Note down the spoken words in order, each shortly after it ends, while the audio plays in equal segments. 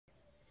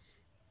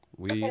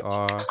We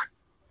are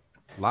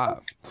live.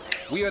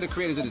 We are the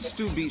creators of the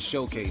Stu Beat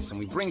Showcase, and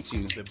we bring to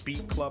you the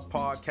Beat Club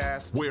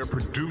podcast, where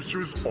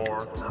producers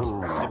are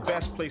heard. The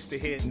best place to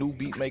hear new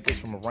beat makers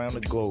from around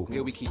the globe.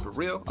 Here we keep it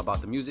real about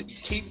the music.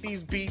 Keep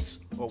these beats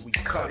or we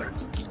cut them.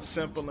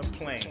 Simple and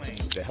plain.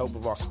 With the help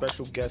of our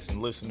special guests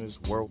and listeners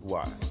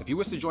worldwide. If you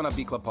wish to join our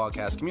Beat Club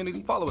Podcast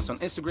community, follow us on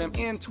Instagram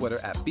and Twitter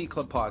at Beat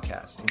Club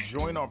Podcast. And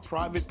join our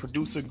private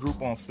producer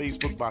group on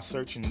Facebook by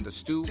searching the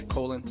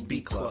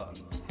Stu:*Beat Club.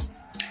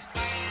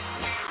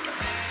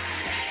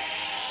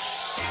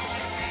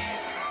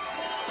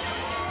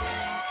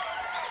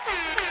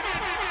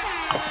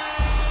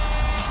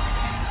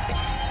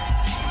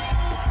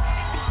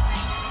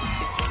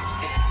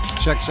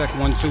 Check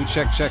 1 2,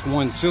 check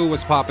 1 2.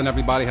 What's poppin',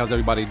 everybody? How's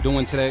everybody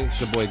doing today?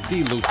 It's your boy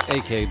D Loops,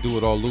 aka Do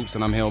It All Loops,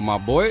 and I'm here with my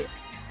boy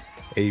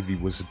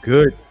AV. Was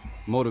good.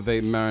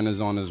 Motivate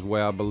Mariners on his way,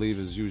 I believe,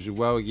 as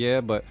usual.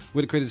 Yeah, but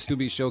we're the creators of Stu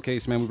Beat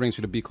Showcase, man. We bring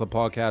you the Beat Club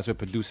Podcast where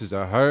producers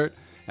are heard.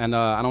 And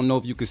I don't know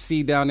if you can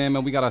see down there,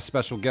 man. We got our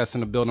special guest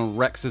in the building.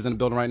 REKS is in the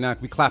building right now.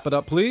 Can we clap it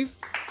up, please?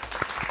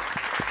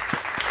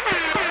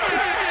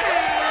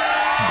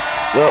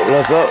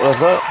 What's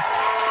up?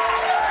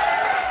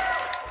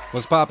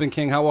 What's poppin',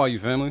 King? How are you,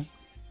 family?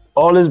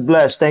 All is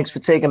blessed. Thanks for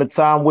taking the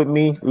time with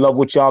me. Love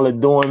what y'all are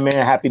doing,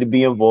 man. Happy to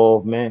be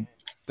involved, man.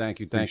 Thank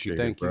you.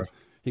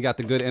 He got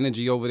the good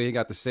energy over there. He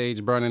got the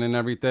sage burning and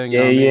everything.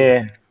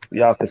 Yeah.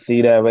 Y'all can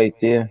see that right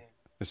there.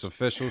 It's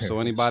official.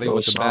 So anybody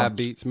with the bad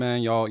beats,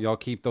 man, y'all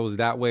keep those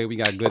that way. We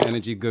got good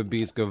energy, good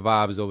beats, good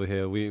vibes over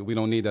here. We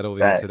don't need that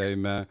over here today,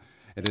 man.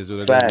 It is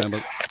what it is, man.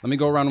 But let me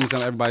go around and see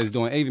how everybody's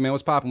doing. AV, man,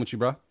 what's popping with you,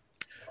 bro?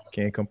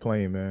 Can't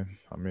complain, man.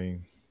 I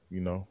mean, you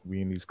know,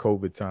 we in these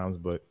COVID times,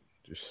 but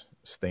just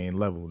staying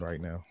leveled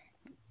right now.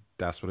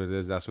 That's what it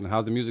is.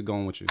 How's the music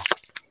going with you?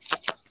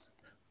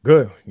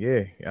 Good.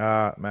 Yeah.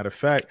 Matter of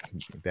fact,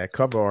 that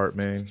cover art,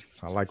 man.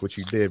 I like what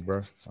you did,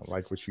 bro.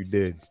 Are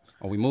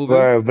we moving?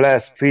 Word,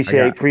 bless.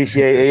 Appreciate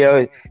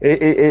it.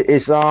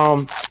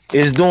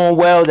 It's doing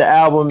well, the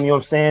album, you know what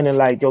I'm saying? And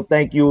like, yo,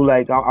 thank you.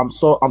 Like I'm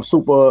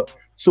super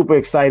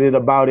excited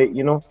about it,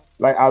 you know?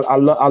 Like I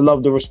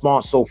love the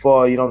response so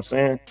far, you know what I'm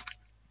saying?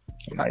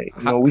 Like,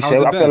 you know,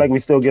 I feel like we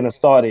still getting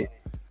started.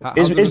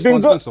 It's been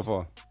good so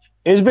far.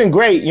 It's been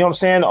great, you know what I'm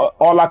saying?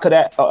 All I could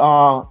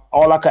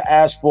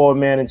ask for,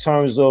 man, in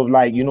terms of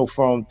like, you know,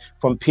 from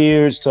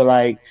peers to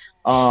like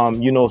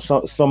you know,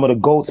 some of the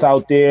GOATs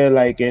out there,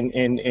 like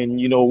and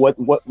you know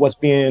what's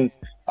being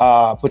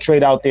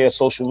portrayed out there,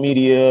 social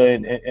media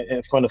and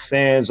in front of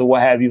fans or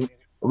what have you.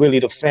 Really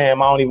the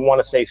fam, I don't even want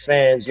to say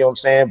fans, you know what I'm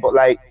saying? But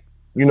like,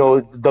 you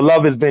know, the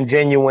love has been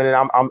genuine,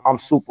 and I'm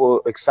super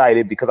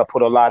excited because I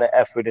put a lot of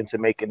effort into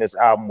making this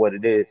album what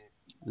it is.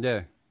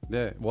 Yeah.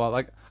 Well,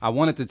 like I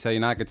wanted to tell you,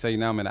 and I could tell you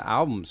now, man, the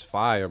album's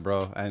fire,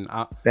 bro. And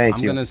I'm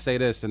gonna say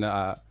this, and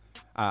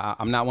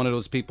I'm not one of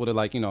those people that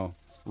like, you know,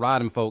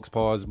 riding folks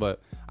pause, but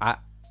I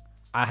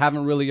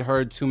haven't really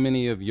heard too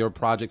many of your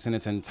projects in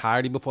its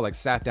entirety before. Like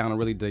sat down and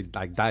really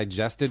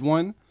digested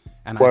one,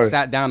 and I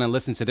sat down and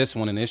listened to this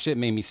one, and this shit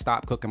made me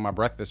stop cooking my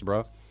breakfast,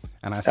 bro.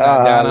 And I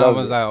sat down and I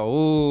was like,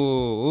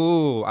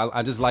 ooh.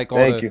 I just like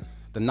all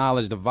the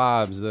knowledge, the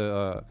vibes,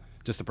 the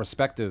just the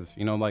perspective,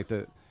 you know, like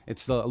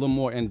it's a little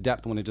more in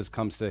depth when it just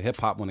comes to hip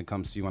hop when it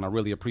comes to you, and I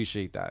really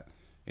appreciate that.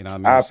 You know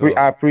what I mean?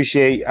 I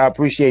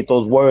appreciate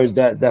those words.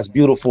 That's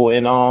beautiful,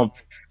 and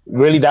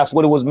really that's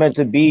what it was meant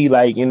to be.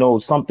 Like, you know,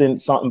 something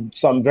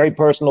very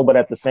personal, but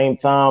at the same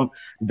time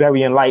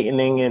very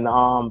enlightening, and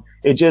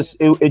it just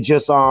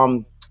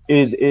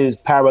is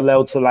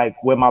parallel to like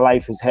where my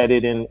life is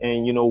headed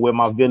and you know where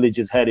my village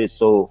is headed.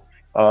 So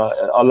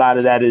a lot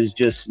of that is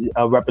just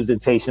a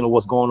representation of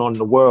what's going on in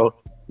the world.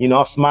 You know,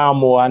 I smile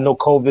more. I know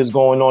COVID's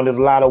going on. There's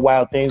a lot of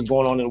wild things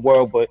going on in the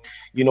world, but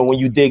you know, when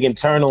you dig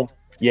internal,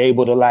 you're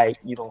able to like,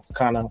 you know,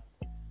 kind of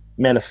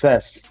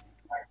manifest.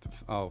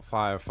 Oh,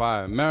 fire.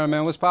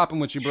 Man, what's popping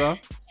with you, bro?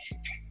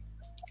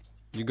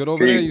 You good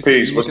over there?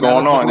 Peace. What's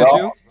going on,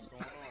 y'all?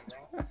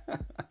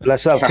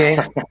 Bless up, King.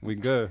 We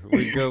good,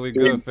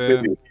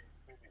 fam.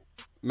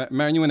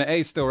 Man, you in the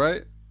A still,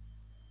 right?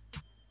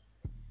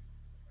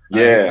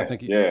 Yeah.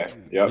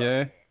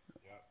 Yeah.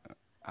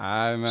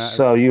 All right, man.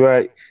 So you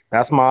right.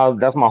 That's my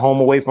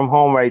home away from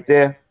home right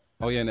there.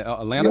 Oh yeah, in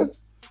Atlanta?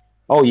 Yeah.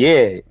 Oh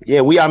yeah.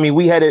 We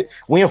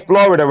in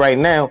Florida right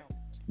now.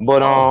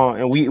 But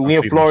and we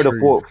in Florida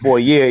for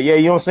a year. Yeah,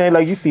 you know what I'm saying?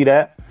 Like you see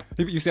that.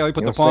 You see how he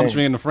put the palm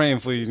tree in the frame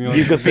for you. You know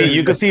you can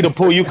see the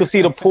pool. You can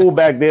see the pool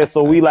back there.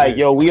 So we like,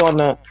 yo, we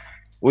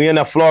in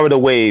the Florida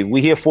wave.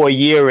 We here for a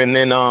year, and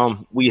then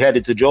we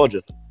headed to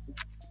Georgia.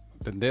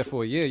 Been there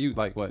for a year. You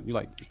like what? You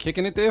like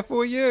kicking it there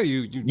for a year?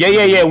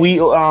 Yeah.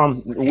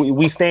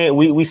 We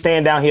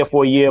staying down here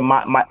for a year.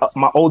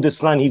 My oldest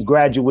son, he's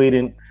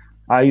graduating.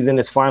 He's in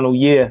his final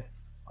year.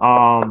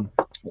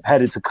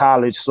 Headed to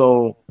college.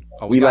 So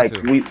we on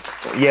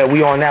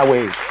that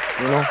wave.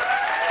 You know.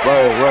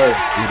 Word.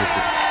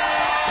 Beautiful.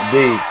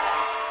 Indeed.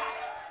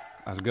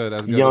 That's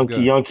good.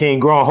 Young King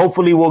grown.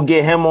 Hopefully we'll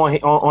get him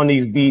on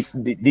these beats.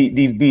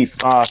 These beats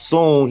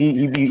soon.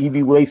 He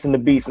be lacing the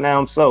beats now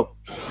himself.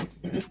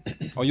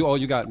 Oh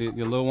you got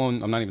your little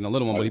one. I'm not even a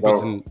little one, but he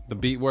puts in the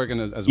beat work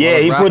and as well. Yeah,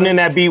 as he rapping. putting in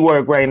that beat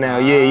work right now.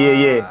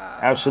 Yeah.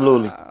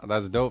 Absolutely.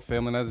 That's dope,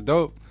 family. That's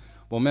dope.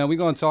 Well, man, we're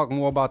gonna talk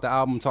more about the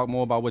album, talk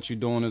more about what you're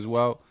doing as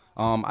well.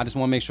 I just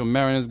want to make sure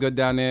Marin is good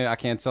down there. I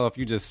can't tell if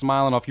you just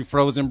smiling or if you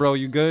frozen, bro.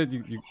 You good?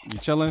 You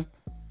chilling?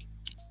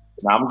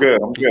 Nah, I'm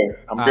good. I'm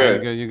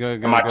good. You're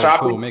good. Am I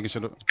choppy? Cool. Making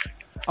sure.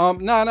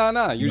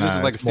 Nah. You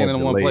just like standing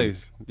in one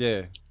place.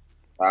 Yeah.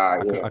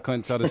 I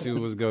couldn't tell to see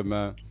what was good,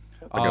 man.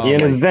 He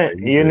in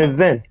the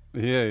zen.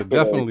 Yeah,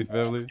 definitely,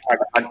 family.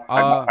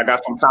 I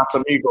got some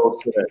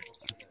Casamigos today.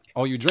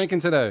 Oh, you drinking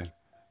today?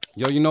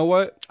 Yo, you know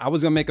what? I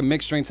was gonna make a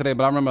mixed drink today,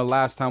 but I remember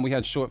last time we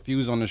had Short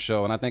Fuse on the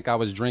show, and I think I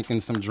was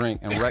drinking some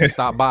drink, and REKS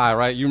stopped by,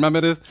 right? You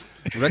remember this?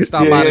 REKS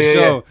stopped by the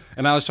show,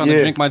 and I was trying to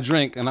drink my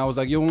drink, and I was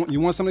like, you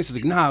want something? She's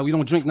like, nah, we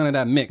don't drink none of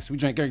that mix. We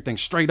drink everything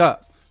straight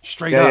up.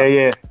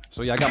 Yeah.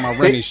 So yeah, I got my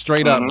Remy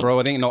straight up,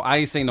 bro. It ain't no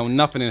ice, ain't no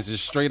nothing. It's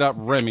just straight up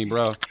Remy,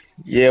 bro.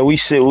 Yeah, we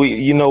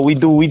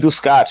do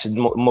scotch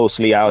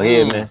mostly out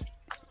here, man.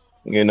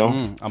 You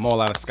know, I'm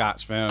all out of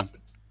scotch, fam.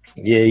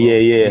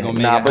 Yeah.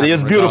 Nah, but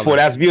it's beautiful.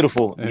 That's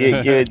beautiful.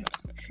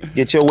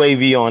 Get your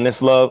wavy on.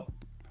 This love.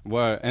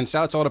 Word. And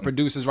shout out to all the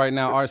producers right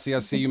now. RC, I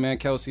see you, man.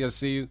 Kelsey, I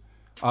see you.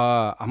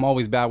 I'm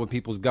always bad with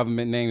people's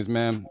government names,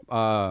 man.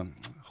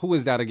 Who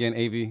is that again,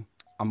 AV?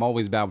 I'm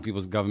always bad with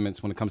people's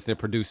governments when it comes to their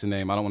producer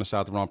name. I don't want to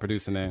shout the wrong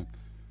producer name.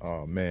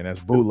 Oh man, that's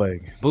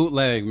Bootleg.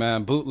 Bootleg,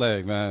 man.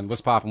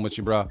 What's popping with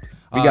you, bro?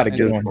 We got to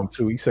get on him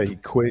too. He said he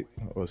quit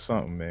or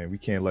something, man. We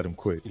can't let him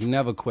quit. You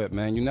never quit,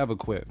 man. You never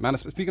quit, man.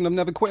 Speaking of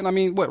never quitting, I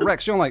mean, what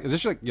REKS? You're like, is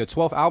this like your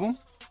 12th album?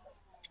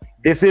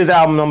 This is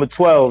album number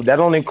 12. That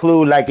don't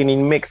include like any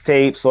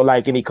mixtapes or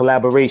like any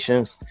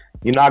collaborations.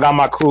 You know, I got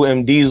my crew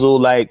M Diesel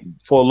like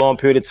for a long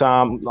period of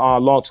time,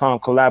 long time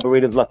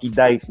collaborators, Lucky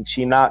Dice and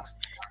Chi Knox,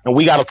 and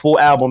we got a full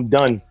album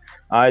done.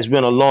 It's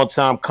been a long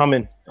time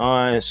coming,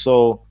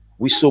 so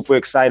we super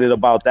excited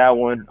about that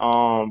one.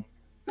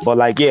 But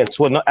like, yeah, it's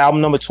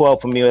album number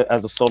 12 for me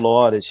as a solo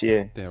artist.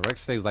 Yeah. REKS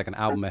stays like an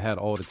album ahead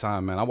all the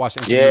time, man. I watched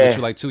an interview with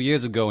you like 2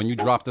 years ago, and you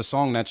dropped the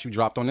song that you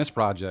dropped on this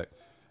project.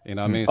 You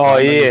know what I mean? So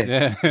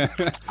yeah.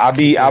 I'll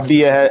be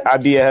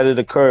ahead of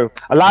the curve.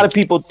 A lot of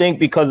people think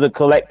because of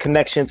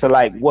connection to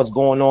like what's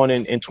going on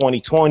in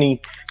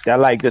 2020 that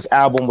like this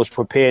album was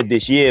prepared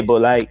this year,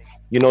 but like,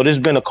 you know, there's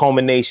been a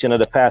culmination of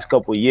the past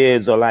couple of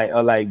years or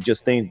like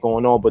just things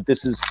going on. But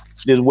this is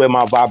where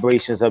my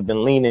vibrations have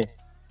been leaning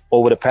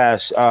over the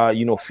past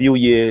few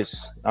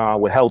years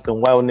with health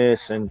and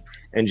wellness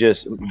and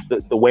just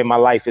the way my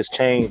life has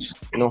changed,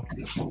 you know.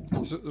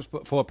 So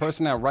for a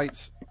person that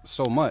writes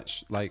so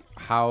much, like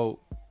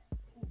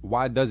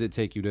why does it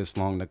take you this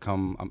long to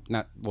come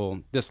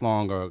this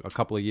long or a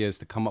couple of years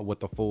to come up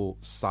with a full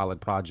solid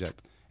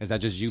project? Is that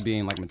just you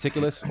being like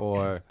meticulous,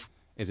 or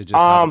is it just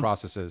how the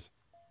process is?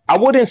 I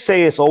wouldn't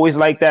say it's always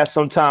like that.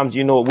 Sometimes,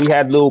 you know, we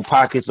had little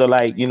pockets of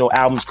like, you know,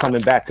 albums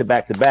coming back to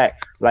back to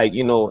back. Like,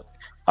 you know,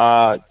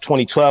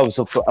 2012 is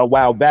a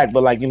while back,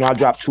 but like, you know, I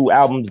dropped 2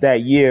 albums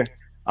that year.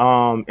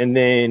 And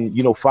then,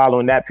 you know,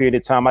 following that period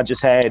of time, I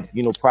just had,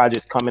 you know,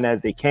 projects coming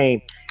as they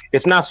came.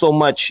 It's not so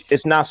much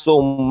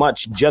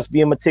just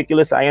being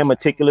meticulous. I am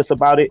meticulous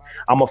about it.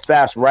 I'm a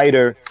fast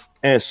writer.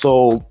 And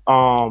so,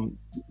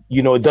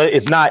 you know,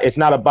 it's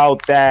not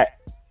about that.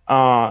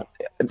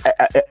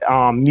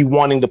 Me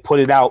wanting to put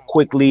it out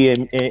quickly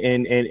and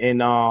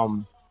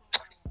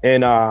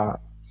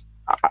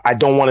I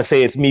don't want to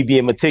say it's me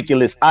being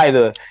meticulous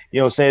either. You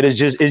know what I'm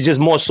saying? It's just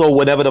more so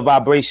whatever the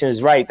vibration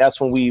is right.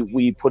 That's when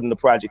we putting the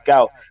project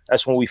out.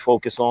 That's when we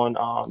focus on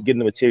getting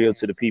the material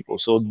to the people.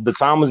 So the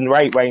time is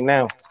right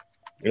now.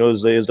 You know,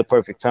 it's the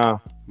perfect time.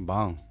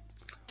 Bang.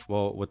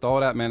 Well, with all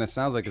that, man, it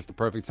sounds like it's the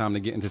perfect time to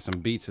get into some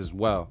beats as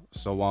well.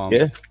 So,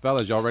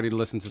 fellas, y'all ready to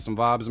listen to some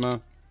vibes,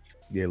 man?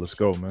 Yeah, let's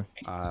go, man.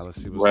 All right,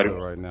 let's see what's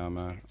good right now,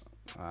 man.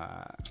 All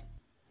right.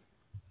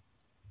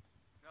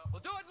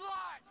 We'll do it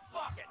live.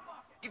 Fuck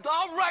it.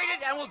 I'll write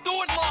it and we'll do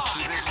it live.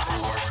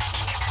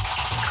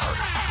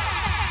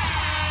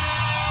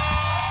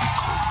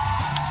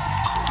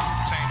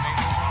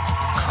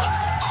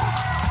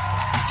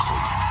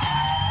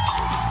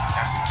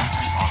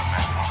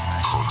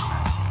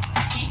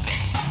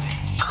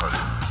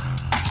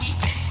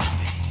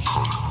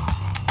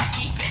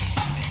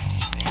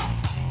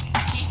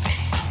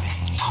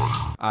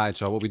 All right,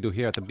 y'all. What we do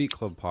here at the Beat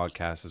Club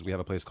Podcast is we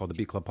have a place called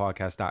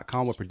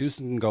thebeatclubpodcast.com where producers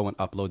can go and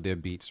upload their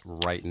beats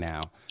right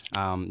now.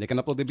 They can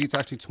upload their beats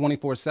actually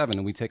 24/7,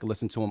 and we take a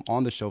listen to them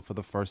on the show for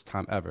the first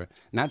time ever.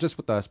 Not just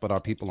with us, but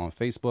our people on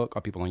Facebook,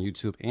 our people on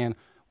YouTube, and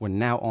we're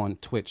now on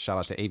Twitch. Shout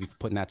out to Avi for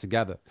putting that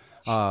together.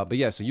 But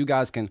yeah, so you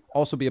guys can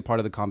also be a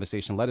part of the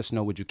conversation. Let us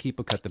know, would you keep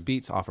or cut the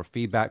beats, offer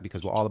feedback,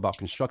 because we're all about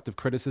constructive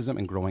criticism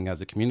and growing as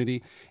a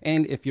community.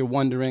 And if you're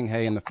wondering,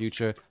 hey, in the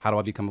future, how do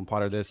I become a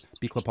part of this?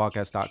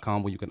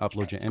 beatclubpodcast.com, where you can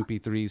upload your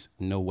MP3s,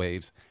 no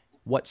waves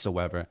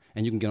whatsoever,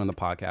 and you can get on the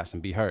podcast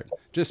and be heard.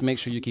 Just make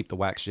sure you keep the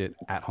whack shit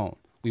at home.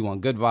 We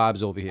want good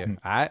vibes over here,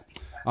 all right?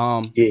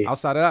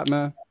 Outside of that,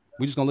 man,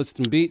 we just gonna listen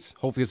to some beats.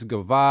 Hopefully it's a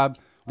good vibe.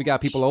 We got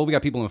people we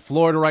got people in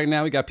Florida right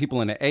now. We got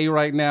people in the A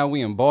right now.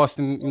 We in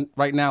Boston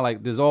right now.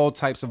 Like, there's all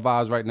types of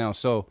vibes right now.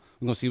 So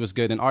we're gonna see what's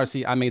good. And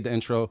RC, I made the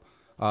intro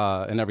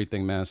and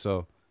everything, man.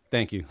 So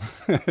thank you.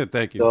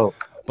 Thank you. So,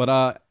 but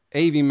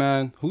AV,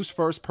 man, who's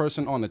first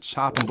person on the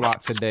chopping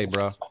block today,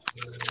 bro?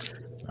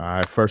 All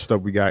right, first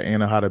up, we got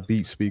Anna How to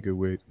Beat speaker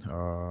with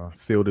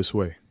Feel This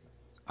Way.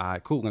 All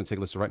right, cool. We're going to take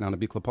a listen right now on the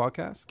Beat Club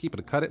podcast. Keep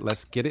it or cut it.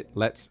 Let's get it.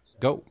 Let's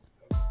go.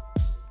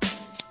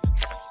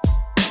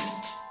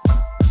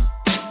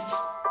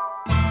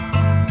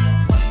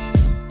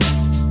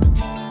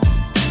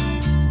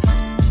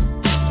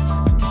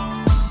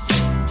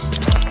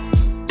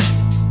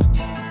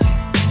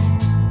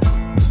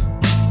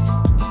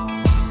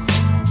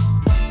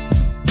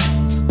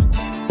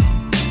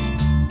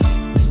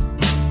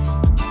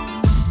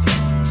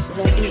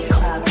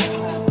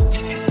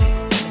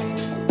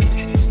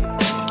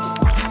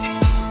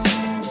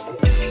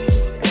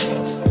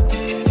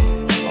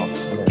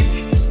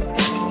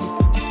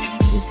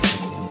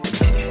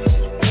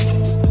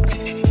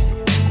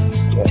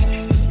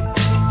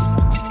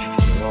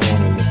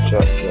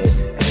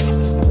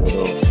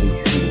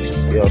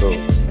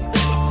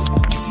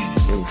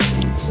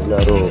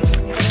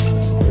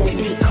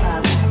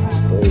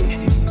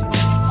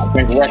 I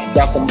think REKS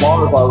got some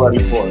bars already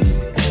for it.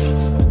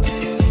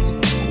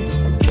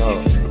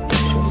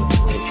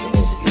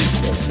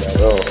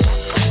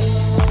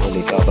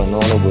 Really got on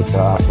it with the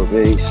upper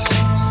bass.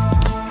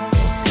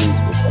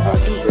 With the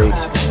upper bass.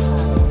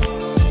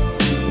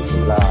 With the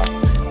loud.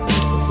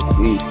 With the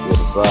beat, with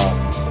the vibe.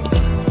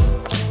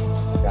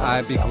 All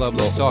right, Beat Club,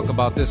 let's talk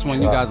about this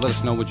one. You guys let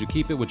us know, would you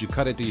keep it? Would you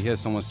cut it? Do you hear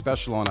someone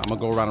special on it? I'm going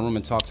to go around the room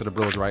and talk to the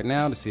bros right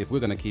now to see if we're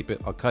going to keep it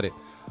or cut it.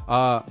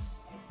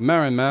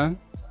 Marin, man.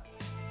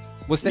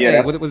 What's the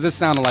A? What was this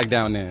sounding like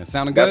down there?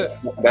 Sounding good?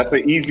 That's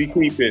an easy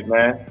keep it,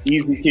 man.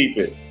 Easy keep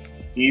it.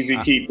 Easy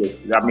keep it.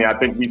 I mean, I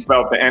think we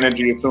felt the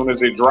energy as soon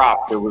as it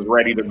dropped. It was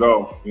ready to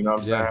go. You know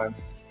what I'm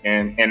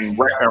saying? And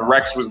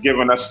REKS was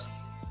giving us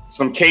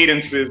some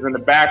cadences in the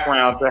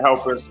background to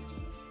help us.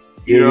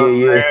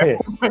 Yeah.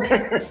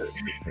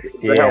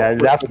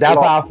 That's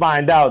how I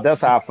find out.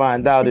 That's how I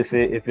find out if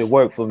it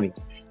worked for me.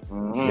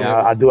 Mm-hmm.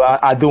 Yeah,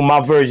 I do my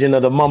version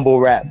of the mumble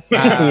rap. You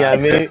know what I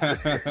mean? I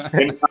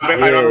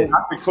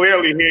can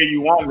clearly hear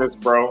you on this,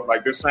 bro.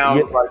 Like, this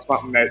sounds like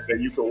something that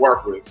you could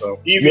work with. So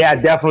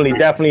definitely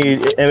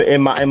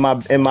in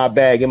my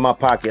bag, in my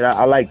pocket.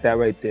 I like that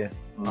right there.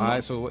 All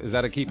right, so is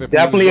that a keep it?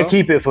 Definitely a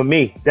keep it for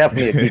me.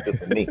 Definitely a keep it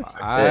for me.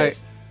 All right,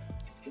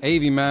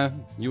 AV,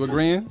 man, you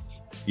agreeing?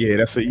 Yeah,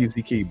 that's an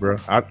easy keep, bro.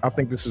 I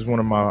think this is one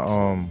of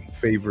my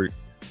favorite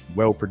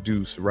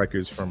well-produced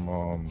records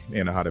from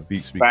Anna How to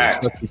Beat speaker,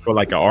 especially for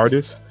like an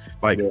artist.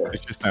 Like,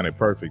 it just sounded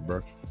perfect,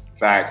 bro.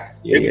 Facts.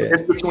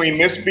 It's between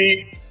this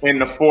beat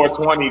and the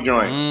 420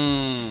 joint.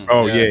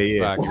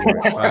 Facts.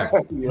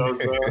 You know what I'm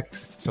saying?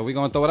 So we're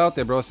gonna throw it out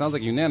there, bro. It sounds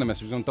like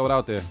unanimous. We're gonna throw it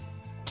out there.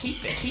 Keep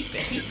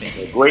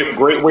it.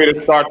 Great way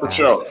to start the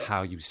show.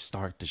 How you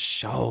start the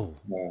show.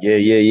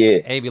 Yeah.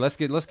 AV, let's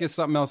get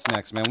something else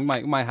next, man. We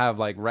might have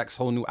like REKS'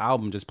 whole new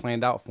album just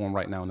planned out for him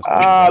right now. In this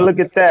look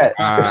at that.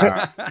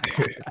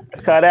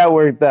 How that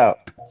worked out.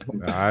 All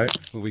right.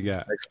 What we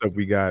got? Next up,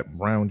 we got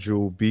Brown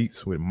Jewel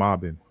Beats with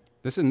Mobbin.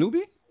 This is a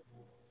newbie?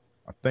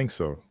 I think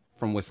so.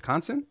 From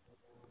Wisconsin?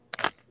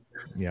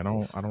 Yeah, I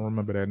don't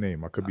remember that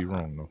name. I could be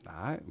wrong though.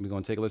 All right, we're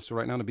gonna take a listen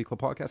right now to Beat Club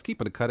Podcast. Keep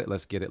it or cut it.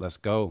 Let's get it. Let's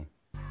go.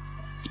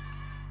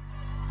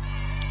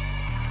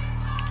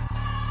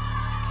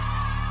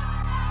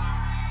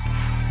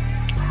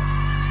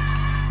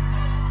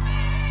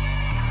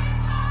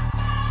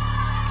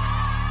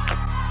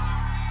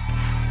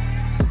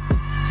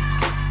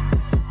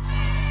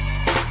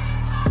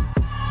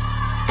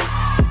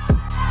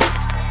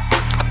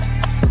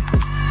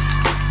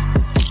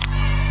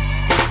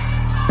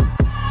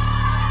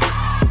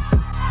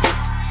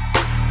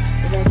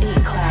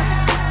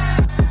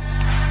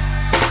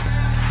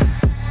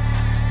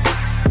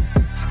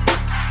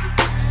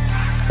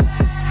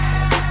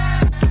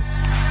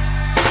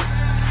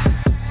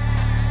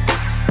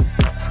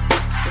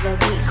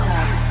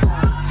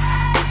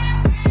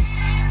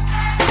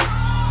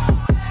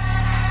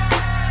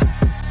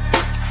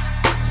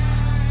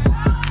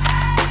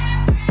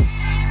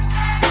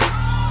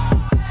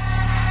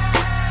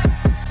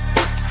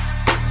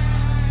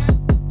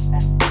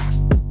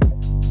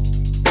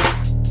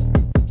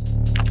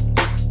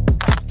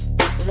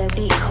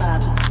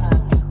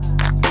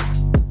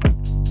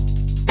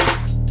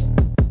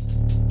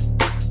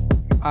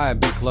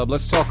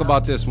 Let's talk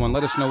about this one.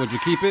 Let us know, would you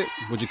keep it?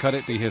 Would you cut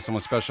it? Do you hear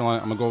someone special on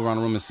it? I'm gonna go around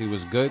the room and see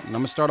what's good. And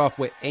I'm gonna start off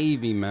with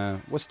AV,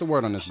 man. What's the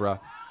word on this, bro?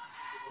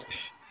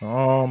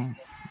 I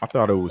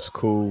thought it was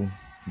cool,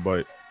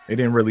 but it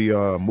didn't really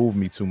move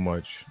me too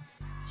much.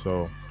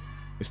 So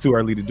it's too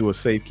early to do a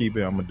safe keep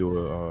it. I'm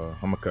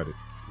gonna cut it.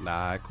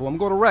 Nah, cool. I'm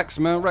gonna go to REKS,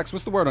 man. REKS,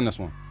 what's the word on this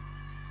one?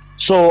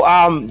 So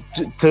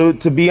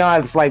to be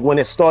honest, like when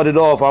it started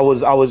off, I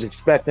was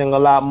expecting a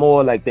lot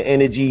more. Like the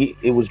energy,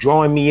 it was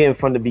drawing me in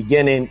from the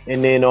beginning,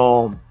 and then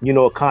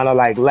it kind of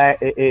like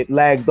it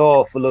lagged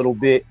off a little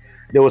bit,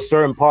 there were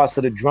certain parts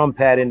of the drum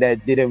pattern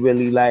that didn't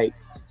really like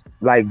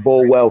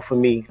bowl well for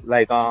me.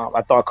 Like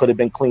I thought could have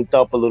been cleaned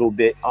up a little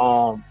bit.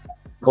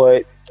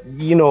 But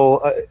you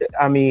know,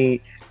 I mean,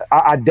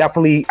 I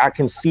definitely I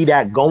can see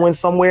that going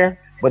somewhere.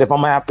 But if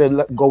I'm gonna have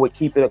to go with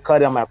keep it or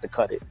cut it, I'm gonna have to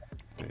cut it.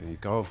 There you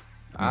go.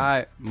 All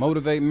right,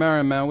 motivate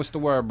Marin, man. What's the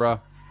word, bro?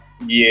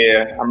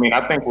 Yeah, I mean,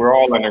 I think we're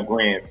all in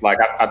agreement. Like,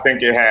 I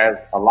think it has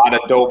a lot of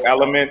dope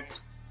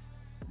elements,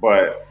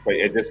 but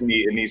it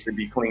needs to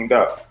be cleaned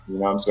up. You know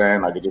what I'm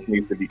saying? Like, it just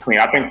needs to be clean.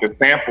 I think the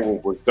sample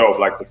was dope.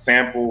 Like the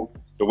sample,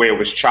 the way it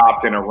was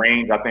chopped and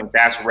arranged, I think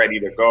that's ready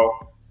to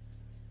go.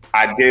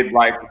 I did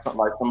like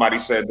somebody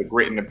said, the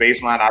grit in the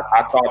bass line.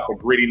 I thought the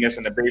grittiness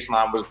in the bass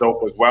line was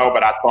dope as well,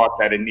 but I thought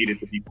that it needed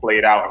to be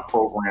played out and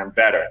programmed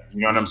better.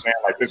 You know what I'm saying?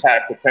 Like, this had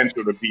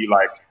potential to be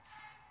like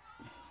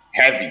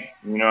heavy,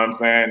 you know what I'm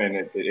saying?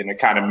 And it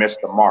kind of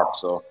missed the mark.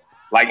 So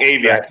like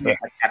Avi, I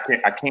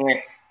can't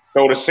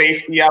throw the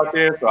safety out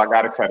there, so I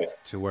gotta cut it.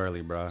 Too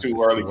early, bro. Too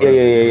early.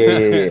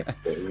 Yeah.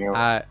 You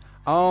know?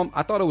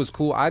 I thought it was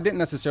cool. I didn't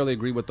necessarily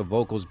agree with the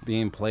vocals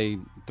being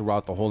played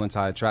throughout the whole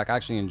entire track. I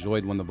actually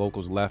enjoyed when the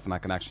vocals left and I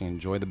can actually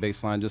enjoy the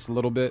bass line just a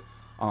little bit.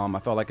 I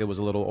felt like it was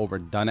a little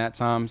overdone at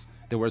times.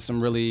 There were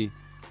some really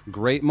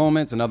great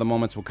moments and other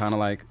moments were kind of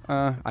like,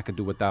 I could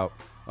do without.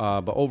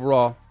 But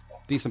overall,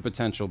 decent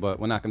potential, but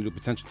we're not going to do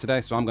potential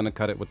today, so I'm going to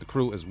cut it with the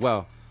crew as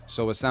well.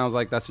 So it sounds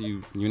like that's a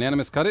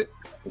unanimous cut it?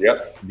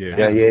 Yep.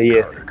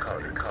 Yeah.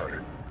 Cut it.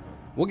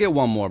 We'll get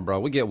one more,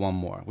 bro. We get one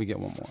more.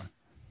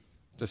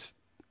 Just,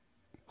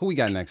 who we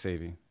got next,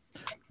 Avi?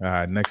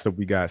 Next up,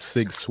 we got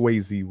Sig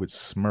Swayze with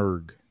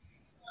Smurg.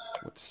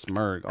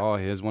 Oh,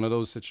 here's one of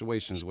those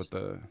situations with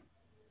the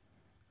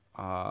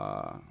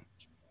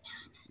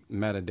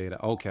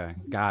metadata. Okay,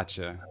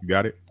 gotcha. You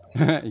got it?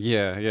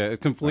 yeah,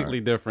 it's completely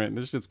different.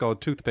 This shit's called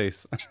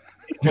toothpaste.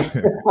 We're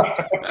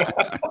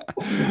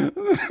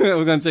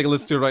gonna take a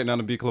listen to it right now on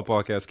the B Club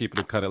Podcast. Keep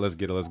it or cut it. Let's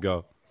get it. Let's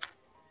go.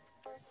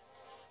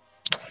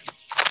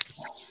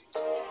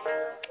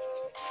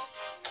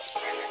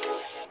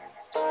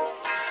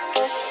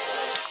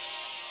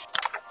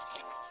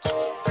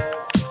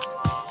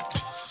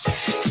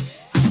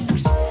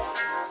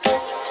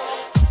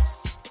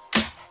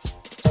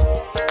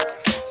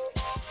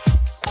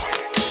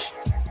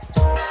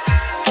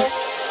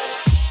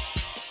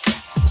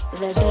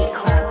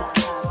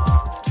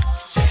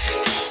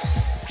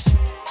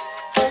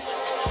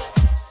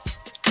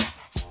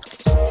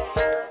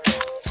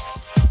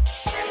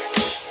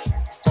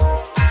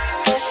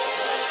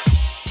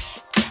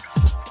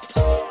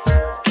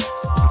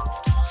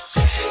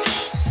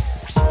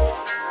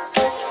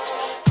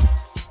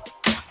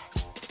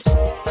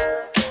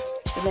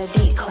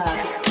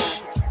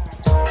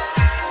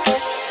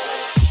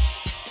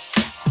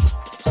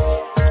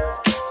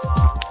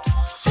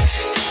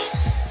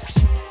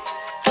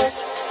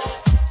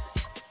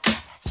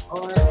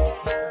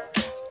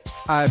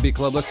 All right, B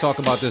Club, let's talk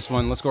about this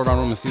one. Let's go around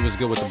the room and see what's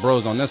good with the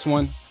bros on this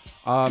one.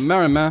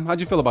 Marin, man, how'd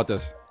you feel about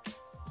this?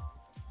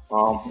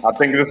 I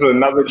think this is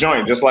another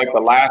joint, just like the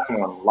last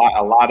one.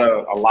 A lot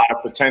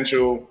of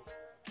potential.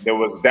 There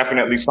was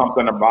definitely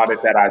something about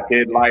it that I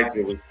did like.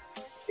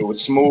 It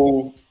was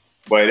smooth,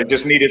 but it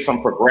just needed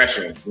some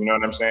progression. You know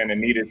what I'm saying? It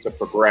needed to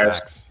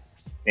progress,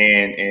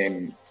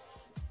 and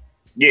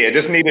yeah, it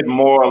just needed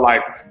more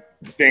like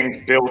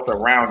things built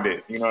around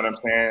it. You know what I'm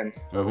saying?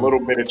 Mm-hmm. A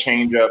little bit of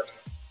change up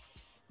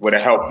would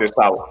have helped this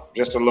out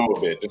just a little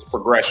bit, just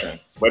progression.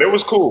 But it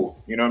was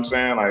cool. You know what I'm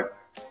saying? Like,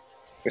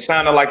 it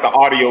sounded like the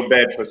audio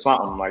bed for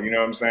something. Like, you know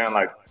what I'm saying?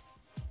 Like,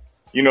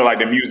 you know, like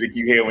the music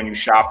you hear when you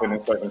shopping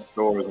in certain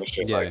stores and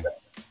shit like that.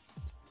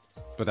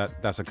 But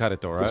that's a cut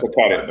it though, right? It's a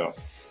cut it though.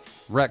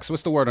 Rex,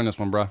 what's the word on this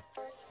one, bro?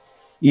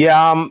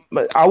 Yeah,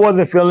 I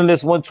wasn't feeling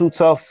this one too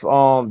tough.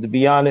 To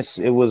be honest,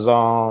 it was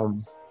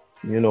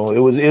you know, it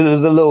was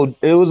a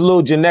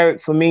little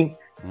generic for me.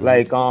 Mm-hmm.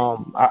 Like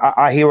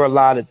I hear a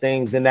lot of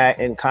things in that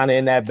and kind of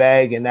in that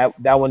bag, and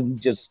that one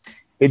just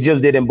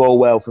didn't bode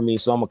well for me,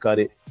 so I'm gonna cut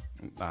it.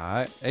 All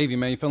right, Avi,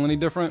 man, you feel any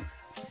different?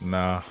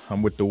 Nah,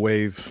 I'm with the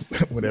wave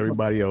with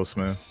everybody else,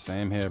 man.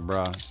 Same here,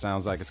 bro.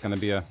 Sounds like it's gonna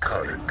be a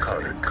cut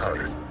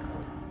it.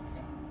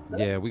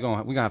 Yeah, we're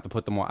gonna have to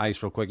put them on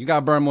ice real quick. You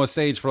gotta burn more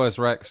sage for us,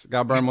 Rex.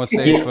 Gotta burn more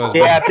sage for us.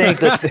 Yeah, I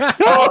think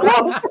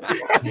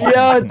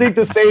I think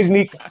the sage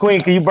need. Queen,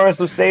 can you burn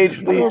some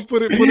sage, please?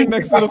 Put it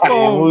next to the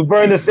phone. We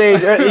burn the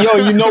sage. Yo,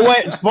 you know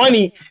what's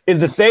funny is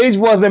the sage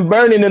wasn't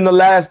burning in the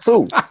last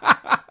two.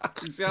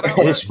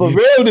 It's for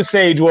real. The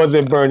sage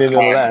wasn't burning in the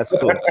last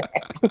two.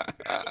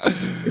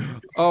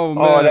 Oh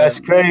man! Oh, that's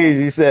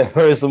crazy. He said,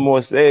 "Burn some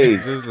more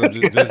sage."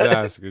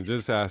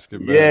 Just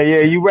asking, man.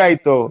 Yeah, you're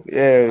right though.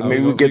 Yeah,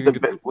 maybe we get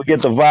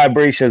the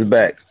vibrations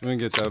back. We can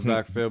get that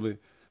back, family.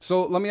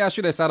 So let me ask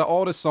you this: out of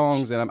all the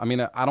songs, and I mean,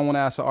 I don't want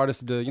to ask the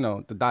artist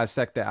to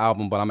dissect the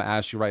album, but I'm gonna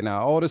ask you right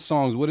now: all the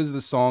songs, what is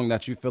the song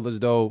that you feel as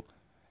though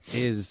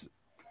is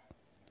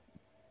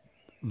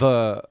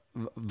the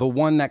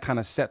one that kind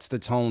of sets the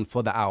tone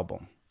for the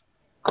album?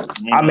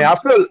 I mean,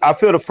 I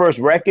feel the first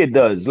record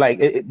does. Like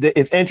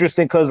it's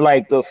interesting because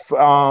like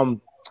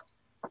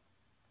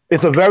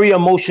It's a very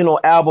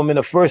emotional album, and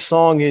the first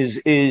song is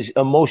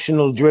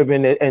emotional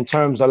driven in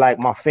terms of like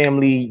my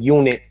family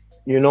unit,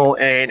 you know,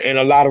 and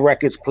a lot of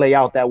records play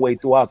out that way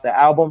throughout the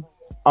album.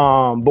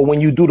 But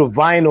when you do the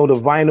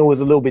vinyl is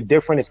a little bit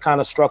different. It's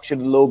kind of structured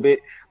a little bit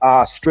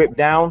stripped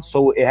down,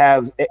 so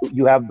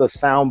you have the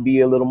sound be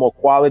a little more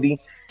quality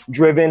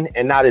driven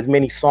and not as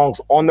many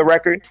songs on the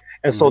record.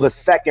 And so the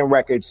second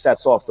record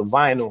sets off the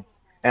vinyl,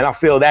 and I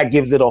feel that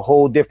gives it a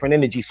whole different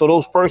energy. So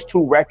those first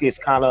two records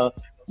kind of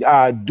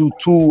do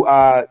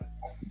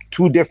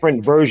two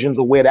different versions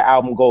of where the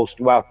album goes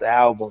throughout the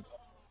album.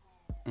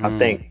 I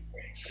think.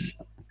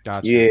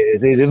 Gotcha. Yeah,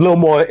 there's a little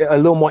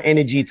more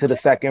energy to the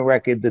second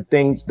record.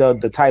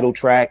 The title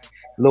track,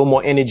 a little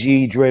more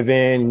energy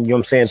driven. You know what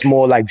I'm saying? It's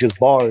more like just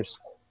bars.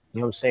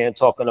 You know what I'm saying?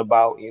 Talking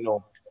about, you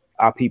know,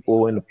 our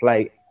people in the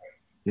plight.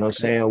 You know what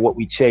I'm saying? What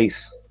we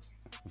chase.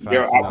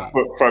 Yeah,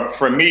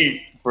 for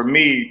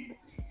me,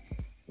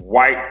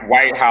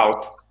 White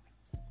House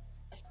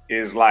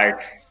is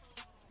like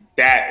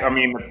that. I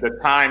mean, the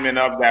timing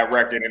of that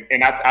record,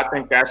 and I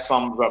think that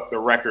sums up the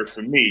record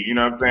for me. You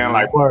know what I'm saying?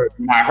 Like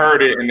when I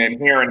heard it and then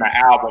hearing the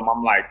album,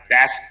 I'm like,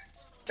 that's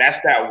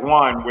that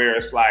one where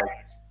it's like,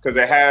 because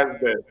it has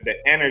the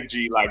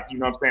energy, like, you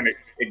know what I'm saying?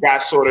 It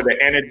got sort of the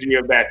energy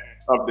of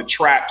the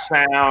trap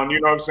sound. You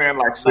know what I'm saying?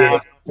 Like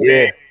sound,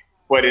 yeah.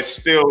 But it's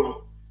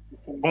still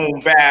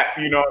boom bap.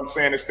 You know what I'm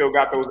saying? It still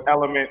got those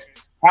elements.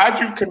 How'd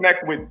you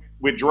connect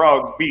with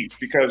Drugs beats?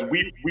 Because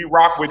we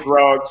rock with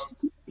Drugs.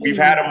 We've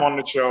had him on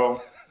the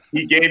show.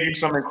 He gave you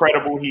some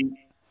incredible heat.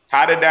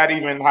 How did that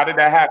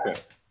happen?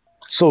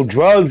 So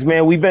Drugs,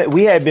 man,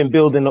 we had been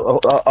building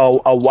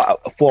for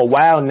a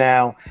while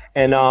now,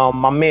 and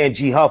my man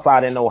G Huff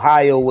out in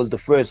Ohio was the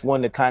first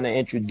one to kind of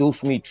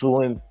introduce me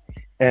to him,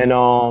 and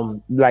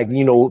like,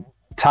 you know,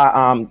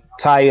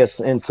 tie us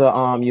into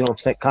you know,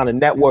 kind of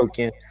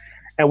networking.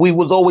 And we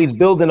was always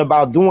building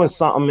about doing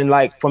something. And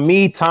like, for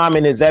me,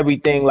 timing is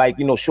everything. Like,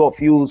 you know, Short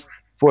Fuse,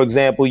 for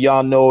example,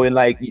 y'all know, and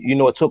like, you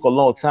know, it took a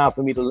long time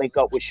for me to link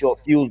up with Short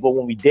Fuse, but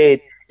when we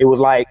did, it was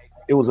like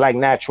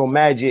natural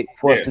magic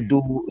for us to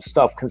do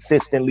stuff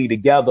consistently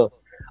together.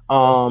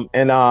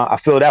 And I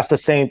feel that's the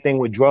same thing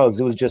with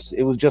Drugs. It was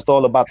just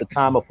all about the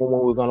time of when we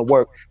were gonna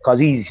work, because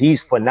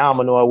he's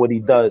phenomenal at what he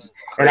does.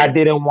 And I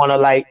didn't want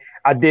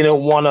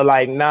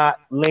to not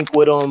link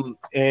with him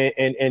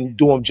and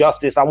do him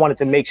justice. I wanted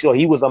to make sure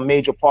he was a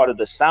major part of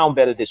the sound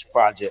bed of this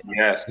project.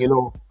 Yes. You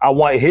know, I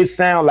want his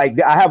sound. Like,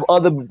 I have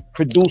other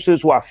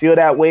producers who I feel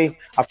that way.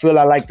 I feel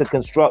I like to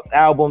construct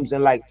albums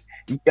and like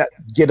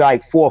get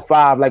like 4 or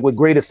 5. Like with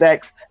Greatest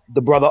X,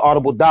 the brother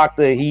Audible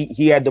Doctor,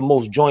 he had the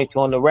most joints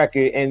on the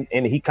record, and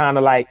he kind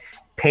of like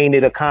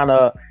painted a kind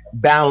of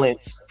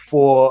balance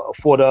for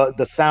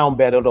the sound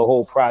bed of the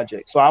whole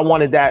project. So I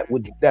wanted that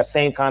with that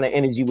same kind of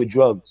energy with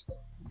Drugs.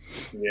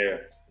 Yeah,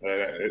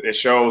 it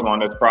shows on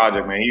this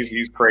project, man.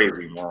 He's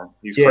crazy, man.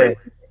 Crazy.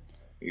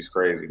 He's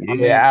crazy.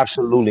 Yeah,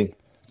 absolutely.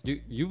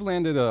 You've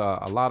landed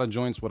a lot of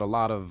joints with a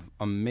lot of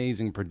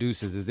amazing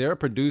producers. Is there a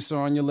producer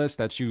on your list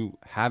that you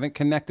haven't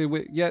connected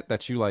with yet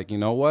that you like, you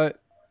know what?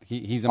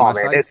 He's in my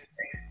sights?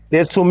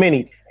 There's too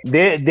many.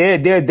 There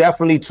are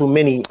definitely too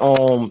many.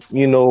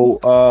 You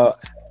know,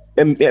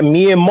 and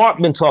me and Mark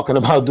been talking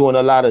about doing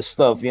a lot of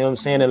stuff, you know what I'm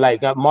saying? And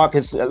like Mark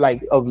is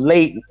like, of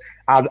late,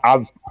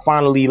 I've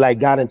finally like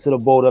got into the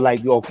boat of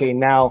like, okay,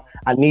 now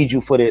I need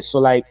you for this. So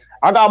like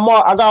I got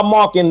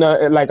Mark in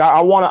the, like,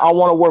 I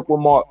wanna work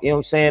with Mark, you know what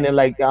I'm saying? And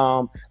like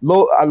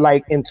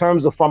like in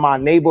terms of from our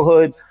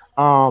neighborhood,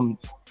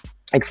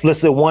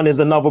 Explicit One is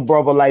another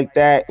brother like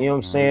that, you know what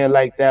I'm saying?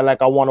 Like that,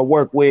 like I want to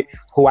work with,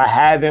 who I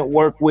haven't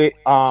worked with,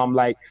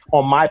 like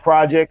on my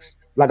projects.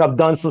 Like I've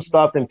done some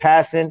stuff in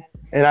passing,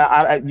 and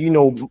I you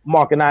know,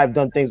 Mark and I have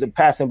done things in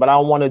passing, but I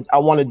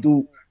want to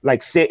do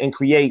like sit and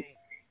create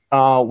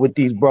with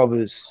these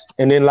brothers.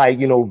 And then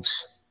like, you know,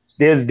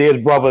 there's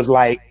brothers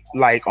like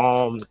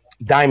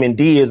Diamond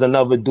D is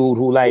another dude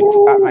who like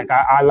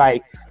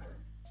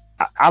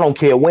I don't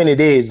care when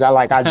it is.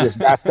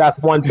 That's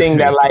one thing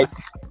that like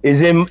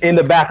is in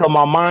the back of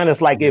my mind. It's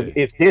like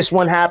if this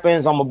one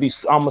happens, I'm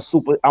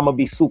gonna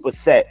be super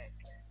set.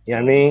 You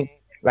know what I mean?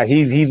 Like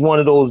he's one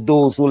of those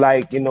dudes who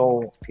like, you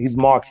know, he's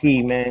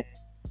marquee, man.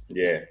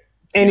 Yeah.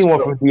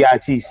 Anyone from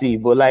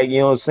DITC, but like, you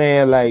know what I'm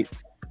saying? Like,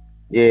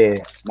 yeah.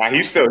 Now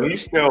he's still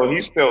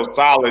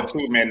solid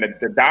too, man.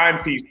 The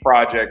Dime Piece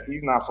project,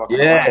 he's not fucking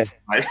around.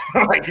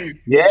 Like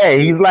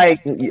he's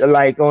like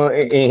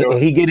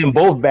he get in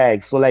both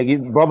bags. So like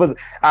his brothers,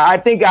 I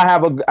think I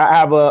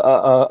have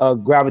a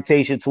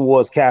gravitation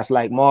towards cats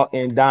like Mark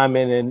and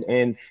Diamond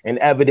and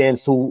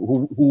Evidence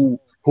who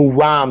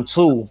rhyme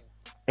too.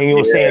 And you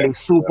know what I'm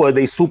saying?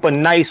 They super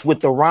nice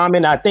with the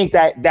rhyming. I think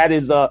that's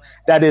a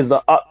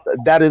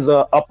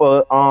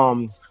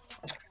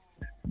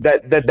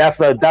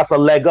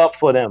leg up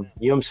for them.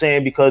 You know what I'm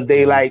saying? Because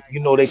they like, you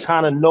know, they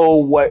kind of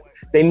know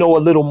a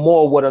little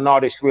more what an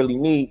artist really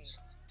needs.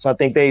 So I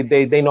think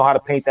they know how to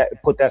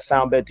put that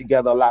sound bed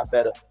together a lot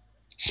better.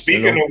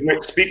 Speaking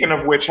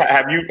of which,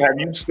 have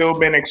you still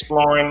been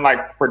exploring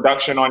like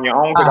production on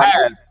your own?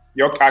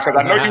 Yo, because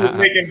I know you was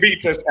making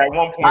beats at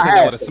one point. He said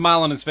that with a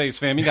smile on his face,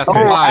 fam. He got some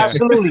fire.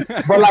 Absolutely.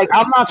 But like,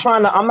 I'm not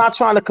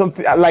trying to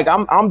compare. Like,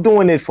 I'm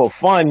doing it for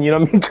fun. You know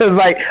what I mean? Because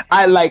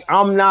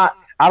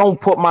I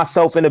don't put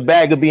myself in the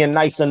bag of being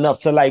nice enough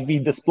to like be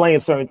displaying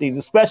certain things,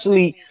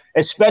 especially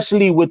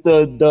with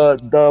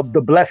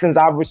the blessings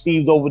I've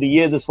received over the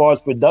years as far as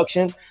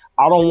production.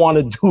 I don't want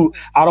to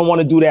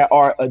do that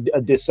art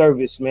a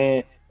disservice,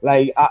 man.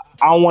 Like I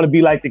don't want to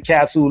be like the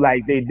cats who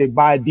like they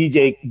buy a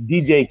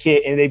DJ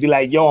kit and they be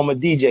like, yo, I'm a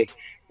DJ.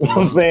 You know what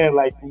I'm saying?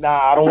 Like, nah,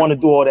 I don't want to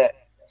do all that.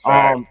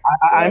 I'm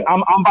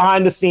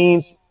behind the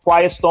scenes,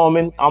 quiet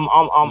storming.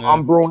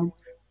 I'm brewing,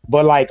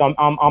 but like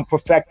I'm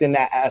perfecting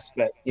that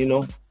aspect, you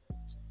know.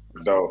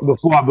 Dope.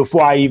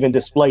 Before I even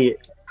display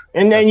it.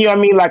 And then, you know what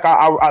I mean? Like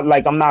I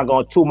like, I'm not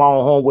going to toot my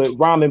own horn with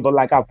rhyming, but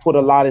like I put a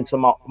lot into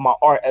my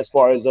art as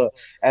far as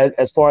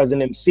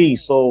an MC.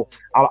 So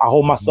I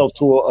hold myself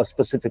to a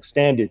specific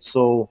standard.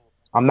 So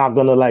I'm not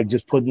going to like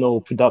just put no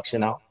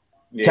production out.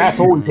 Yeah. Cats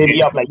always hit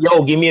me up like,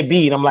 yo, give me a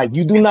beat. I'm like,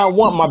 you do not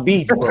want my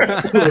beats,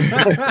 bro.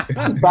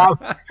 Stop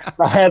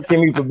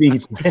asking me for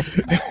beats.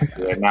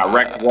 Yeah, now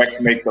Rex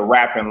make the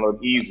rapping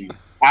look easy.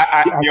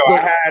 I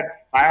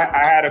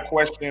had a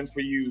question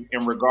for you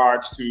in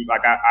regards to,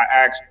 like, I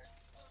asked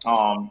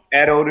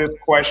Edo this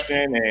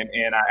question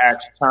and I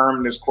asked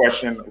Term this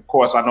question. Of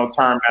course, I know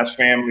Term has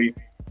family,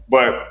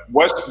 but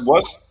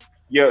what's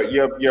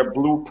your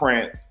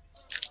blueprint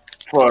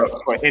for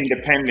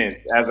independence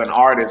as an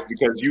artist?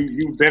 Because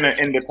you've been an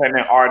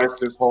independent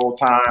artist this whole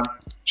time.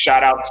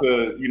 Shout out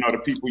to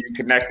the people you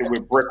connected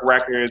with, Brick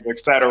Records,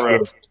 etc.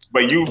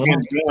 But you've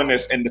been doing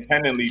this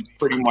independently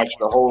pretty much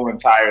the whole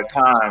entire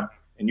time,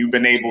 and you've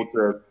been able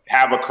to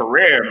have a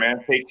career,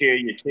 man. Take care of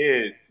your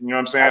kids. You know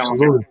what I'm saying?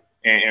 Absolutely.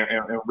 And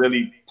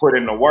really put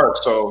in the work.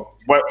 So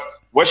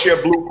what's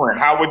your blueprint?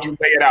 How would you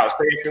lay it out?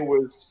 Say if it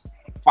was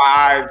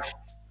five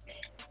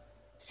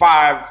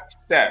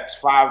steps,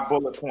 5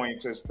 bullet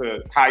points as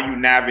to how you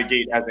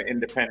navigate as an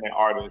independent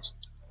artist.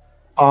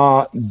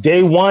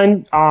 Day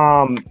one,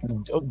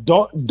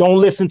 don't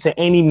listen to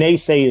any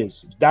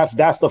naysayers.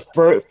 That's the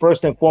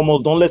first and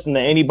foremost. Don't listen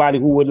to anybody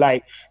who would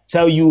like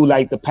tell you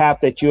like the path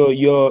that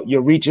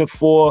you're reaching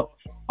for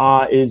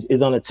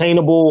is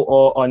unattainable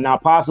or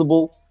not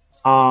possible.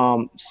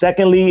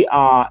 Secondly,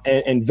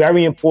 and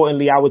very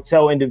importantly, I would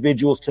tell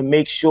individuals to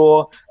make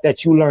sure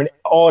that you learn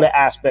all the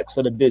aspects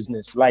of the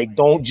business. Like,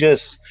 don't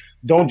just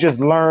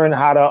learn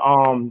how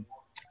to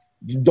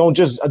don't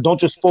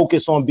just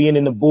focus on being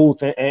in the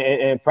booth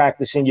and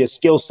practicing your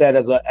skill set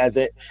as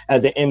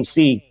an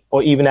MC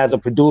or even as a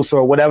producer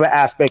or whatever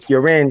aspect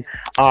you're in.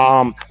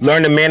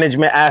 Learn the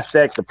management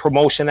aspect, the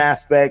promotion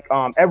aspect.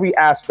 Every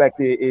aspect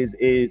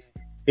is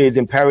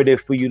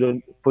imperative for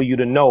you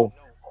to know.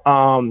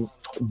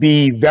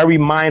 Be very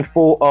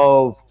mindful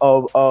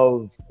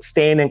of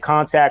staying in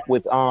contact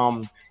with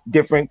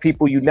different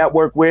people you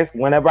network with.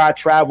 Whenever I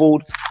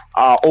traveled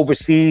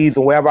overseas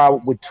or wherever I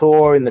would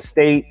tour in the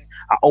States,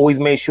 I always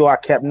made sure I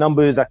kept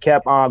numbers. I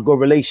kept good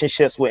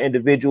relationships with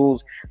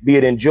individuals, be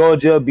it in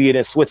Georgia, be it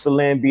in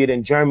Switzerland, be it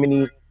in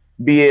Germany,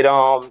 be it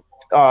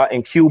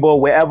in Cuba,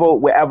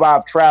 wherever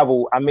I've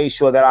traveled. I made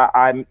sure that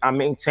I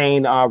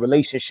maintain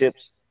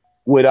relationships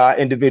with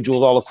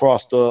individuals all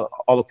across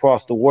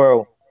the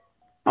world.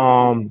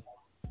 And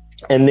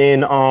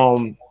then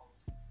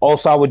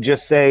also I would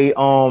just say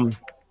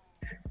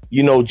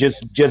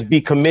just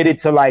be committed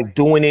to like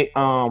doing it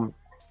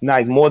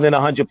like more than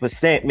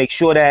 100%. Make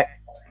sure that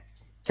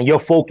your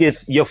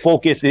focus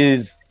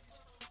is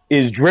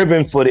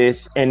driven for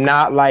this and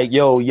not like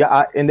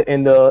in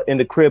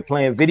the crib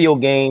playing video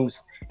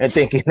games and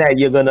thinking that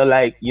you're gonna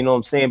like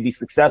be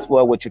successful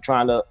at what you're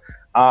trying to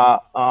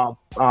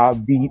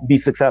be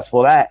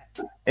successful at.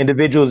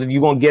 Individuals, if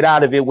you're gonna get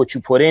out of it what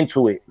you put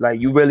into it, like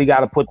you really got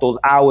to put those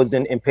hours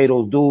in and pay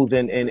those dues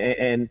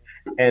and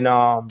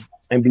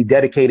be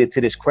dedicated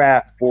to this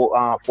craft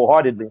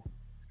full-heartedly.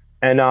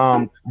 And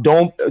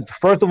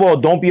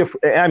don't be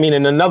afraid. I mean,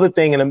 and another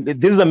thing, and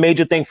this is a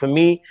major thing for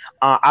me,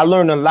 I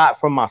learned a lot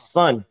from my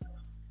son,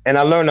 and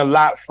I learned a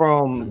lot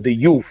from the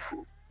youth.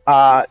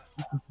 The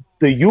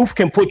youth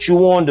can put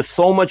you on to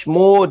so much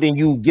more than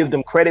you give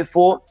them credit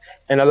for.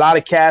 And a lot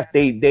of cats,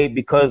 they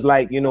because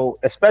like,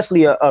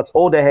 especially us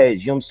older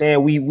heads, what I'm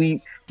saying?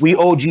 We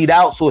OG'd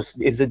out, so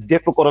it's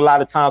difficult a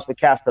lot of times for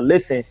cats to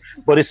listen,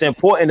 but it's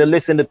important to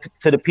listen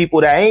to the people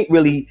that ain't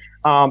really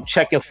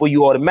checking for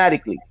you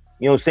automatically.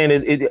 You know what I'm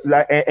saying?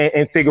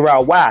 And figure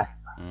out why.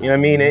 You know what I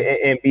mean?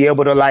 And be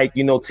able to like,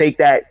 take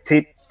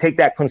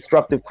that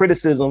constructive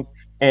criticism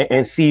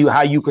and see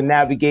how you can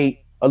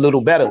navigate a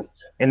little better.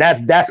 And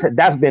that's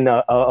been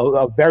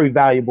a very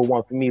valuable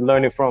one for me,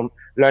 learning from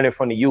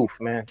the youth,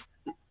 man.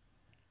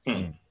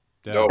 And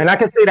I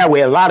can say that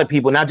way a lot of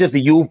people, not just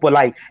the youth, but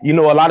like, a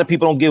lot of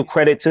people don't give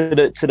credit to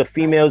the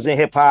females in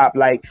hip hop.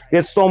 Like,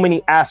 there's so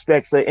many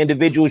aspects of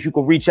individuals you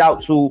can reach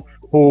out to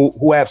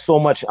who have so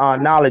much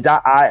knowledge.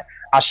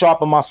 I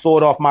sharpen my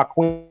sword off my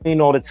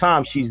queen all the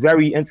time. She's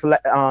very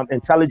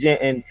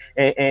intelligent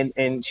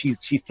and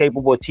she's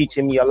capable of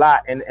teaching me a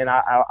lot, and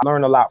I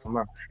learn a lot from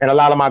her. And a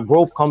lot of my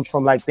growth comes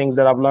from like things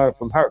that I've learned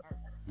from her.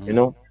 You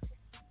know.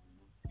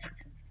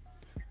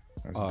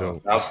 That's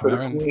dope. Shouts to the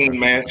queen,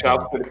 man.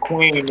 Shouts to the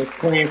queen. The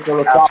queen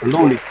philosophically.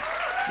 Absolutely.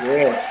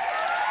 Yeah.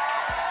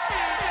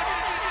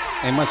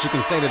 Ain't much you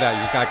can say to that.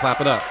 You just gotta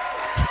clap it up.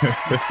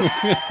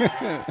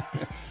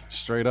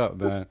 Straight up,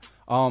 man.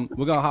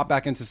 We're gonna hop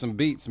back into some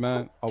beats,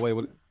 man. Oh wait,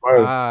 what?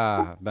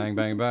 Bang,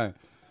 bang, bang.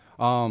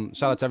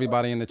 Shout out to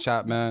everybody in the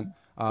chat, man.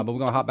 But we're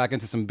gonna hop back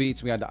into some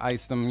beats. We had to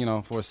ice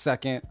them, for a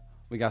second.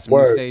 We got some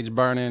new sage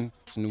burning,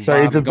 some new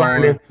vibes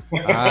going.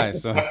 All right,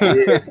 so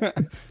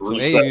so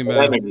Avy,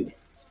 man.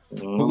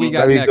 Who we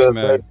got next,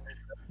 man?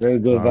 Very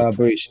good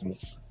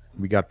vibrations.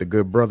 We got the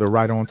good brother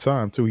right on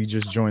time too. He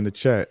just joined the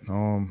chat.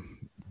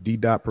 D.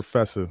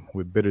 Professor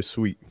with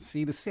Bittersweet.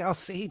 See how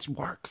Sage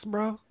works,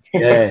 bro.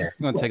 Yeah.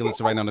 We're gonna take a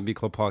listen right now on the Beat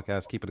Club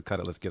podcast. Keep it a cut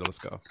it. Let's get it. Let's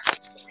go.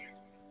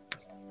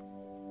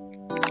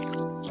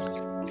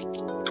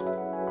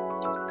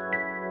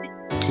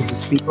 Is the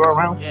speaker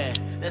around? Yeah,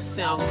 that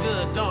sound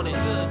good, don't it?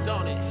 Good,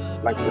 don't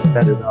it? Like to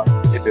set it up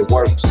if it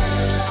works.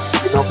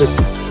 You know, if it's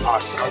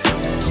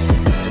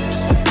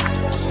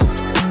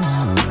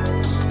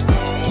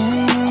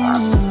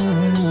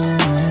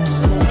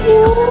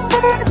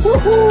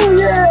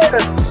yeah.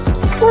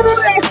 Ooh,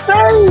 that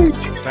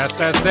sage. That's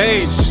that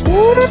sage.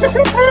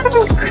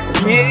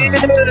 Yeah.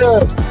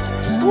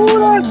 Ooh,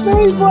 that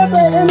sage brought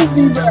that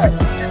energy back.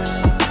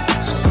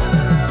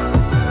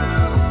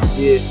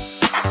 Yeah.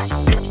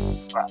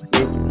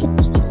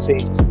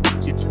 Sage.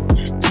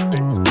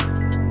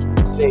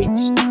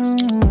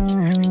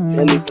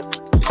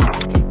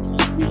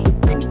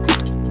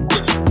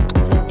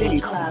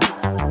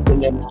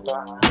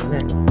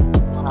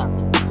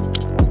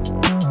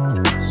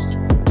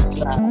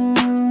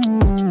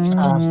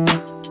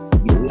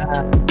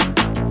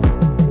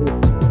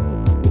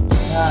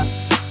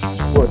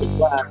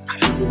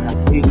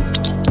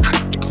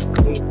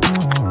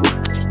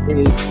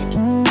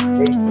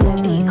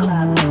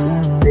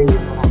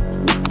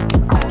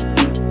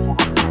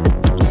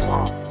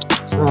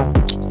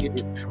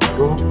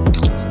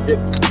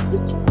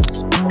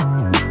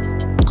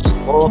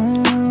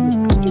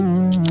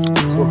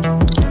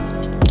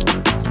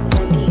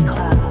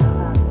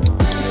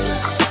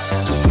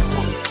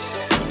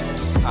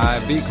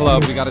 Beat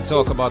Club, we got to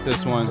talk about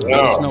this one.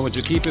 Let us know, would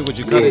you keep it? Would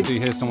you cut it? Do you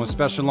hear someone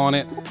special on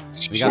it?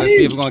 We got to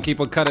see if we're going to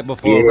keep or cut it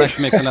before REKS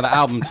makes another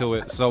album to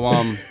it. So,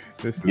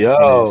 this is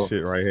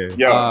shit right here.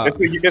 Yo,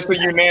 it's a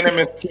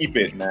unanimous keep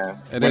it, man.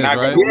 It is,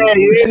 right? Yeah,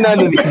 he ain't none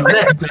of these.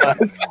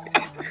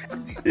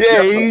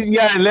 Yeah, he's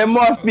got to let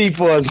more speak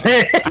for us,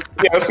 man. Yeah,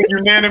 it's a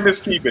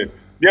unanimous keep it.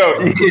 Yo,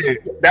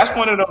 that's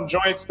one of them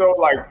joints, though,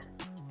 like,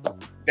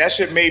 that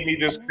shit made me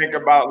just think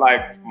about,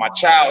 like, my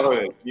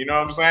childhood. You know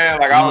what I'm saying?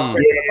 Like, I was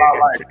thinking about,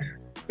 like,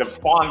 the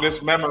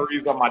fondest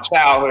memories of my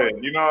childhood.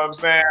 You know what I'm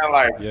saying?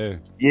 Like,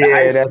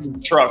 that's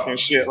truck and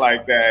shit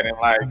like that. And,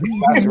 like,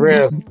 that's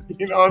real.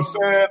 You know what I'm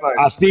saying? Like,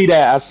 I see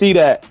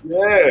that.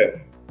 Yeah.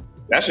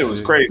 That shit was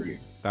crazy.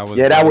 That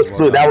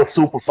was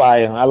super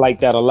fire. I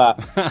like that a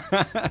lot.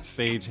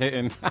 Sage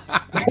hitting.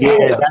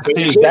 Yeah,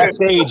 that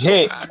sage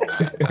hit.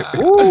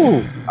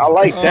 Ooh, I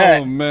like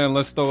that. Oh man,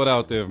 let's throw it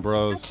out there,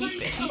 bros.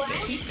 Keep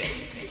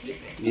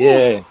it.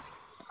 Yeah.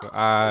 All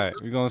right,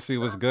 we're gonna see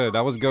what's good.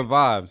 That was good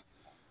vibes.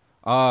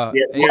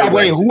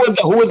 Wait, who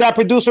was that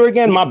producer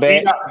again? My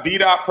bad. D.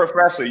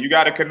 Professor. You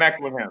got to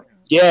connect with him.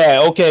 Yeah.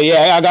 Okay.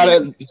 Yeah, I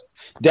gotta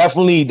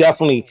definitely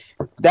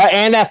that,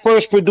 and that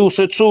first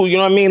producer too. You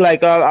know what I mean?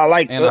 Like I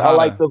like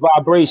the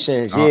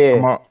vibrations.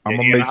 Yeah. I'm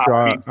gonna make sure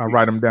I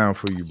write them down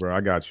for you, bro. I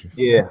got you.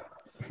 Yeah.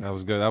 That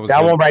was good. That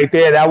good. One right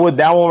there. That one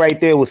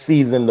right there was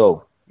seasoned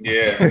though.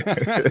 Yeah.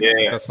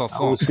 That's so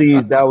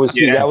that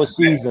was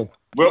seasoned.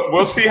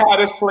 We'll see how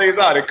this plays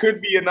out. It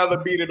could be another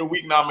Beat of the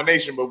Week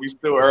nomination, but we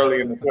still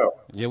early in the show.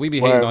 Yeah, we be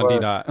hating on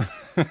D-Dot.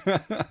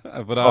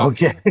 But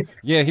okay.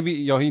 Yeah,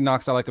 he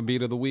knocks out like a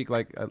Beat of the Week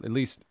like at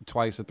least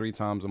twice or 3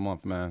 times a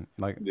month, man.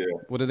 Like,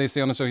 what did they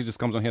say on the show? He just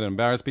comes on here to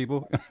embarrass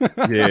people.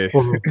 Yeah.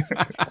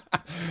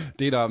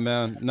 D-Dot,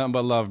 man, nothing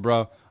but love,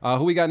 bro.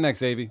 Who we got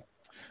next, Avy?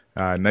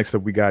 Next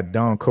up, we got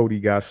Don Cody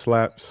Got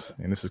Slaps,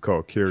 and this is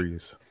called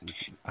Curious.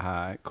 All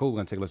right, cool. We're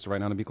gonna take a listen right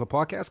now on the Beat Club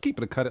podcast. Keep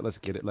it a cut it. Let's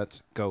get it.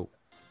 Let's go.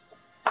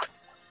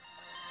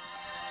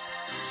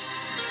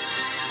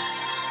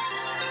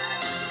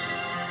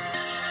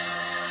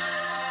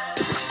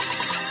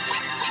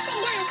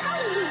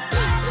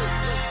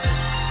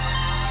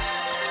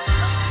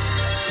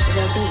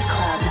 The Beat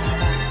Club.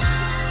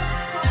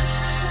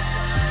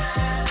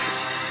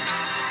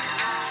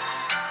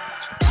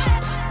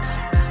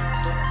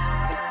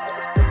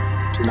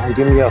 Do you mind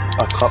giving me a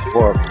cup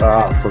for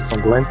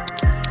some Glen?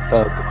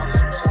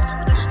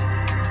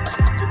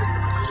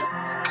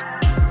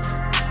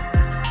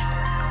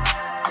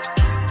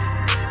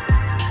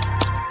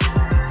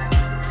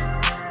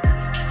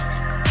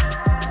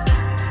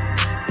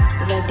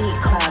 The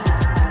Beat Club.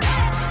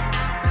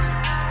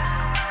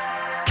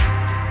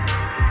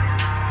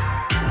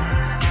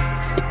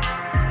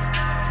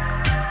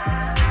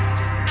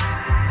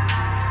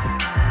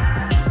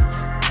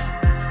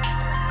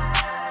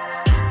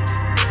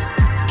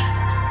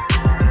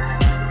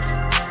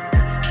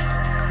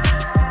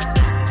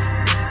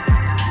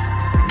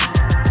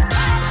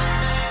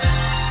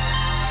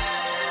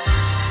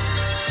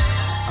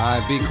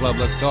 Beat Club,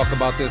 let's talk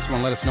about this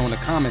one. Let us know in the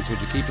comments.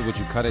 Would you keep it? Would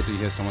you cut it? Do you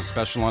hear someone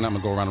special on it? I'm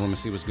gonna go around the room and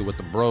see what's good with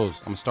the bros.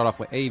 I'm gonna start off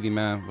with Avi,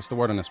 man. What's the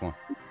word on this one?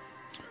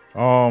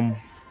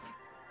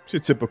 It's a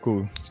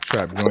typical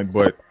trap joint,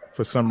 but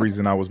for some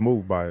reason I was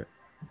moved by it.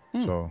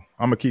 So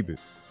I'm gonna keep it.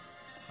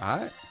 All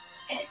right.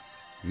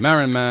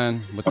 Marin,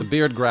 man, with the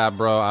beard grab,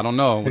 bro. I don't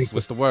know.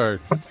 What's the word?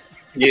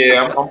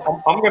 Yeah,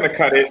 I'm gonna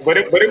cut it, but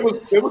it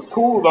was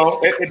cool though.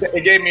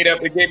 It gave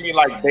me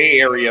like Bay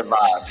Area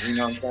vibes. You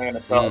know what I'm saying?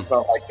 It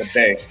felt like the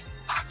Bay.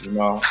 You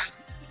know.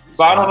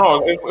 So I don't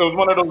know. It was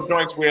one of those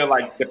joints where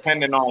like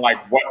depending on like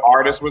what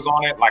artist was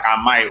on it, like I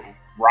might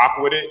rock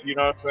with it. You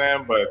know what I'm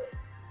saying? But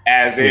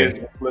as is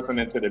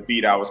listening to the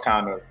beat, I was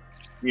kind of,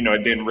 you know,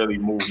 it didn't really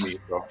move me.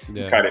 So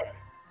cut it.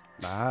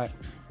 All right,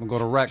 we'll go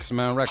to Rex,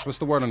 man. Rex, what's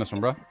the word on this one,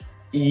 bro?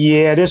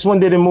 Yeah, this one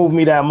didn't move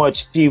me that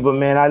much either,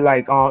 man. I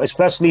like,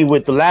 especially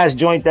with the last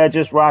joint that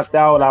just rocked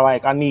out.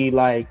 I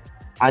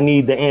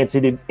need the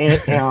ante to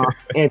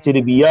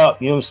be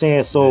up. You know what I'm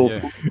saying? So,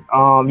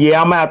 I'm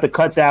gonna have to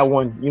cut that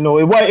one. You know,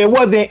 it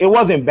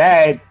wasn't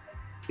bad.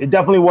 It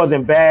definitely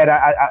wasn't bad.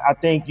 I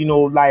think, you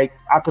know, like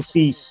I could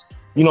see,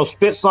 you know,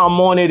 spit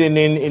something on it and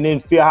then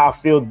feel how I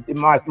feel. It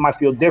might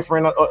feel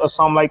different or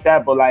something like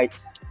that. But like,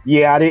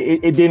 yeah,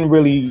 it didn't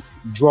really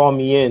draw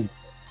me in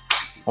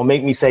or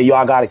make me say, yo,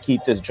 I gotta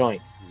keep this joint.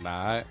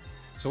 Nah.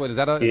 So wait, is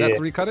that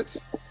 3 cut-its?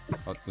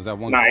 Or was that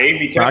one? Nah,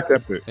 AV kept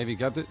it. AV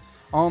kept it.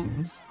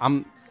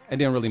 It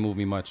didn't really move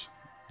me much,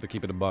 to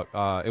keep it a buck.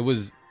 It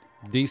was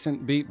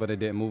decent beat, but it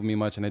didn't move me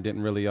much, and it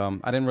didn't really I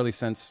didn't really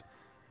sense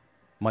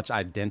much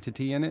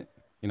identity in it.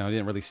 You know, it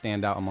didn't really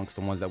stand out amongst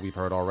the ones that we've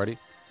heard already.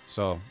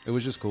 So it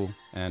was just cool,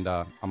 and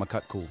I'm a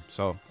cut cool.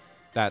 So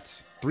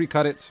that's 3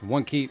 cut-its,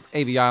 1 keep,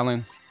 AV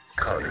Island.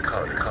 Cut it.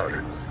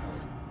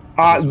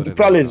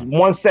 Fellas,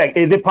 1 sec.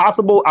 Is it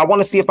possible? I want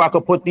to see if I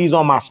could put these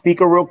on my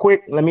speaker real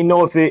quick. Let me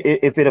know if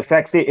it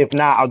affects it. If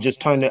not, I'll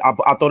just turn it.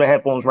 I'll throw the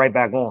headphones right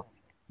back on.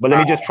 But let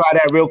me just try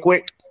that real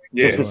quick,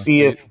 just to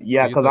see if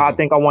because I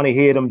think I want to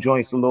hear them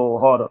joints a little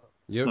harder.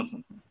 Yep.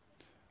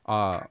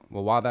 Well,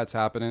 while that's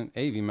happening,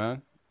 AV,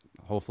 man,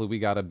 hopefully we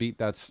got a beat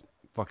that's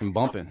fucking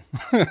bumping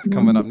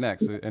coming up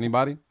next.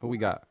 Anybody? Who we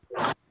got?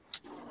 They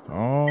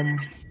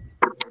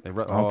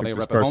rep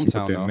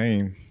hometown though.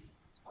 Name.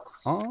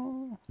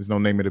 There's no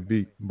name of the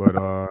beat, but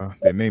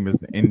their name is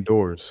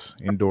Indoors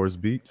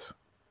Beats.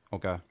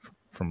 Okay.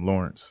 From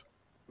Lawrence.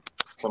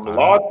 From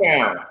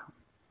Lawtown.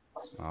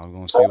 I'm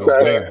gonna see what's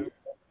good.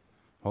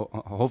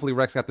 Hopefully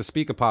Rex got the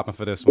speaker popping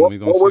for this one. We're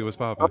gonna see what's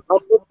popping.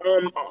 Hold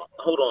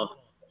on.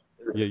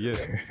 Yeah.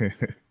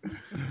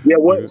 Yeah.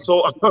 What? So,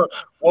 what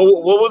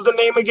was the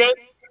name again?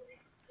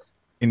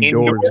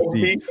 Indoors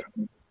Beats.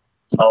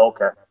 Oh,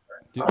 okay.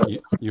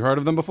 You heard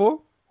of them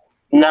before?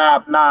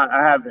 Nah,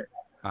 I haven't.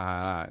 All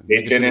right.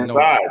 They been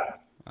inside.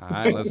 All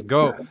right, let's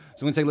go. So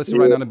we're gonna take a listen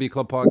right now to Beat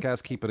Club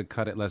Podcast. Keep it or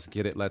cut it. Let's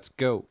get it. Let's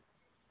go.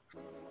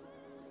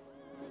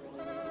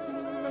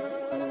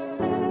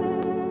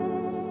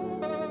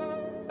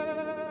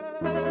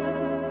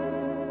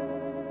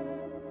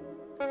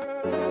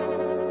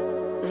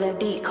 The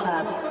Beat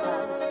Club.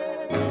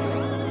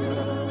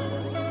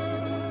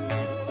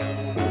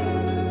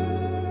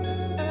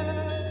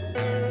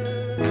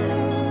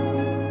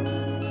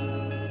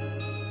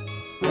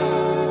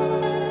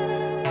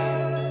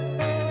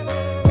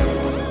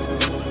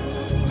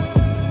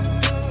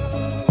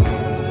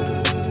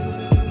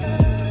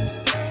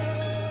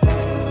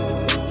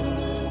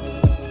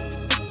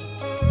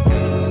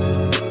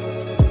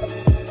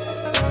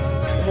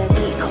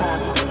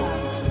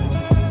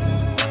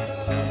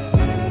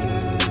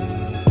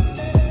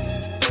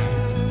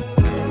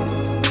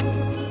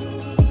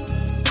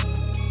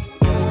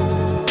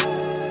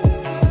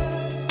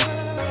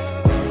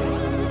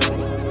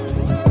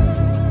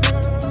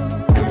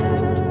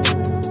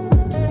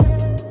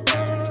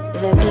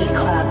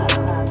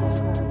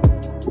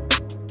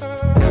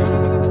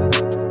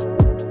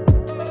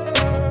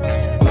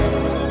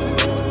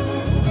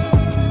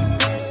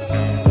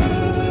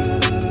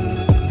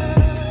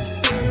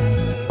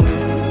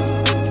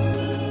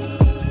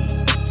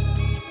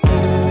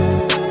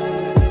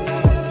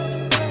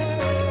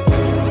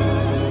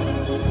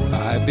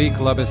 Beat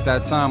Club, it's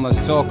that time.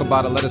 Let's talk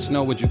about it. Let us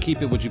know. Would you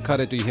keep it? Would you cut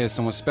it? Do you hear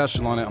someone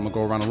special on it? I'm gonna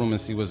go around the room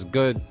and see what's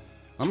good.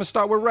 I'm gonna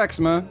start with Rex,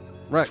 man.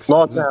 Rex.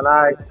 Long time, all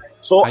right.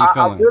 So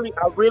I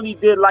really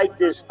did like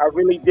this. I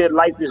really did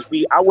like this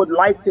beat. I would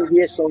like to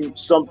hear some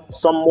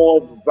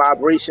more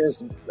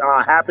vibrations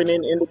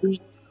happening in the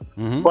beat.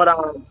 Mm-hmm. But I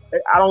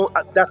don't.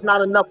 That's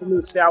not enough for me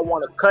to say I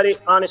want to cut it.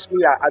 Honestly,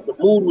 the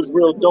mood was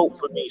real dope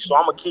for me, so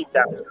I'm gonna keep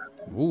that one.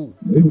 Ooh,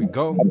 there we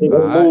go. I think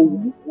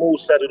the mood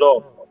set it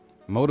off.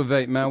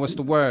 Motivate, man. What's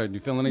the word? You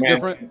feeling any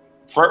different?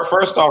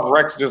 First off,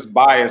 Rex just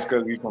biased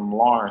because he's from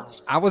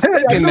Lawrence. I was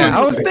thinking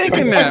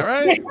that.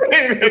 Right?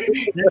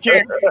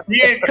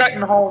 He ain't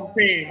cutting home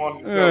team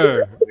on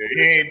the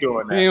He ain't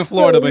doing that. He in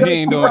Florida, but he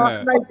ain't doing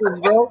that. But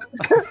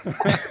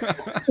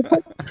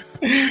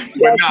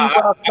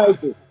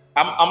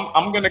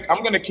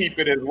I'm gonna keep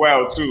it as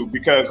well too,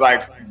 because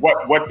like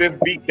what this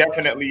beat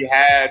definitely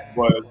had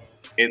was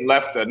it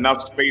left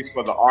enough space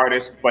for the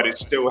artist, but it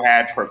still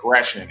had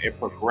progression. It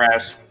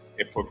progressed,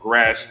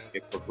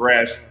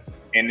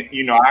 and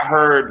you know, I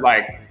heard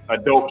like a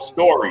dope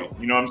story.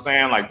 You know what I'm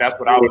saying? Like that's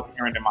what I was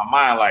hearing in my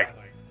mind. Like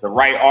the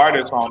right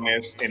artist on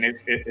this, and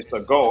it's a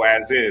go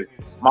as is.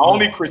 My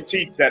only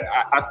critique that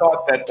I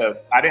thought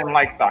that I didn't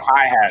like the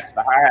hi-hats.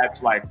 The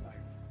hi-hats like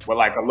were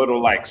like a little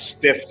like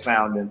stiff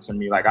sounding to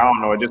me. Like I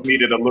don't know, it just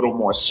needed a little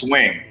more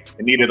swing.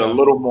 It needed a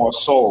little more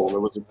soul. It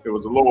was a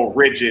little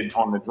rigid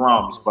on the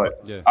drums,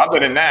 but other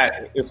than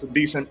that, it's a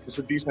decent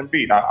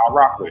beat. I'll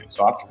rock with it,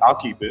 so I'll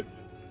keep it.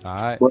 All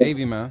right, AV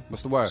man,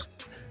 what's the word?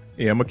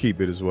 Yeah, I'm gonna keep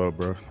it as well,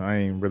 bro. I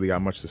ain't really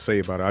got much to say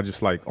about it. I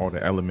just like all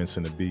the elements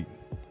in the beat.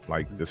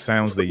 Like the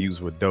sounds they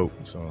used were dope.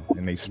 So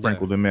and they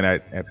sprinkled them in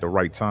at the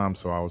right time.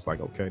 So I was like,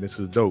 okay, this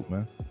is dope,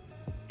 man.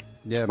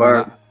 Yeah,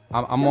 man.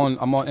 I'm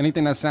on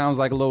anything that sounds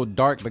like a little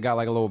dark but got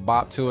like a little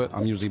bop to it.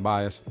 I'm usually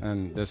biased,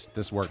 and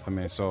this worked for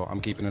me, so I'm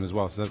keeping it as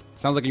well. So it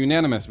sounds like a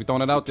unanimous. We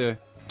throwing it out there.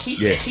 Keep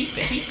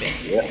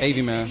it.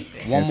 AV man,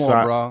 one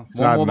more, bro.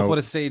 One more before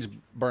the sage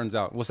burns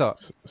out. What's up?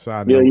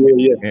 Side note.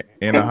 Yeah.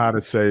 And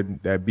Ahada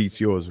said that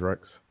beats yours,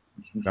 Rex.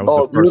 That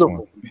was the first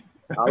one.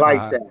 I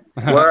like that.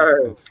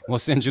 Word. We'll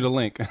send you the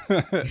link.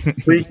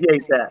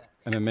 Appreciate that.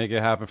 And then make it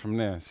happen from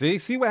there.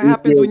 See what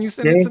happens when you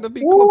send it to the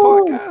Beat Club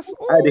podcast?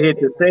 Ooh. I had to hit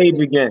the sage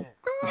again.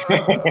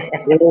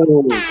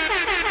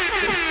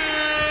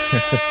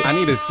 I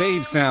need a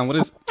sage sound. What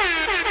is? All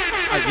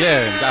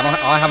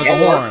I have is a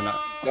horn.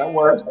 That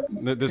works.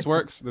 This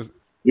works.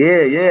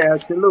 Yeah,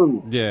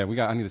 absolutely. Yeah,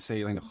 I need a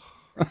sage.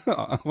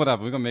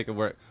 Whatever. We're gonna make it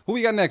work. Who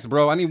we got next,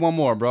 bro? I need one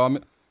more, bro.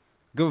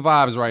 Good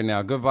vibes right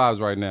now.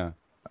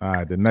 All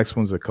right, the next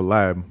one's a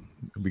collab.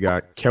 We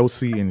got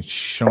Kelsey and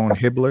Sean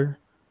Hibbler.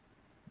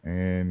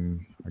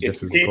 And I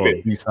guess it's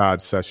called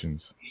B-Side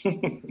Sessions. Are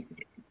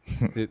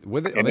they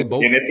both? And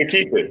it's a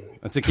keep it.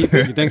 It's a keep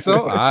it. You think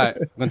so? All right.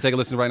 I'm going to take a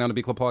listen right now to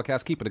Beat Club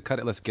Podcast. Keep it or cut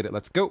it. Let's get it.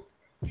 Let's go.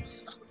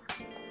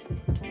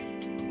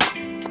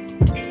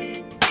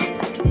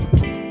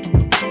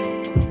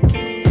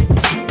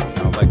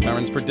 Sounds like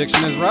Marin's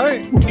prediction is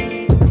right.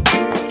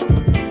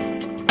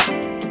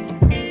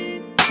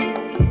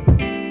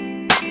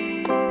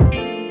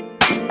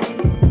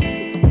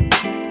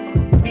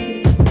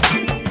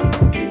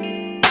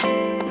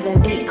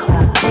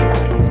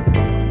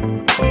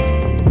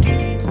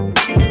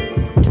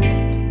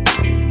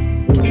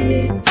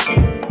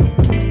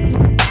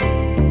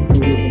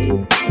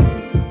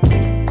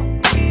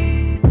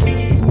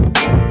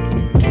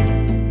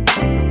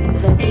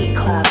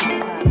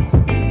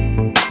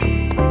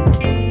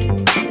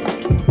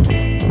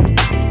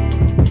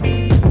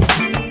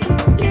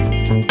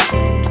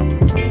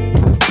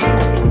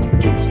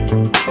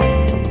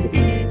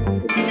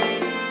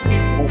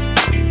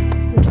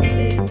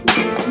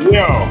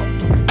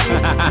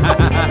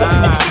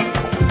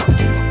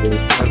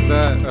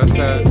 That's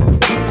that. The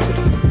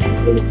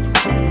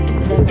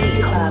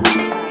Beat Club.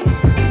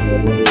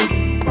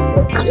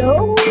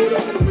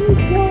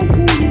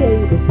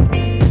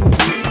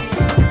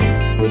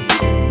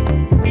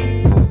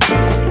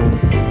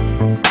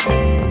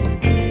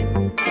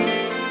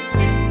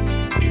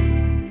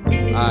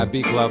 All right,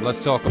 Beat Club,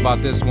 let's talk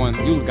about this one.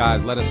 You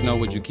guys let us know,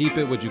 would you keep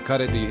it? Would you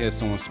cut it? Do you hear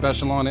someone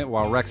special on it?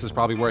 While Rex is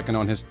probably working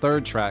on his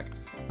third track.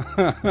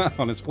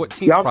 On his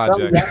 14th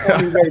project.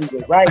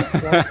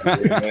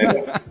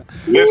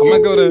 I'm gonna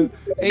go to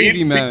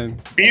AV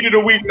man. Beat of the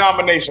week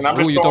nomination.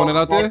 You throwing it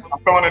out there?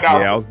 I'm throwing it out.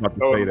 Yeah, I was about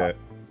to say that.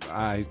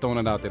 He's throwing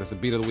it out there. That's a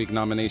Beat of the Week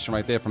nomination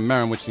right there from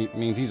Marin, which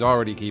means he's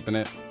already keeping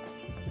it.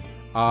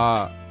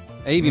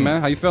 AV man,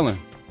 how you feeling?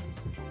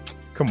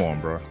 Come on,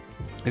 bro.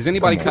 Is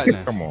anybody cutting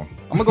this? Come on.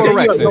 I'm gonna go to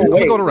Rex. I'm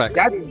gonna go to Rex.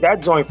 That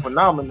joint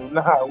phenomenal.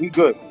 Nah, we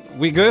good.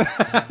 We good?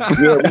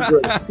 Yeah, we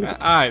good. All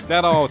right,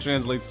 that all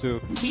translates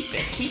to keep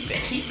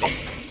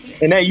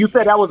it. And then you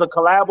said that was a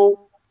collabo?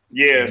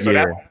 Yeah, so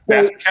that's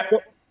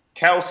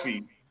Kelsey.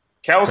 And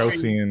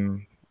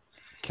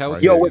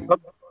Kelsey. Yo, with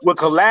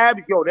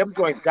collabs, them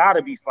joints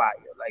gotta be fire.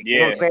 Like, you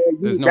know what I'm saying?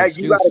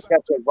 You gotta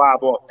catch a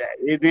vibe off that.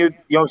 You know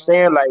what I'm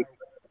saying? Like,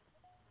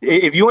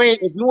 if you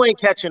ain't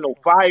catching no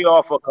fire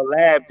off a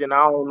collab, then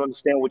I don't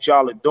understand what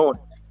y'all are doing.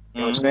 You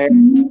know what I'm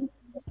saying?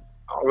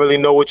 I don't really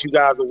know what you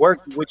guys are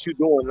working, what you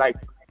doing. Like,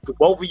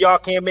 both of y'all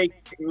can't make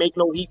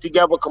no heat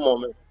together. Come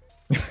on, man.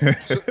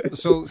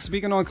 So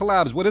speaking on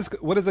collabs, what is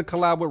a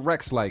collab with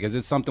Rex like? Is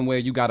it something where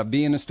you got to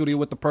be in the studio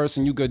with the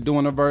person, you good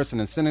doing a verse, and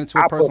then sending it to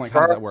a person? Like,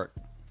 how does that work?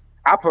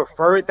 I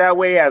prefer it that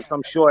way, as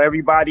I'm sure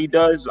everybody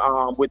does,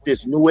 with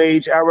this new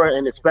age era,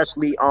 and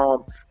especially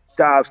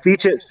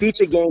the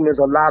feature game is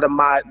a lot of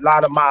my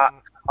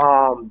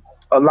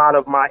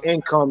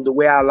income, the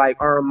way I like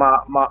earn my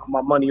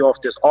money off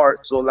this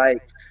art. So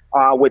like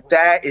with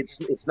that,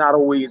 it's not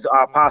always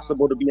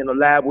possible to be in a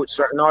lab with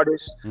certain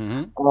artists,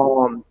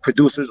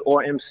 producers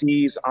or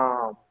MCs.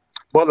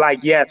 But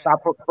like, yes, I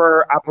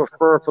prefer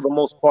for the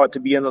most part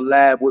to be in a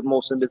lab with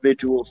most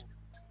individuals.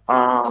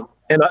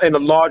 In a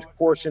large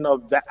portion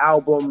of the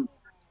album,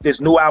 this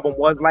new album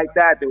was like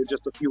that. There were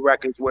just a few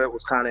records where it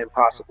was kind of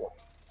impossible.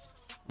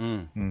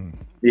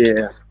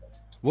 Yeah.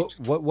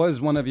 What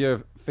was one of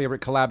your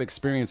favorite collab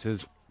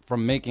experiences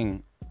from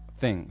making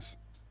things?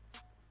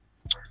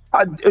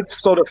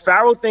 So the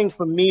Pharaoh thing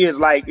for me is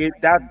like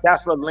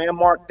that's a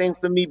landmark thing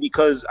for me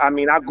because I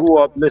mean I grew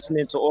up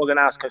listening to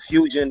Organized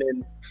Confusion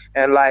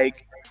and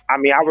like I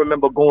mean I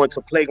remember going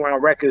to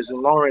Playground Records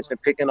in Lawrence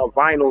and picking up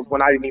vinyls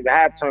when I didn't even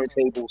have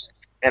turntables,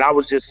 and I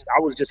was just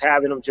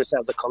having them just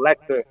as a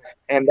collector,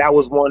 and that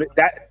was one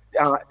that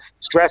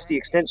Stress the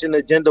Extension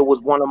Agenda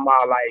was one of my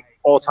like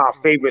all-time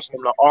favorites,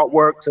 from the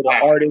artwork to the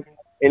artist.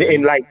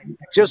 And like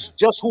just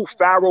who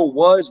Pharaoh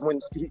was when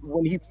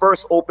he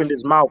first opened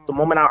his mouth. The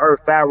moment I heard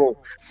Pharaoh,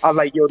 I was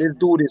like, yo, this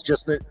dude is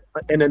just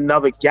in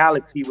another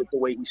galaxy with the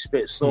way he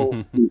spits. So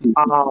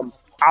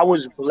I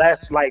was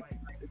blessed like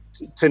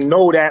to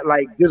know that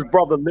like this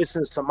brother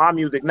listens to my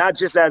music, not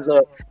just as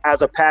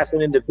a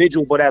passing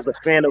individual, but as a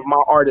fan of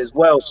my art as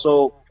well.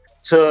 So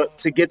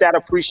to get that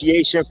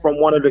appreciation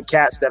from one of the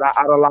cats that I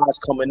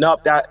idolized coming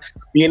up, that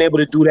being able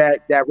to do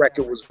that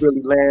record was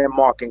really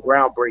landmark and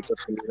groundbreaking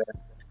for me,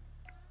 man.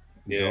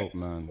 Yeah, dope,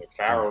 man.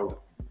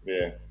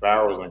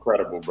 Pharaoh's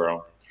incredible,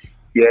 bro.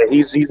 Yeah,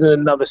 he's in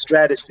another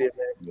stratosphere,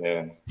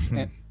 man.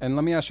 Yeah. And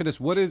let me ask you this: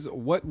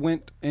 what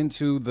went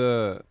into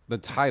the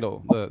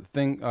title, the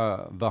thing,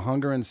 the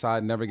hunger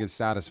inside never gets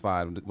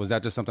satisfied? Was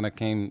that just something that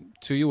came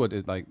to you, or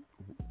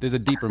there's a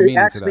deeper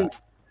meaning to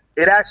that?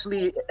 It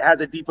actually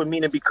has a deeper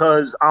meaning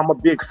because I'm a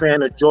big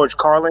fan of George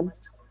Carlin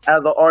as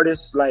an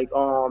artist. Like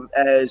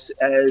as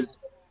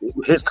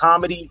his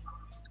comedy.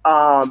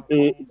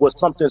 It was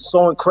something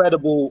so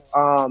incredible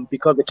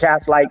because the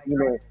cats like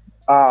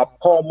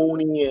Paul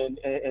Mooney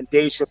and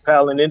Dave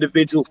Chappelle, and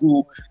individuals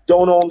who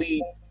don't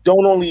only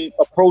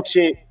approach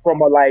it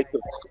from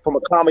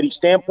a comedy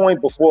standpoint,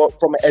 but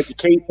from an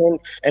education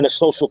and a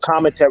social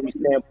commentary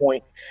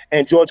standpoint.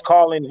 And George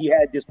Carlin, he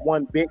had this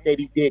one bit that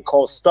he did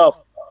called Stuff,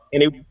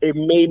 and it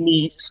made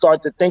me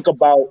start to think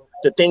about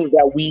the things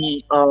that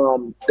we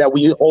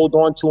hold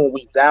on to and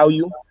we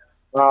value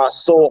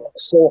so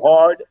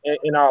hard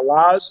in our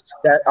lives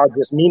that are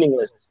just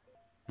meaningless.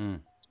 And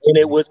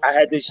I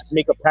had to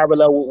make a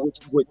parallel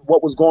with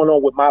what was going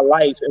on with my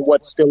life and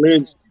what still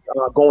is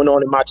going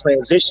on in my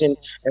transition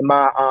and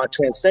my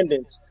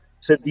transcendence,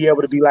 to be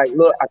able to be like,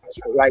 look, I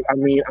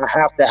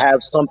have to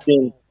have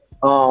something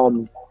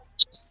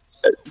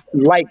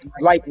like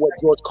what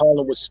George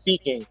Carlin was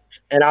speaking.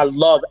 And I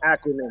love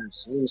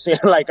acronyms. You know what I'm saying?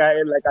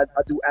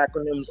 I do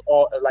acronyms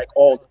all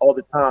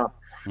the time,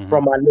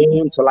 from my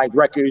name to like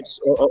records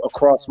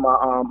across my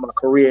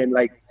career. And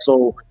like,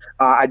 so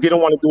I didn't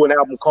want to do an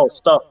album called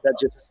Stuff that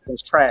just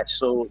was trash.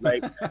 So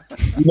like,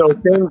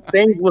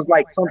 things was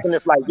like something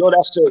that's like, yo,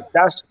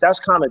 that's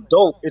kind of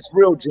dope. It's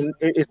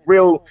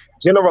real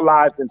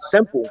generalized and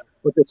simple,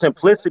 but the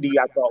simplicity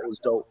I thought was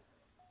dope.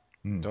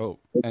 Dope.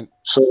 And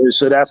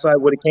so that's like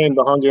what it came.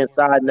 The hunger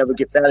inside never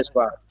gets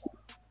satisfied.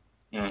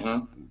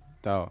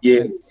 Dope.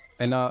 Yeah.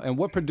 And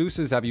what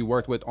producers have you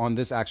worked with on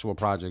this actual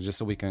project, just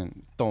so we can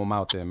throw them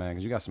out there, man?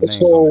 Because you got some names.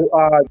 So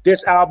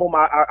this album,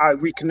 I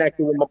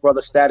reconnected with my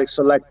brother Static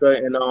Selector,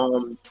 and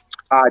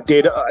I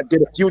did a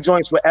few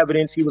joints with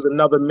Evidence. He was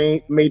another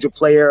major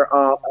player,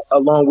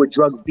 along with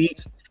Drug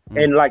Beats,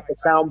 and like the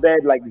sound bed.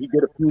 Like he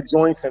did a few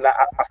joints, and I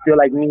feel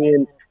like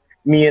me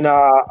and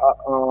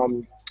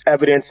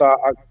Evidence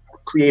are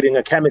creating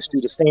a chemistry.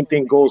 The same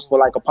thing goes for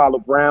like Apollo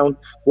Brown,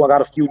 who I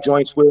got a few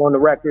joints with on the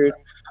record.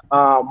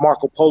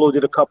 Marco Polo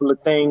did a couple of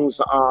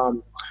things.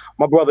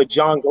 My brother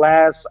John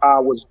Glass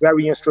was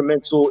very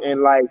instrumental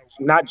in like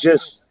not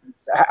just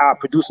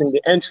producing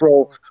the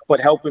intro, but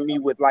helping me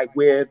with like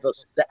where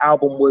the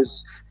album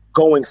was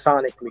going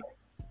sonically.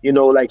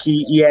 Like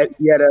he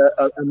had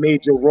a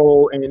major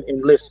role in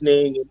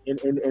listening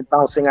and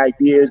bouncing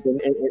ideas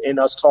and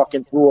us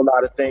talking through a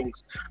lot of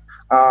things.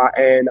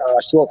 And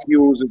Short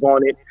Fuse is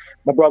on it.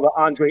 My brother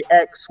Andre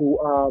X, who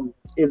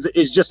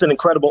is just an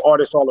incredible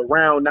artist all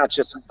around, not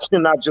just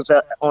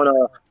on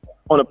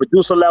a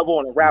producer level,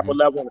 on a rapper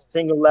level, on a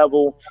singer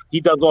level.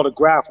 He does all the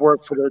graph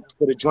work for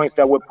the joints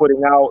that we're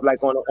putting out,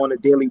 like on a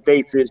daily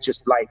basis,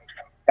 just like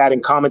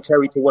adding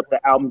commentary to what the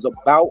album's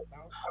about.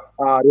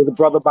 There's a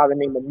brother by the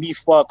name of Me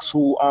Fucks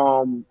who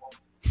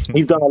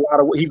he's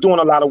doing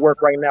a lot of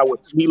work right now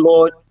with Flea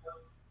Lord.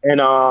 And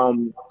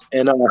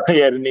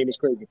yeah, the name is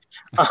crazy.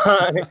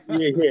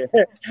 yeah,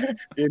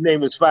 his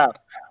name is Foul.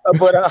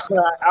 But I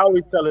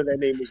always tell her that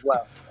name is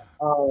Wild.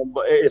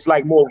 But it's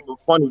like more of a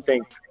funny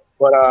thing.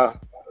 But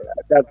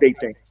that's their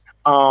thing.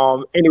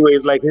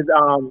 Anyways, like his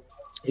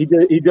he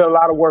did a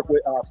lot of work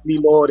with Flea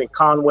Lord and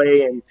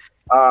Conway and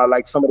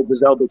like some of the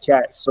Griselda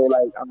cats. So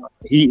like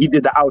he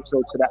did the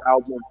outro to the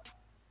album,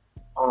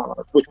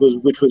 which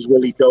was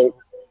really dope.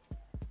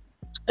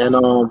 And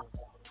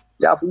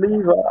I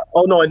believe.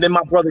 And then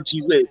my brother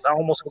G Wiz. I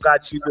almost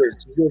forgot G Wiz.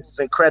 G Wiz is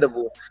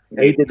incredible. And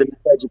he did the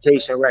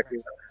Education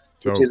record,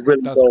 which is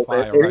really dope.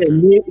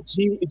 And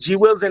G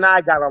Wiz and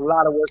I got a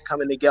lot of work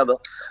coming together.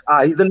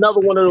 He's another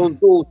one of those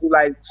dudes who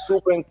like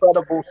super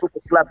incredible, super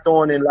slept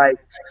on, and like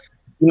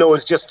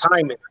it's just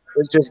timing.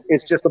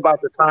 It's just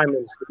about the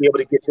timing to be able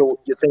to get your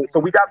thing. So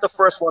we got the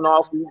first one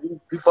off. We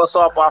bust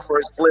off our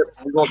first flip.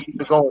 We're gonna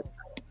keep it going.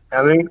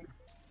 I mean,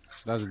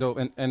 that's dope.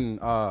 And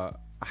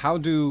how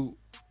do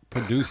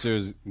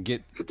producers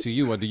get to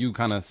you, or do you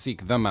kind of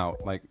seek them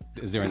out? Like,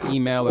 is there an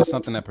email or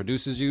something that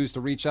producers use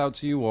to reach out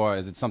to you, or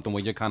is it something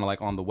where you're kind of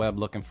like on the web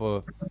looking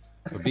for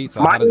beats?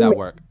 How does that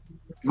work?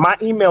 My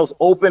email's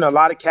open. A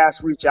lot of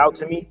cats reach out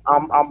to me.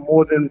 I'm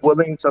more than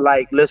willing to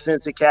like listen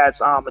to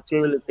cats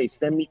material if they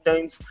send me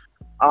things.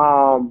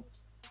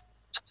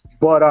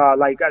 But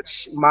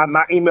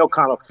my email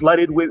kind of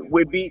flooded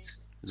with beats.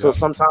 So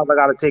sometimes I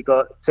gotta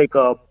take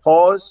a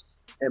pause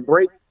and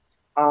break.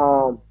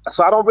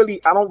 So I don't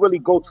really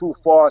go too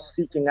far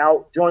seeking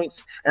out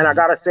joints. And I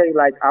gotta say,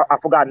 like, I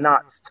forgot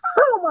Knots.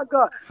 Oh my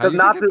god, because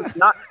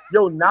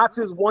Knots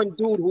is one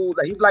dude who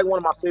he's like one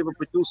of my favorite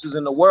producers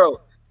in the world.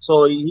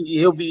 So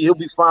he'll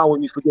be fine when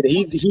we forget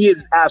it. He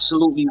is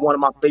absolutely one of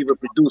my favorite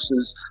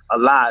producers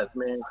alive,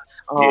 man.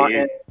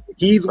 And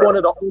he's one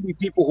of the only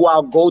people who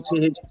I'll go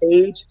to his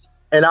page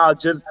and I'll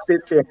just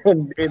sit there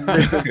and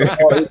listen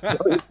to all his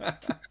voice.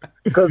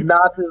 Because Nas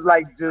is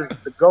like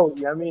just the GOAT.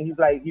 You know what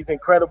I mean? He's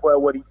incredible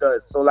at what he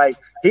does. So like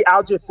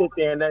I'll just sit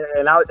there and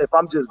if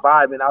I'm just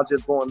vibing, I'll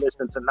just go and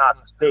listen to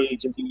Nas's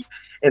page and be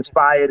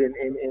inspired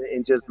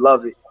and just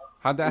love it.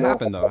 How'd that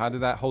happen though? How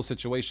did that whole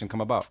situation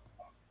come about?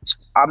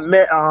 I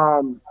met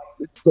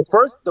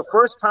the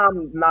first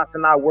time Knots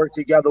and I worked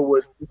together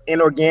was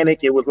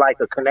inorganic. It was like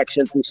a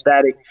connection through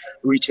Static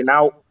reaching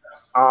out.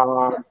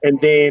 And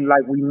then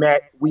like we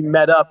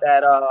met up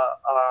at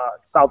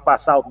South by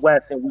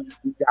Southwest, and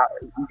we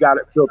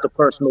built a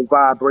personal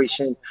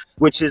vibration,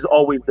 which is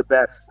always the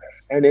best.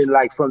 And then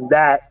like from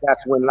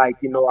that's when like,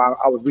 you know,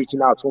 I was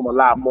reaching out to him a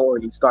lot more,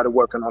 and he started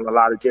working on a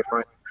lot of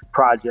different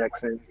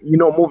projects. And you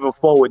know, moving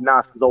forward,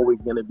 Nas is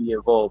always gonna be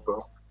involved,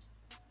 bro.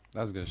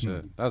 That's good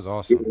shit. That's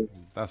awesome.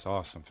 That's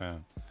awesome,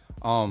 fam.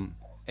 AV,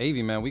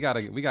 man, we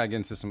gotta get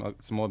into some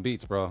more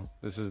beats, bro.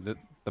 This is the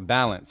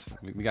balance.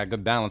 We got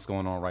good balance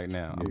going on right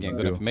now. I'm getting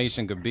good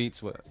information, good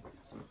beats.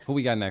 Who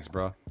we got next,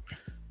 bro?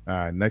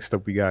 Next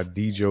up we got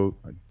DJ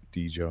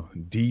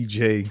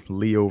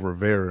Leo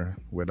Rivera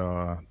with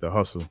The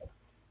Hustle.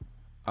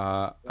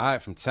 All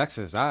right, from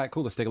Texas. All right,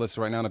 cool. Let's take a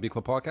listen right now on the Beat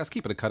Club Podcast.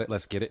 Keep it a cut it.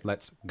 Let's get it.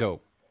 Let's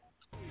go.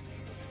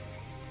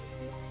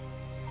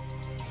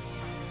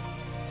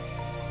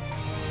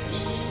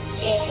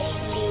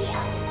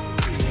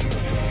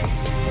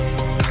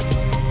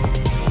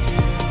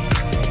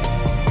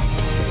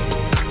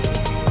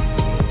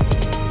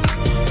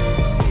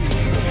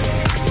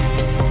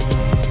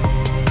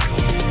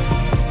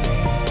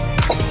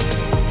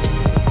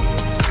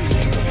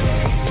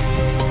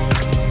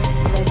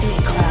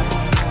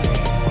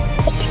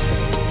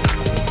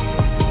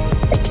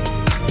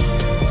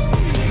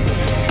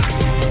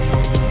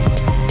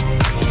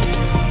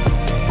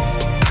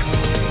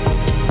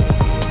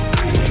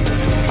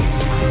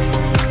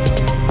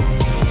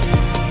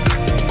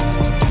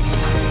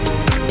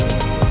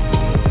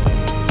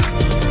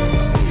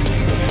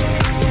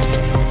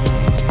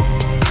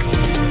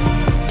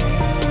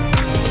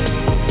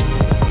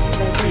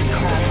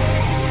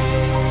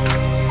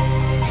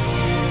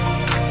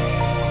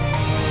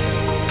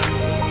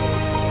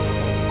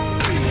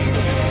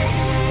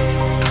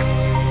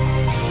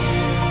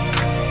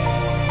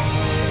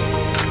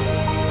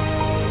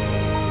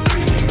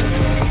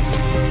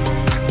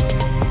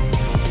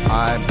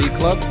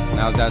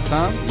 That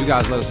time. You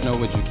guys let us know,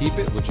 would you keep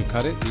it? Would you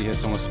cut it? Do you hear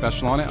someone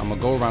special on it? I'm gonna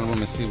go around the room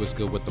and see what's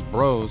good with the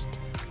bros.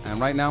 And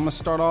right now I'm gonna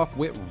start off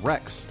with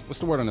REKS. What's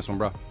the word on this one,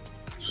 bro?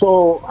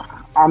 So,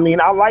 I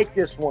mean, I like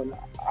this one.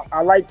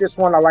 I like this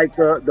one. I like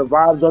the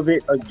vibes of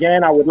it.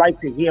 Again, I would like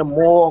to hear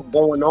more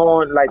going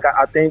on. Like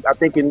I think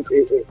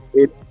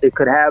it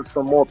could have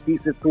some more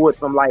pieces to it,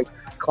 some like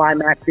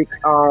climactic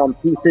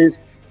pieces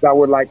that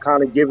would like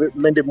kind of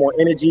lend it more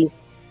energy.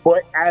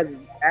 But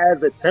as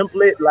a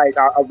template, like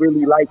I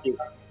really like it.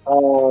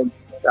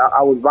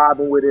 I was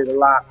vibing with it a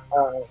lot,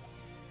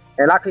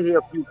 and I could hear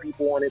a few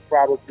people on it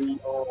probably,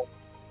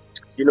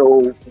 you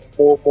know,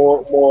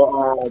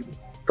 more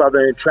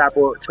southern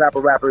trapper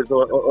rappers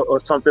or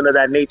something of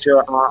that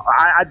nature.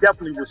 I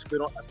definitely would spit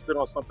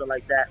on something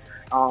like that.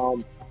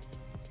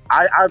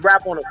 I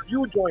rap on a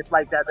few joints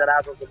like that I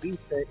haven't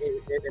released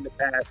in the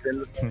past,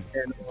 and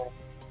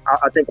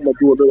I think I'm gonna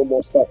do a little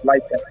more stuff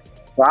like that.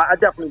 So I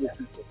definitely would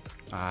keep it.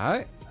 All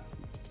right,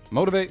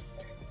 motivate.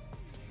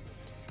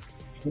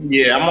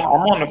 Yeah, I'm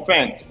on the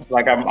fence.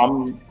 Like I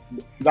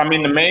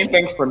mean, the main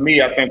thing for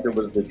me, I think it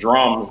was the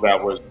drums that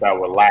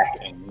were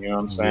lacking. You know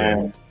what I'm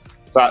saying?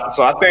 Yeah.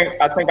 So I think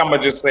I'm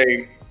gonna just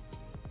say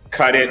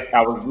cut it.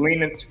 I was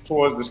leaning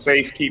towards the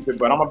safe, keep it,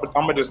 but I'm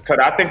gonna just cut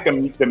it. I think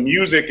the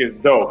music is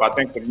dope. I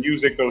think the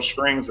music, those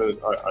strings are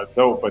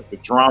dope, but the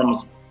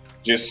drums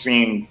just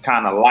seem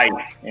kind of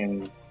light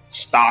and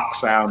stock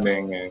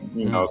sounding, and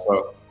you know,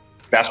 so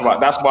that's why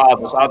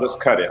I'll just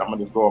cut it. I'm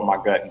gonna just go with my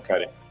gut and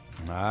cut it.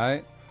 All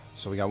right.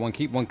 So we got one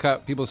keep, one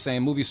cut. People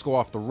saying movie score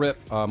off the rip,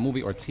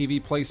 movie or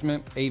TV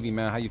placement. AV,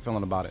 man, how you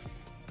feeling about it?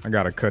 I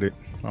gotta cut it.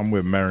 I'm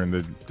with Marin.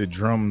 The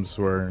drums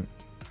weren't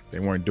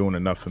doing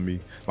enough for me.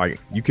 Like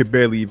you could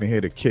barely even hear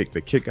the kick.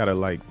 The kick gotta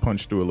like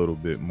punch through a little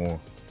bit more.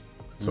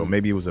 So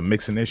maybe it was a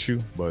mixing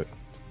issue, but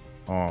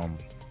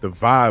the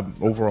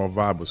overall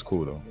vibe was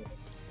cool though.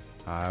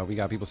 We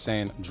got people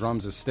saying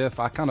drums is stiff.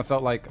 I kind of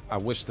felt like I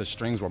wish the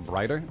strings were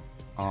brighter.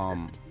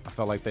 I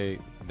felt like they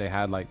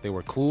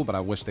were cool, but I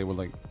wish they were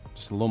like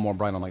just a little more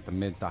bright on like the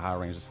mids to high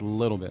range, just a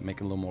little bit, make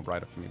it a little more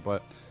brighter for me.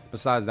 But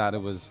besides that,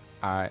 it was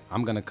all right.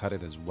 I'm gonna cut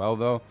it as well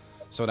though.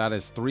 So that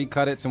is 3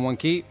 cut it's and 1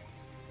 keep.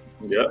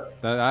 Yeah.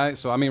 All right.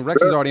 So I mean,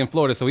 Rex is already in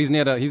Florida, so he's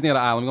near the island.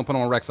 We're gonna put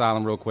him on Rex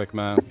Island real quick,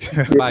 man.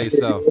 By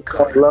yourself.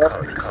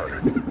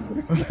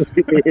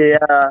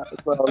 Yeah.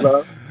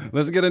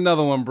 Let's get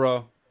another one, bro.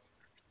 All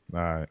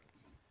right.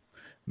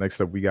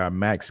 Next up, we got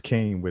Max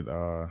Kane with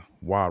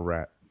Wild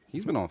Rap.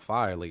 He's been on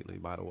fire lately,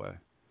 by the way.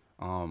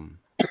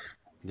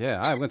 Yeah.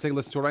 All right, we're gonna take a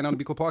listen to it right now on the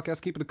Be Cool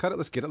Podcast. Keep it, cut it.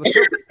 Let's get it. Let's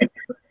go.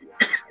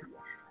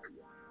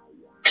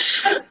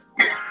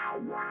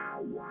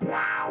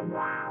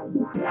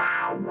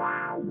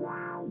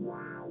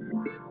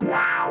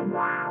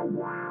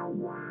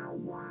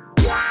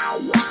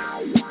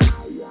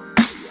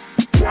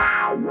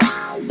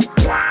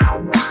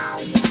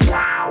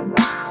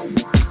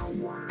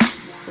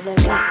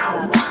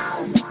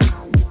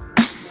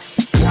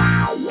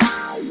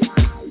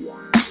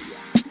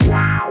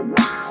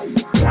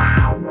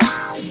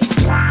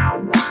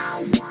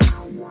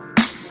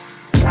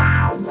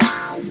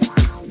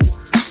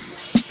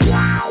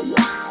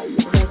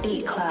 The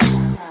Beat Club.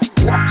 The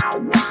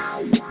Beat Club.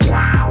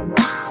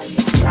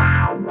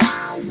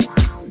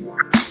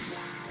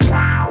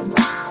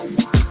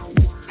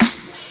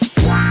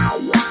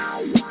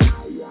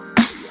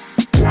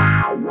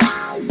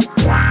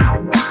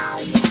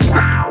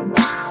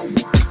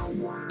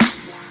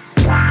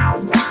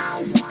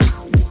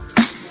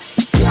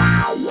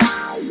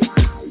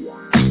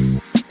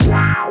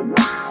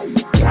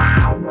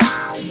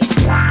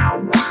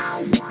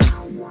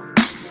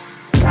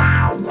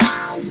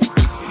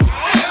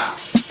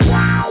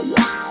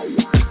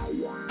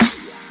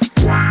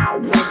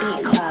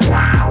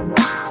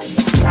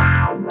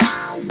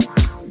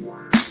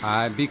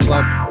 Beat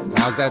Club,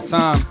 now's that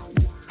time.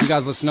 You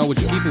guys let us know,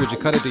 would you keep it, would you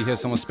cut it? Do you hear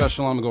someone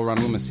special? I'm gonna go around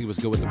the room and see what's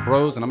good with the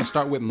bros, and I'm gonna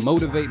start with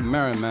Motivate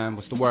Marin, man.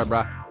 What's the word,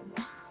 bro?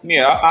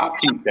 Yeah, I'll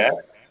keep that.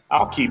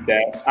 I'll keep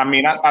that. I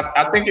mean,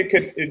 I think it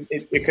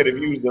could have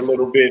used a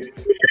little bit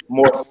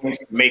more things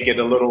to make it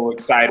a little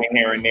exciting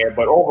here and there,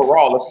 but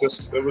overall, it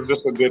was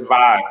just a good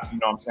vibe. You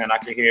know what I'm saying? I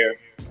could hear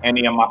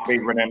any of my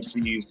favorite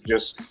MCs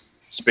just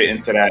spit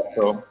into that.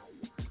 So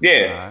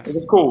yeah, it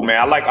was cool, man.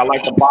 I like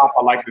the bop.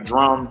 I like the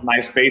drums.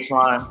 Nice bass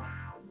line.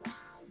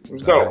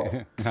 Let's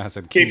go. I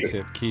said keep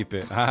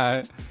it. All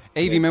right.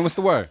 AV, man, what's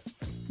the word?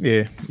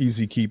 Yeah,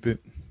 easy, keep it.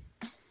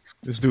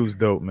 This dude's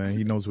dope, man.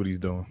 He knows what he's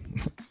doing.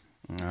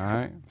 All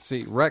right.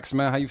 See, Rex,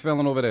 man, how you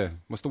feeling over there?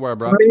 What's the word,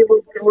 bro? I mean, it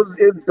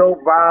was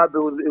dope vibe.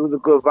 It was a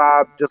good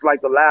vibe, just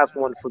like the last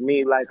one for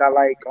me. Like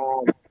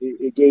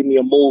it gave me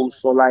a mood.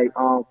 So like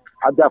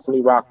I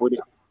definitely rock with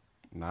it.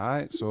 All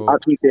right. So I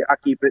keep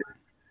it.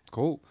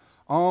 Cool.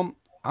 I'm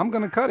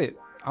gonna cut it.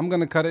 I'm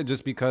going to cut it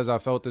just because I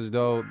felt as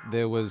though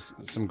there was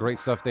some great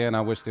stuff there, and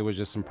I wish there was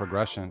just some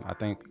progression. I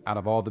think out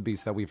of all the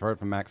beats that we've heard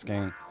from Max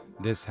Kane,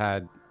 this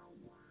had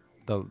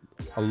a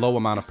low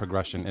amount of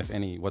progression, if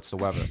any,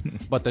 whatsoever.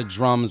 But the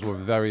drums were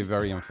very,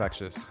 very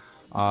infectious.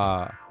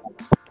 But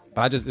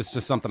it's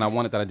just something I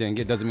wanted that I didn't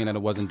get. Doesn't mean that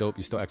it wasn't dope.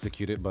 You still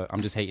execute it, but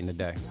I'm just hating the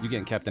day. You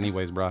getting kept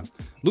anyways, bro.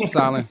 Loop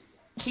silent.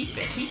 Keep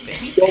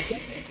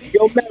it.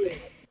 Yo, Melly,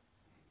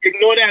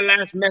 ignore that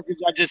last message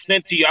I just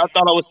sent to you. I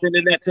thought I was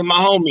sending that to my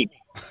homie.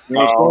 You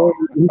know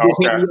he just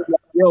hit me up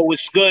like, yo,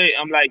 what's good?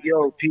 I'm like,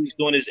 yo, Peace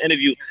doing this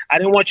interview. I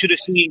didn't want you to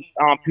see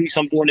Peace,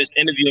 I'm doing this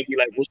interview and be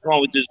like, what's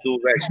wrong with this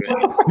dude, Rex, man?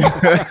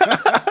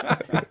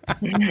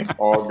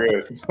 All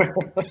good.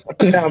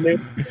 You know what I mean?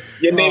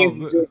 Your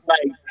name's just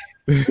like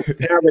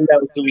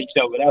parallel to each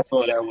other. That's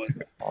all that was.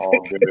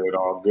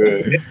 All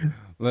good.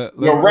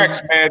 Yo,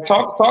 Rex, man,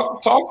 talk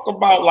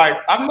about, like,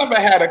 I've never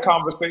had a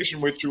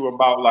conversation with you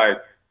about, like,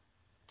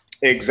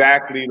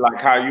 exactly like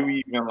how you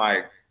even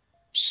like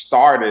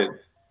started,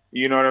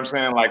 you know what I'm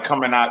saying? Like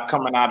coming out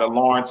of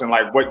Lawrence and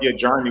like what your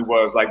journey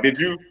was. Like, were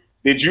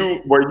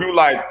you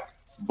like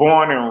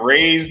born and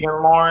raised in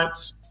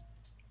Lawrence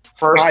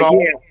first off?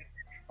 Yeah.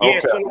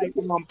 Okay. So like,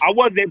 I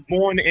wasn't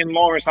born in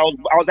Lawrence. I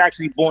was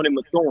actually born in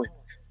Methuen.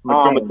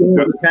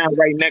 Methuen is a town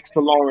right next to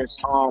Lawrence.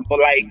 But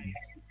like,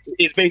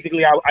 it's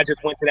basically I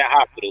just went to that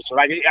hospital. So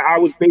like, I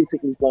was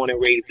basically born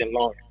and raised in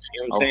Lawrence.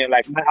 You know what I'm saying?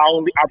 Like,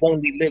 I've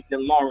only lived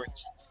in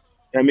Lawrence.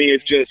 I mean,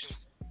 it's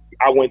just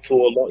I went to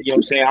you know what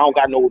I'm saying? I don't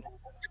got no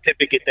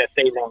certificate that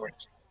say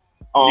Lawrence.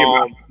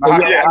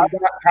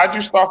 How'd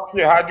you start?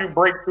 Yeah, how'd you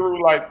break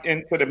through like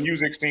into the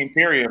music scene?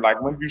 Period.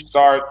 Like, when did you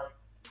start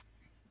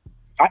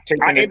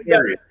taking this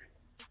period?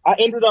 I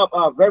ended up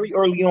very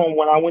early on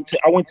when I went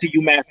to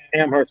UMass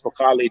Amherst for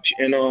college,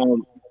 and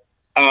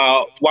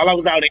while I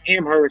was out in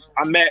Amherst,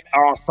 I met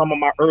some of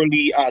my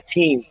early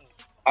teams.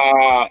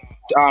 A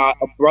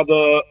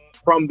brother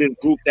from this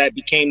group that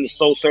became the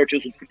Soul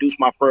Searchers, who produced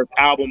my first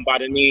album by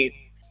the name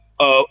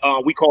of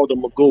we called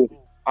him Magoo.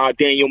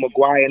 Daniel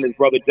McGuire and his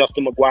brother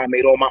Justin McGuire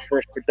made all my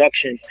first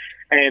production,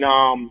 and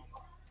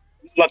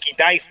Lucky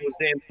Dice was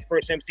the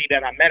first MC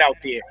that I met out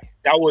there.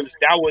 That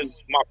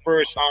was my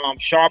first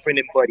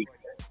sharpening buddy.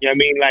 You know what I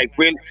mean? Like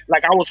really,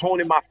 like I was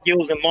honing my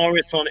skills in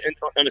Lawrence on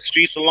the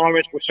streets of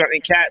Lawrence with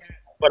certain cats,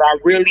 but I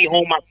really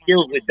honed my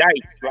skills with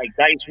Dice. Like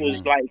Dice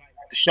was like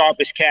the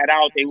sharpest cat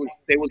out. They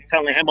was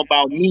telling him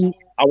about me.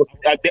 I was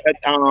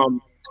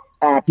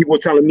people were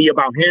telling me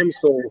about him.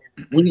 So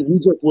we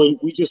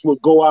just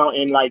would go out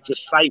and like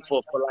just cipher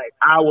for like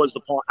hours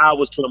upon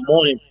hours to the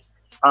morning.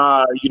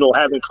 You know,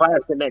 having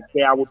class the next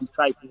day, I would be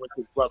ciphering with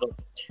his brother,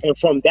 and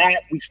from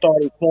that we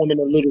started forming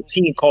a little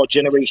team called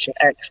Generation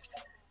X,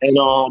 and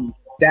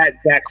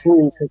that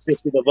crew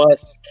consisted of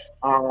us,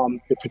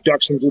 the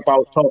production group I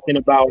was talking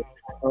about.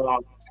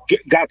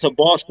 Got to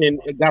Boston,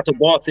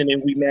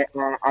 and we met.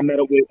 I met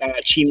up with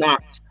Chi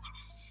Knox,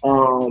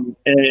 and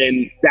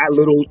that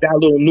little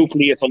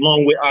nucleus,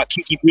 along with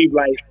Kiki Breathe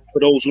Life, for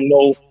those who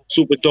know,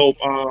 super dope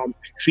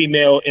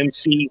female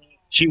MC.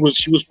 She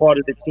was part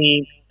of the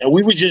team, and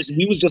we was just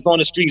on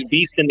the streets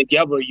beasting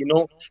together. You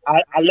know,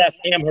 I left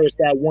Amherst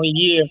that one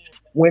year,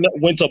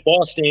 went to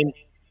Boston,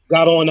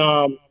 got on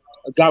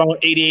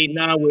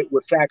 88.9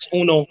 with Fax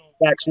 1,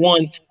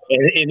 and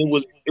it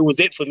was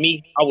it for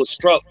me. I was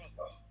struck,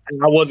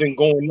 and I wasn't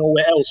going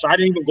nowhere else. So I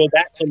didn't even go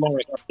back to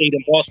Lawrence. I stayed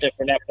in Boston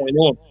from that point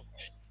on,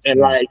 and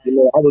like, you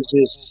know, I was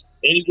just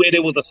anywhere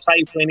there was a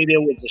cipher, anywhere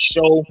there was a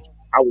show,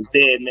 I was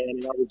there, man.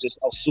 And I was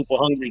super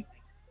hungry.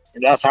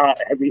 And that's how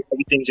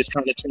everything just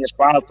kind of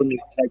transpired for me,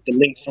 like the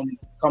link from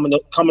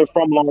coming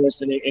from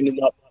Lawrence and then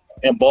ending up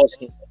in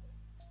Boston.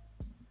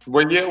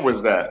 What year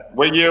was that?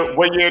 What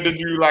year did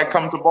you like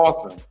come to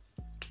Boston?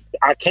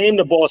 I came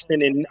to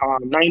Boston in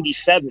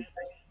 '97.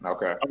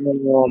 Okay.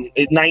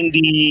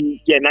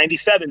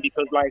 97,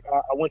 because like I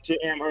went to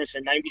Amherst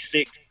in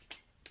 '96,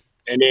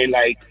 and then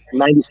like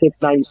 '96,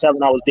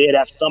 '97, I was there.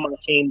 That summer I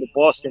came to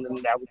Boston,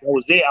 and I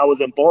was there. I was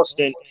in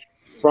Boston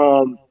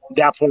from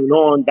that point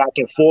on, back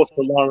and forth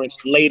to Lawrence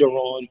later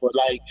on. But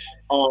like,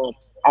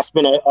 I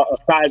spent a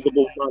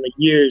sizable amount of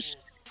years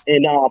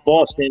in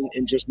Boston,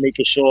 and just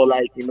making sure,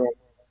 like, you know,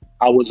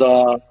 I was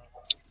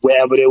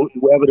wherever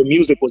the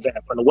music was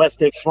at, from the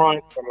Western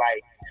Front to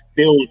like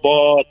Bill's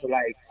Bar to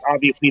like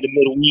obviously the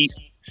Middle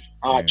East,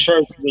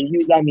 Church.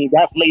 I mean,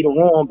 that's later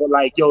on. But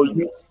like, yo,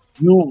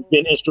 you've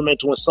been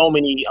instrumental in so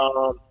many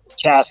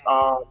cast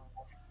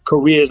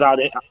careers out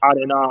in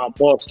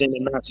Boston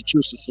and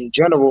Massachusetts in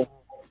general.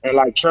 And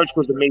like Church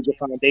was the major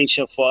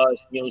foundation for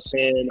us, you know what I'm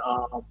saying,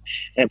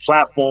 and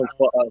platform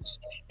for us.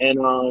 And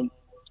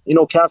you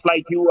know, cats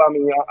like you, I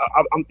mean,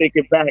 I'm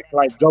thinking back,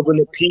 like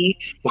Governor P.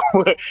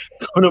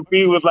 Governor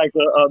P was like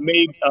a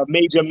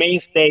major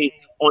mainstay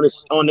on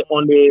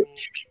the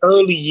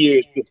early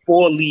years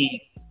before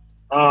Leeds,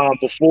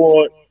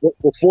 before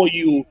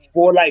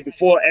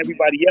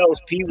everybody else.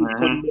 P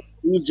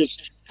was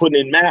just putting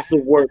in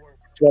massive work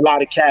to a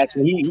lot of cats,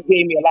 and he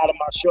gave me a lot of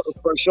my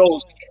first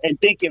shows. And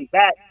thinking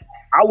back,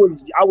 I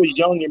was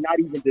young and not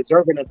even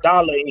deserving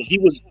 $1, and he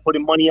was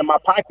putting money in my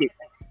pocket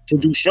to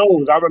do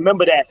shows. I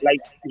remember that. Like,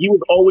 he was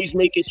always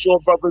making sure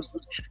brothers,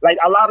 like,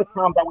 a lot of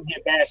times I would hear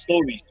bad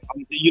stories,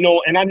 you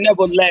know, and I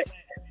never let,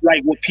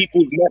 like, what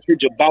people's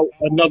message about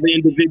another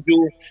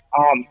individual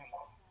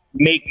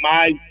make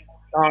my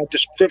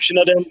description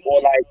of them,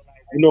 or like,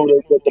 you know,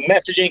 the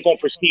message ain't gonna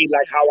proceed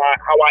like how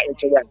I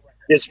interact.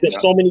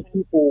 There's so many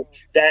people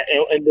that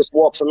in this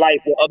walks of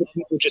life where other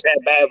people just had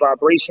bad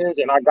vibrations,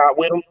 and I got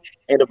with them,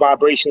 and the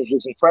vibrations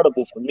was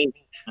incredible for me.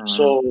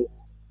 So,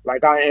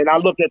 like, I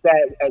look at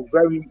that as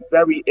very,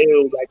 very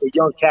ill, like a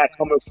young cat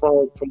coming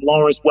from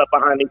Lawrence, wet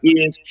behind the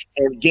ears,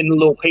 and getting a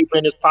little paper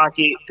in his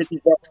pocket, $50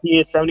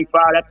 here,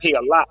 75. That pay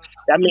a lot.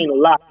 That mean a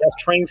lot. That's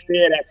train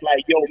fare. That's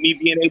like, yo, me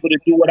being able to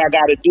do what I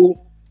got to do,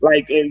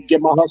 like, and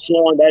get my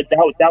hustle on. That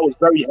was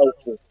very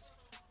helpful.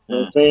 You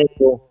know what I'm saying?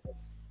 So,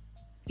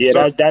 yeah,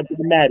 that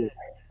didn't matter.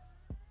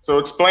 So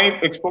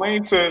explain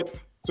to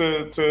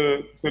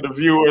the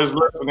viewers,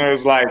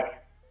 listeners,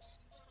 like,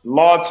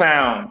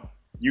 Lawtown,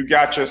 you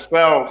got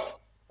yourself,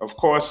 of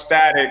course,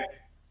 Static,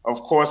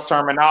 of course,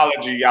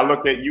 Terminology. I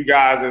look at you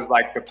guys as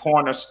like the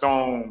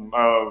cornerstone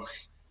of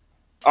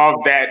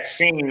that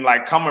scene,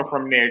 like, coming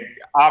from there.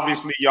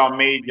 Obviously, y'all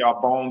made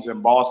y'all bones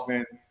in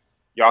Boston.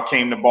 Y'all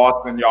came to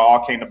Boston. Y'all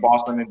all came to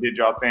Boston and did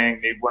y'all thing.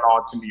 They went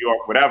on to New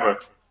York, whatever.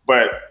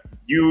 But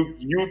you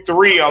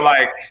three are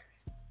like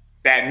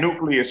that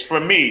nucleus for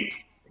me.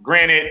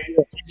 Granted,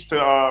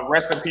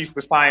 rest in peace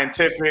to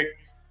Scientific.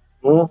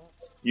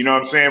 You know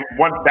what I'm saying?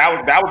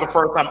 That was the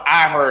first time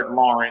I heard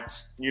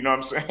Lawrence. You know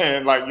what I'm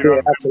saying? Like, you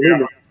know what I'm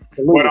saying?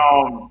 But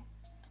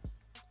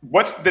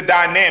what's the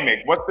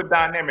dynamic? What's the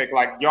dynamic,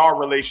 like, y'all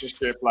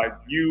relationship, like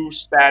you,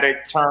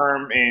 Static,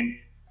 Term, and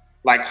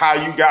like how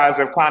you guys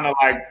have kind of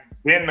like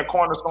been the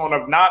cornerstone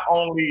of not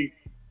only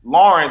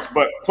Lawrence,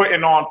 but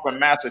putting on for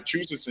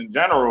Massachusetts in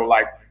general.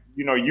 Like,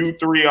 you know, you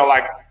three are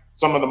like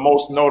some of the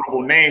most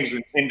notable names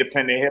in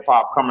independent hip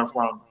hop coming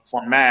from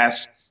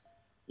Mass.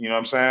 You know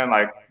what I'm saying?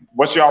 Like,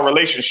 what's y'all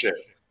relationship?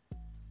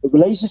 The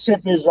relationship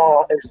is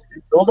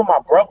those are my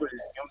brothers. You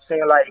know what I'm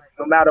saying? Like,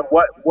 no matter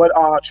what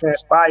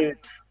transpires,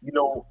 you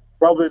know,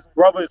 brothers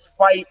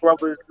fight,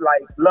 brothers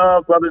like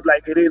love, brothers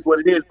like it is what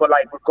it is. But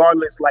like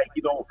regardless, like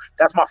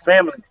that's my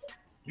family.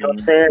 You know what I'm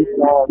saying?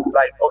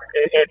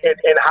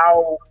 And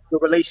how the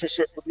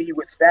relationship with me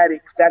with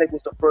Static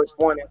was the first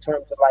one in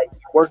terms of like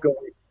working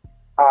with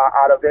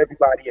out of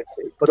everybody.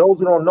 For those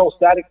who don't know,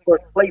 Static's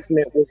first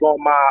placement was on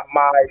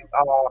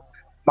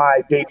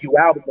my debut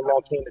album,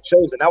 Along Came the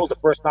Chosen. That was the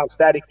first time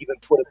Static even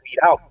put a beat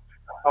out.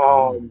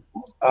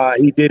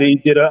 He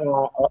did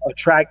a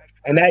track,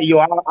 and that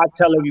I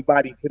tell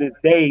everybody to this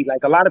day,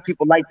 like a lot of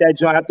people like that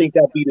joint. I think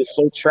that beat is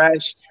so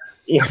trash.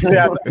 You know what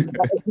I'm saying?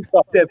 I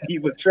thought that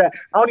beat was trash.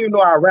 I don't even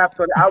know how I rapped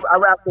on it. I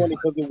rapped on it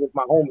because it was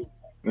my homie.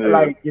 Yeah.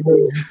 Like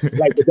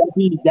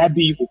that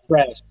beat was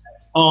trash.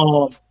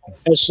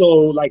 And so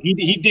like he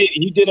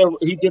did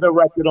a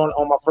record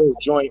on my first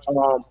joint.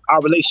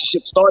 Our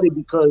relationship started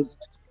because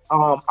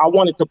I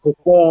wanted to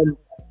perform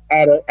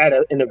at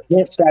an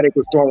event Static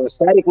was throwing.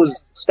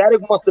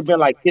 Static must have been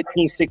like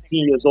 15,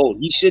 16 years old.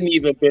 He shouldn't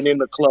even been in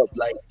the club.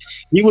 Like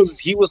he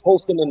was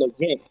hosting an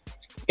event.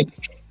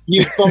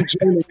 He's from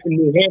Germany in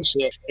New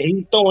Hampshire, and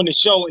he's throwing the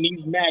show, and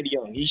he's mad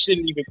young. He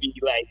shouldn't even be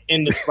like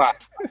in the spot.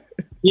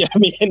 Yeah, I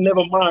mean,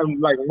 never mind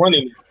like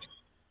running.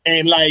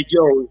 And like,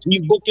 yo,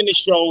 he's booking the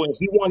show, and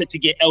he wanted to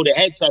get Elder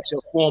Head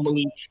Toucher,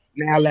 formerly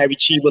now Larry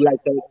Chiba,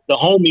 like the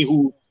homie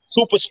who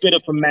super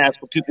spitter from Mass.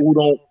 For people who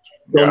don't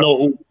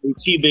know who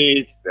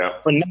Chiba is,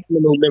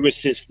 phenomenal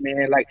lyricist,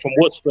 man, like from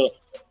Worcester.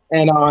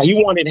 And he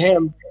wanted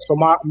him. So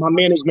my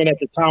management at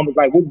the time was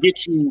like, we'll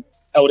get you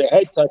Elder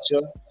Head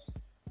Toucher.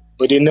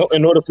 But in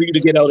order for you to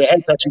get out of the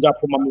head touch, you got to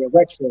put my man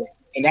REKS on.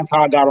 And that's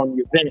how I got on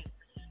the event.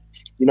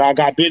 You know, I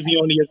got busy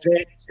on the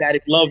event.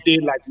 Static loved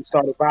it. Like, we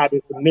started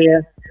vibing from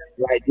there.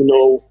 Like,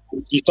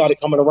 he started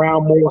coming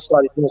around more,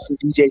 started doing some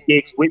DJ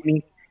gigs with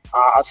me.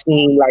 I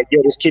seen, like,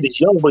 yo, this kid is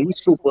young, but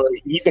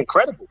he's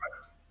incredible.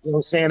 You know what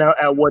I'm saying,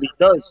 at what he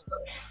does.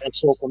 And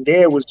so from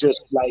there, it was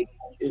just, like,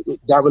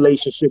 that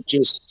relationship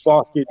just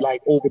fostered,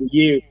 like, over the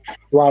years,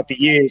 throughout the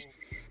years.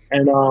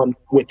 And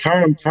with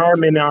Term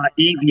and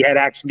Easy had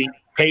actually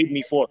paid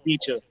me for a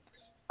feature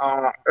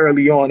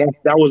early on.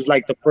 That was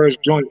like the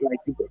first joint, like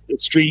the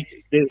street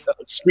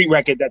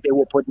record that they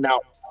were putting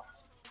out.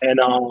 And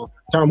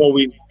Term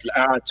always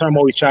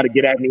tried to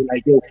get at me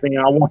like, yo, man,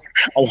 I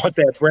want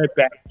that bread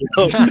back. You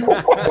know?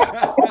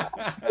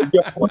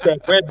 I want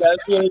that bread back.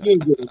 You ain't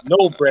getting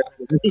no bread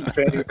for me,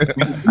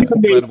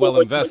 fam. Well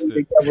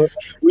invested.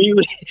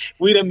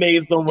 We done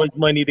made so much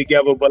money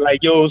together, but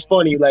like, yo, it's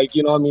funny, like,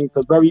 you know what I mean?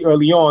 Because very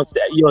early on,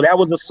 that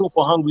was a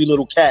super hungry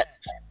little cat.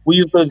 We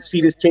used to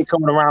see this kid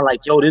coming around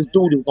like, yo, this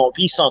dude is gonna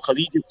be something because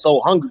he gets so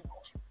hungry.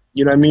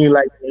 You know what I mean?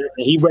 Like,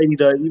 he ready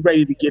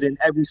to get in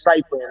every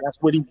cipher, and that's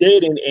what he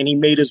did, and he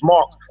made his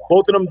mark.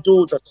 Both of them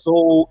dudes are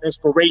so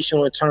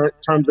inspirational in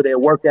terms of their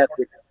work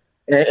ethic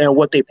and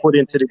what they put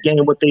into the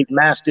game, what they've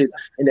mastered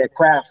in their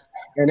craft.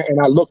 And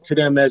I look to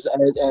them as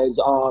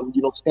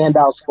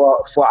standouts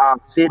for our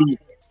city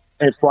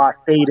and for our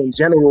state in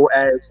general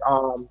as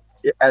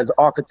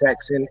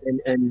architects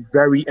and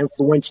very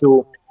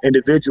influential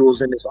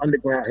individuals in this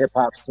underground hip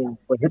hop scene,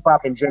 but hip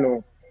hop in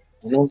general,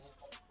 you know.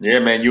 Yeah,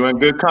 man, you in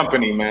good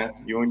company, man.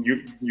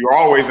 You're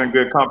always in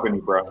good company,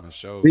 bro.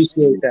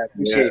 Appreciate that.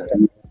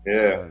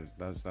 Yeah.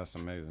 That's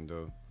amazing,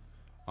 dude.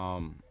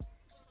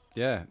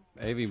 Yeah,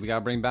 AV, we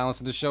gotta bring balance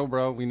to the show,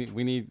 bro. We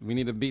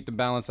need to beat the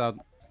balance out.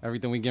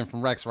 Everything we get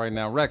from REKS right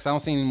now. REKS, I don't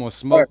see any more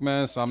smoke,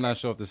 man, so I'm not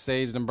sure if the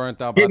sage done burnt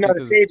out. But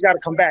the sage got to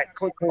come back.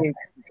 Quick, clean.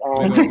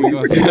 We're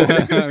gonna see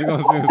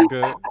what's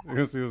good.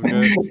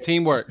 It's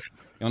teamwork.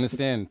 You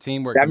understand?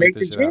 Teamwork. That makes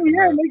the dream,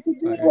 makes the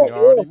dream.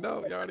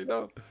 You already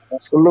know.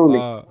 Absolutely.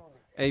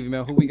 AV,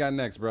 man, who we got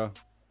next, bro?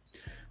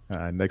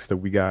 Next up,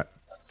 we got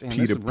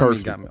Peter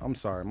Perfect. I'm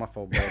sorry, my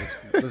fault,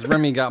 bro. This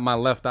Remy got my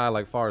left eye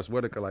like Forrest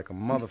Whitaker, like a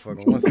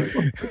motherfucker. 1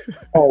 second.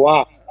 Oh,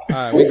 wow. All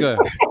right, we good.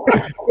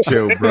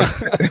 Chill, bro.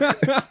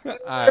 All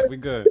right, we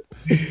good.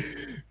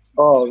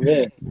 Oh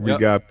man, we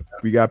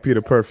got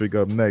Peter Perfect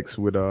up next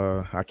with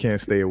I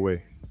Can't Stay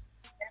Away.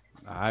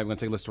 All right, we're gonna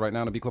take a listen right now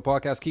on the B Club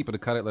Podcast. Keep it or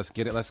cut it. Let's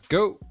get it. Let's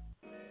go.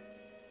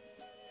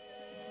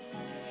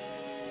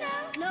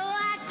 No,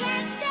 I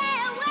can't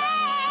stay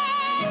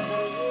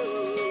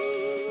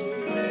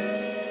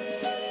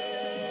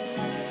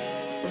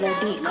away. The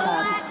Beat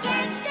Club.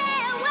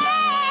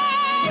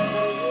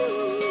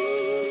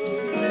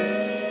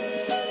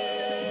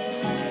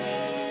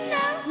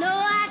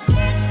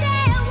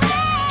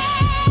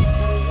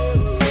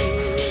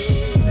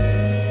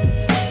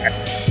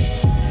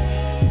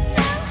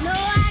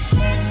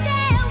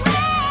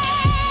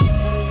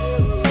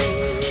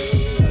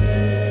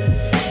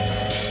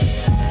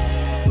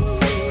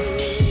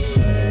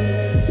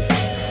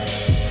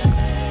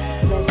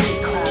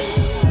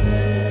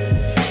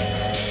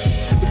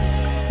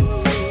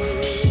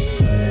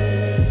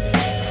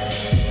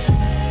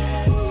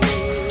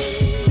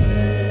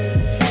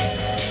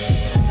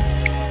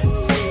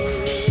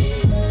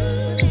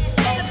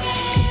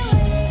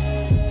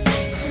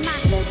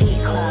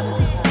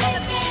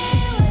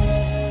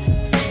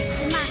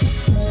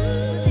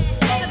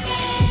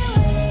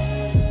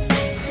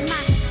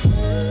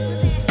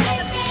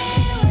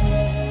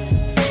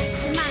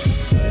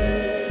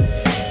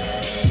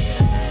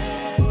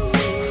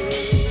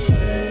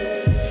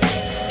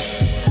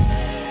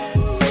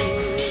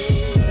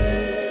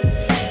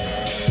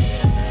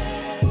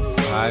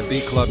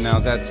 Beat Club now.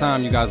 It's that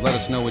time. You guys let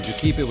us know. Would you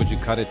keep it? Would you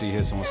cut it? Do you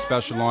hear someone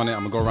special on it?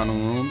 I'm going to go around the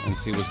room and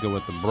see what's good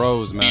with the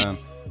bros, man.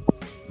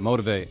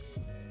 Motivate.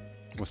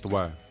 What's the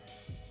word?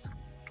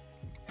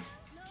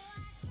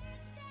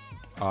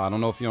 I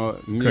don't know if you're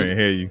mute. Couldn't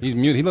hear you. He's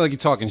muted. He look like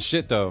he's talking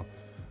shit, though.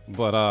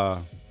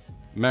 But,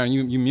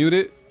 Marion, you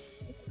muted?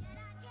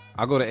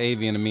 I'll go to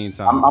AV in the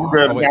meantime. I'm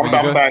good. Oh, wait, I'm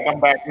back. I'm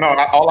back. No,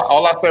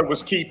 all I said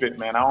was keep it,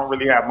 man. I don't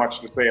really have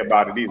much to say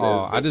about it either.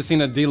 Oh, I just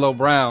seen a D-Lo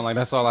Brown. Like,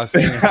 that's all I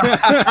seen.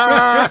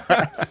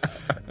 That's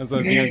what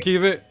I seen.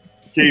 Keep it?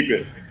 Keep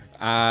it.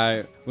 All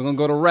right. We're going to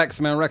go to REKS,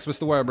 man. REKS, what's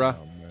the word, bro?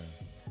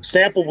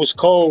 Sample was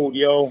cold,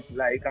 yo.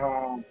 Like,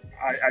 I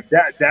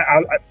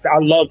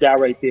love that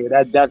right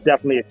there. That's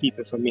definitely a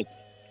keeper for me.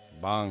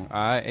 Bang. All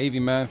right. AV,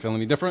 man. Feeling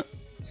any different?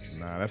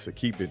 Nah, that's a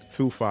keep it.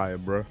 Too fire,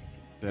 bro.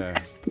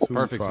 Yeah,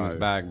 perfect's in his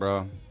bag,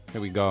 bro.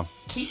 Here we go.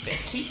 Keep it.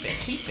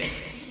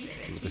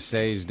 See what the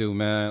Sage do,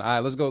 man. All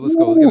right, let's go. Let's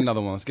get another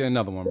one.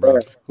 Bro.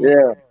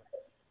 Yeah.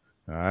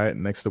 All right,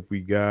 next up we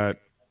got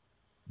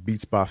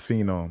Beats by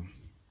Phenom.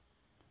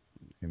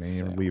 And they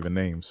ain't leave a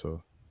name,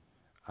 so.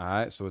 All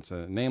right, so it's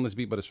a nameless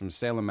beat, but it's from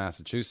Salem,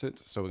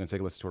 Massachusetts. So we're going to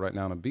take a listen to it right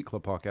now on a Beat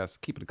Club podcast.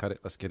 Keep it, cut it.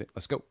 Let's get it.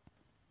 Let's go.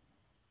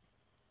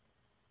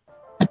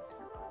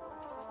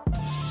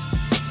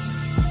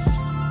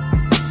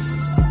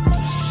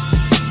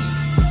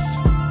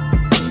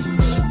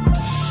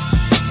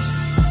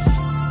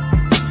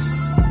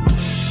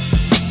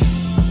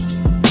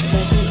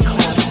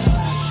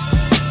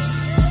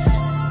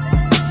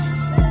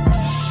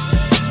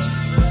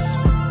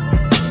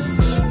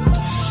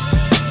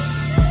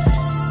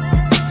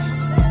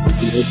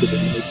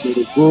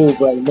 The groove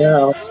right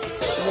now.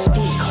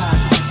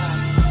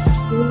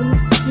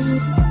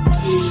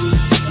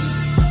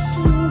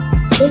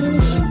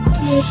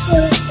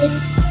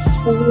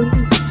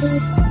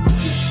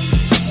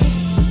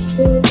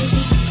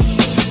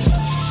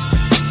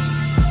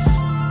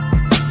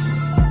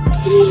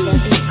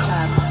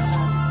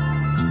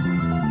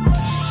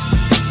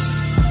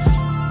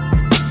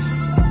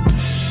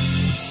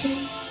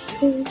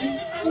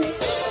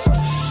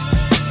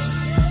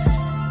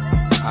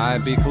 All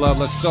right, Beat Club,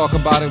 let's talk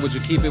about it. Would you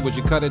keep it? Would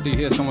you cut it? Do you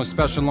hear someone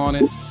special on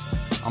it?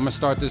 I'm going to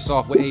start this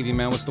off with AV,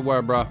 man. What's the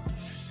word, bro?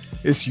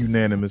 It's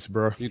unanimous,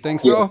 bro. You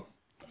think so?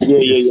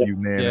 It's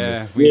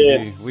unanimous.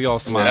 We all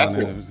smile.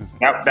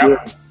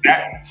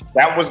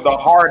 That was the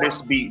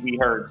hardest beat we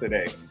heard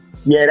today.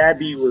 Yeah, that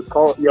beat was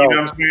cold. Yo. You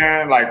know what I'm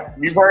saying? Like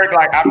we heard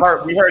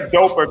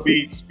doper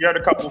beats. We heard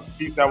a couple of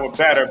beats that were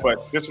better,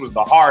 but this was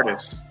the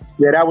hardest.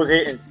 Yeah, that was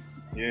hitting.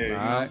 Yeah.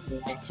 All right.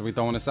 So we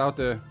throwing this out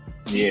there.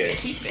 Yeah.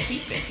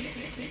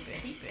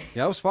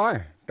 Yeah, that was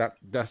fire.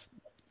 That's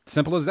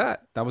simple as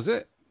that. That was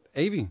it.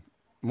 AV,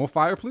 more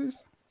fire,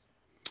 please.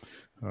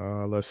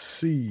 Let's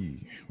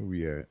see where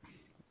we at.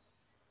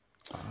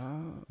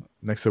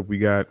 Next up, we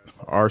got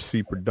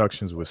RC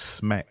Productions with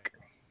Smack.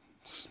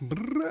 All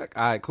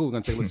right, cool. We're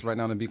gonna take a listen right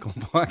now on the Beat Club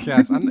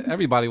podcast.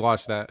 Everybody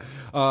watch that.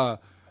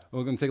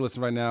 We're gonna take a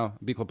listen right now.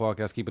 Beat Club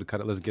podcast. Keep it,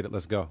 cut it. Let's get it.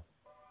 Let's go.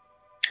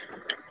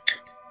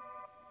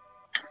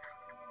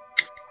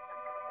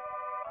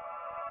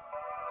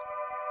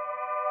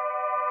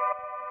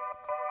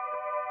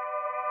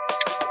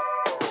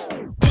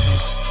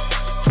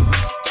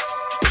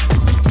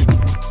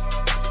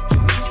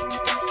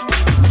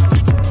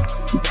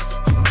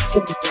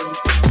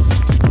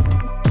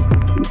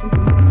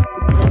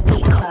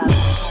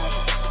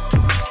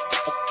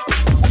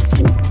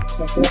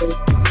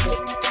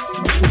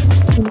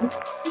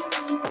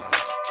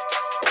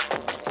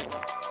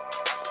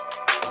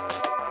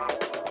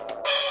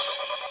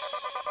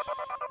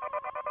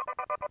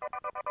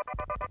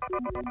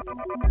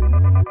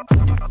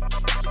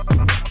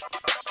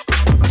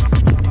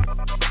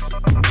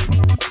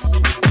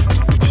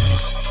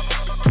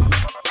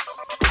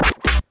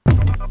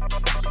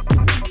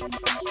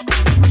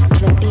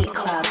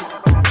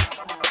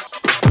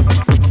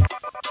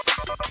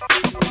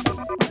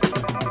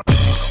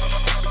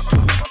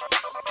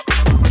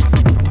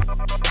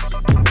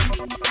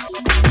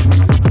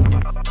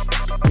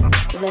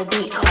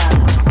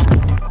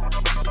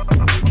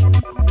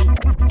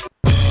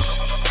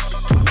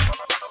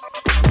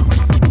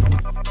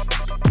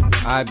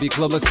 Beat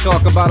Club, let's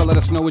talk about it. Let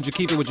us know. Would you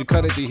keep it? Would you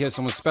cut it? Do you hear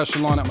someone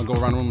special on it? I'm gonna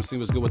go around the room and see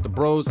what's good with the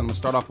bros. I'm gonna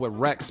start off with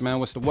REKS, man.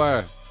 What's the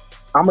word?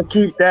 I'm gonna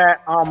keep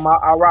that.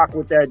 I rock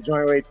with that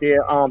joint right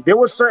there. There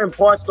were certain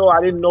parts though I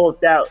didn't know if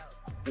that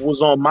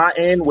was on my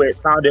end where it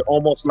sounded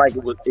almost like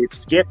it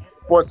skipped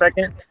for a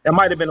second. That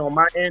might have been on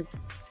my end,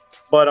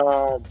 but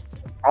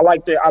I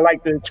like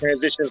the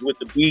transitions with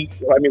the beat.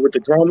 I mean, with the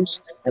drums,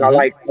 and I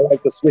like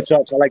the switch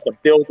ups. I like the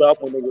build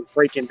up when they were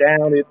breaking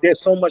down.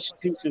 There's so much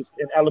pieces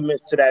and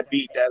elements to that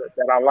beat that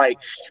I like,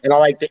 and I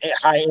like the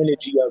high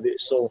energy of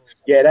it. So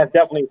yeah, that's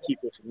definitely a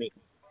keeper for me.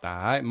 All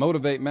right,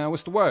 motivate, man.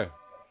 What's the word?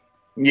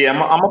 Yeah,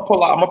 I'm gonna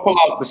pull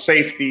out the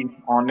safety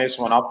on this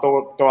one. I'll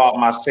throw out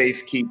my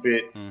safe, keep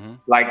it. Mm-hmm.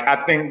 Like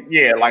I think,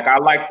 like I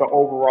like the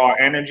overall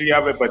energy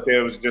of it, but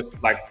there was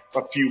just like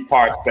a few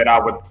parts that I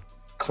would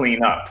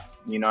clean up.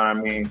 You know what I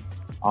mean?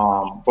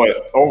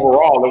 But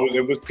overall,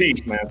 it was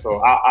peace, man. So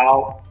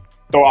I'll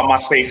throw out my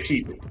safe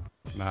keeper.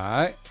 All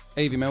right,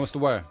 Avi, man, what's the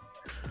word?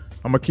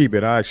 I'm gonna keep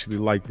it. I actually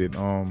liked it.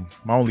 My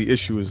only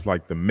issue is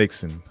like the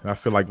mixing. I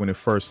feel like when it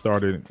first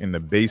started and the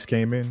bass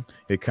came in,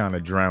 it kind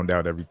of drowned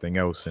out everything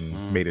else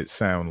and made it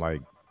sound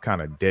like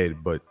kind of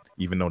dead. But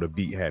even though the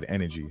beat had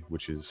energy,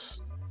 which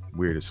is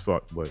weird as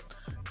fuck, but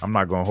I'm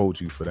not gonna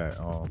hold you for that.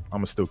 I'm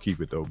gonna still keep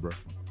it though, bro.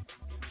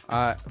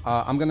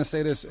 I'm gonna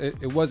say this.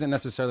 It wasn't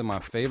necessarily my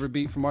favorite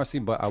beat from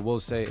RC, but I will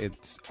say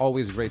it's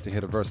always great to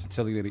hit a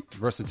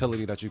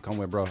versatility that you come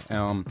with, bro.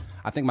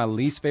 I think my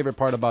least favorite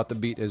part about the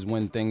beat is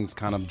when things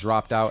kind of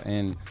dropped out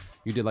and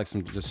you did like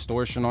some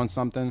distortion on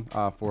something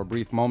for a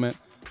brief moment.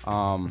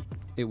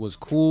 It was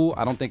cool.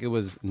 I don't think it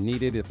was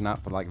needed, if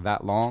not for like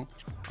that long.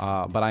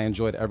 But I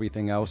enjoyed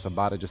everything else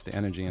about it, just the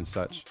energy and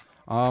such.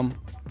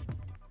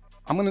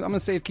 I'm gonna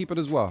safe keep it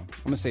as well.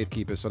 I'm gonna safe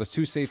keep it. So there's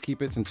 2 safe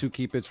keep it's and 2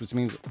 keep it's, which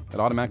means it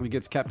automatically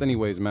gets kept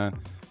anyways, man.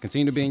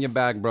 Continue to be in your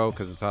bag, bro,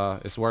 because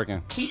it's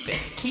working. Keep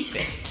it, keep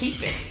it,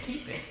 keep it,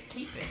 keep it,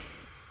 keep it.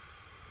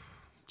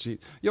 Gee.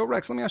 Yo,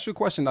 Rex, let me ask you a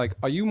question. Like,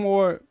 are you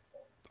more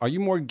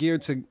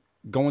geared to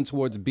going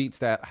towards beats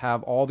that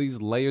have all these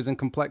layers and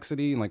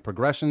complexity and like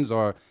progressions,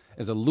 or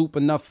is a loop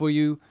enough for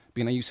you?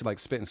 Being that you used to like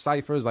spitting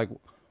ciphers, like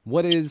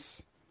what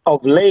is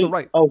of late?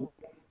 Right?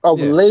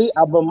 Late,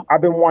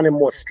 I've been wanting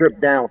more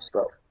stripped down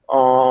stuff.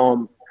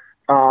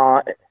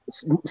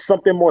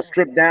 Something more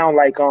stripped down,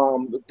 like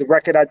the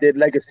record I did,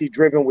 Legacy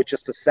Driven, with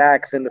just the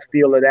sax and the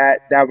feel of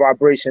that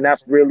vibration.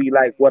 That's really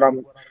like what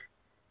I'm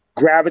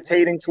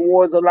gravitating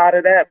towards, a lot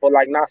of that. But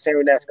like, not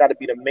saying that's got to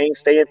be the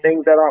mainstay of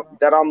things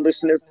that I'm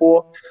listening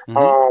for.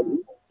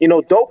 You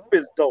know, dope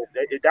is dope.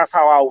 That's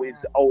how I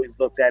always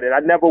looked at it. I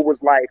never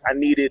was like I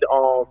needed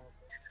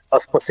a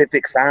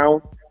specific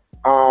sound.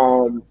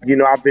 You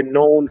know, I've been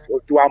known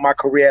throughout my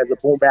career as a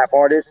boom bap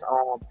artist,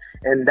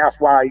 and that's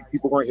why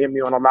people gonna hear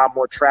me on a lot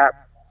more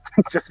trap,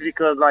 just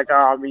because, like,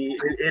 I mean,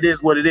 it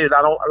is what it is.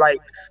 I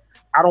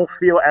don't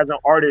feel as an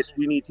artist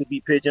we need to be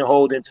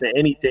pigeonholed into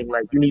anything.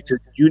 Like, you need to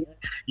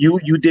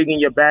you dig in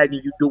your bag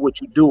and you do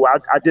what you do. I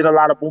did a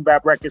lot of boom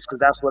bap records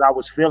because that's what I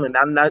was feeling.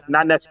 I'm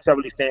not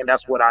necessarily saying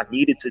that's what I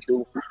needed to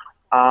do.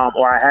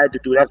 Or I had to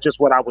do. That's just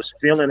what I was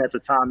feeling at the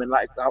time. And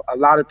like a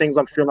lot of things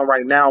I'm feeling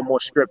right now, more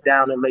stripped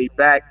down and laid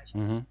back.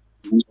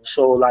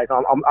 So like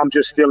I'm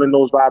just feeling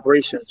those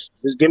vibrations.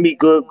 Just give me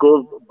good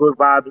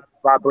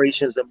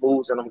vibrations and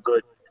moves, and I'm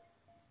good.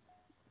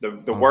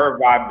 The word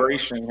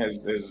vibration has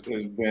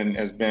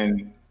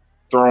been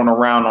thrown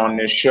around on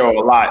this show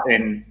a lot,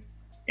 and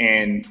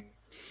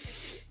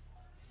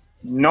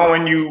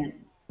knowing you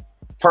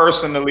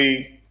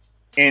personally.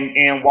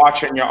 And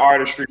watching your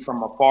artistry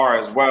from afar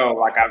as well,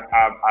 like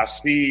I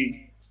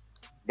see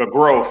the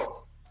growth,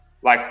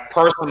 like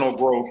personal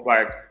growth,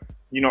 like,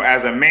 you know,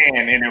 as a man,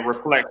 and it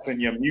reflects in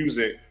your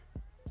music.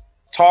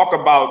 Talk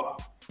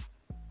about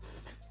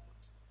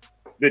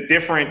the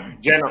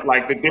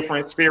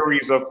different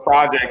series of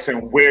projects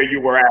and where you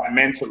were at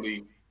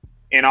mentally.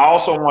 And I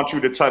also want you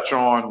to touch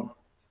on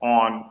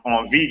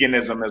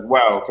veganism as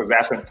well, because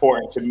that's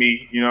important to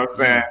me. You know what I'm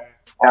saying?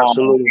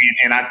 Absolutely.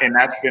 And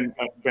that's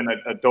been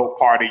a dope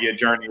part of your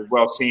journey as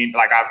well. Seeing,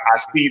 like, I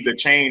see the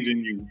change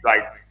in you.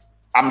 Like,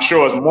 I'm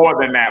sure it's more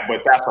than that,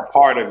 but that's a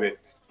part of it.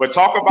 But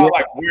talk about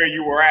like where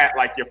you were at,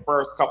 like your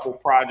first couple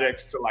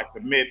projects to like the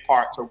mid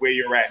part to where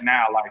you're at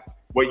now, like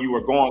what you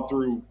were going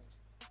through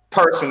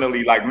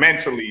personally, like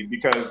mentally,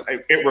 because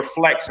it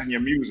reflects in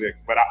your music.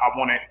 But I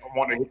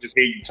want to just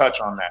hear you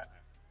touch on that.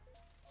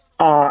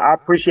 I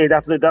appreciate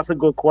that's a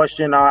good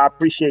question. I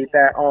appreciate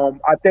that.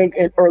 I think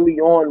early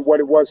on, what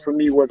it was for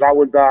me was I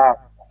was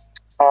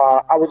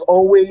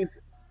always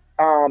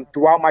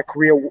throughout my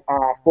career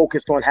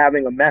focused on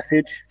having a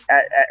message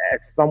at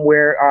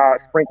somewhere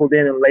sprinkled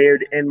in and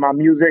layered in my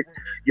music.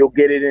 You'll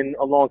get it in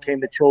Along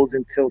Came the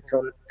Chosen till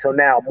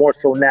now, more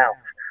so now.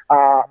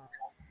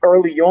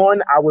 Early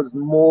on, I was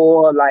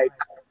more like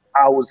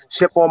I was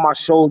chip on my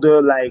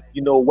shoulder, like,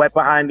 you know, wet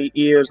behind the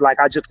ears. Like,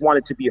 I just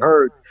wanted to be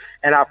heard.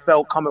 And I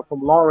felt, coming from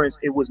Lawrence,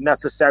 it was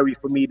necessary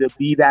for me to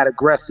be that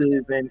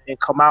aggressive and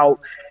come out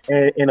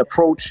and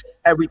approach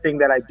everything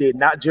that I did,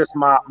 not just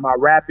my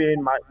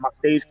rapping, my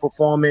stage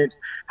performance,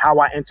 how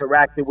I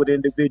interacted with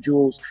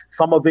individuals,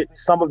 some of it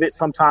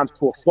sometimes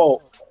to a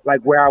fault,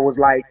 like where I was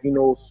like, you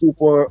know,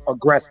 super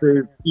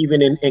aggressive,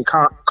 even in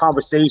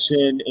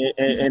conversation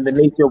and the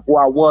nature of who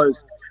I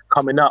was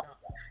coming up.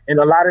 And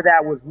a lot of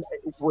that was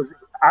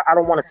I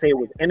don't want to say it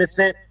was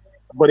innocent,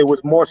 but it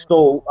was more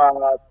so,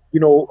 you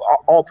know,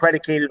 all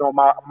predicated on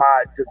my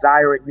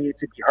desire and need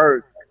to be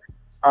heard.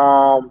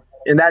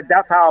 And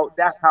that's how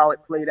it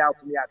played out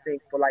for me, I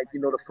think, for like, you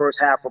know, the first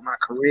half of my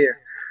career.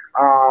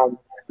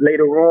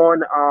 Later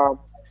on,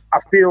 I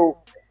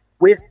feel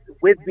with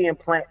being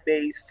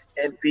plant-based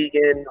and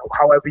vegan,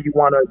 however you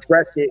want to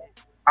address it,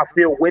 I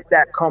feel with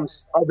that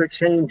comes other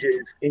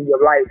changes in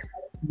your life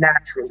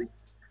naturally.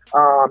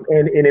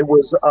 And it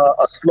was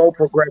a slow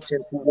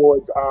progression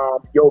towards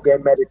yoga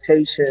and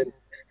meditation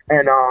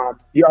and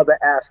the other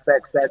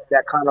aspects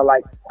that kind of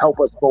like help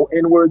us go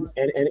inward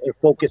and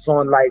focus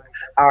on like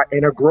our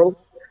inner growth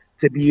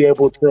to be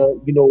able to,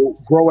 you know,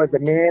 grow as a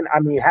man. I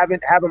mean, having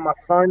my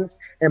sons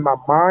in my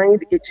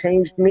mind, it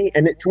changed me,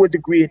 and to a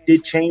degree, it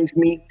did change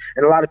me.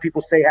 And a lot of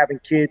people say having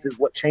kids is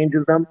what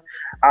changes them.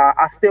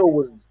 I still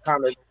was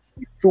kind of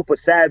super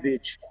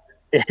savage,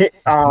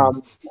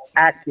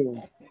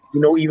 acting, you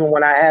know, even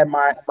when I had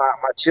my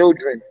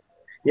children.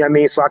 You know what I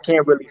mean? So I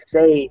can't really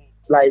say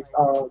like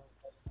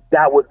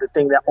that was the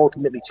thing that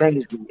ultimately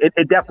changed me.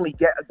 It definitely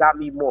got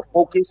me more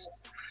focused.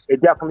 It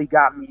definitely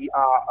got me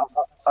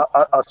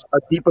a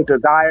deeper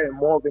desire and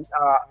more of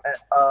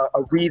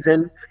a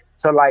reason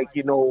to, like,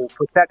 you know,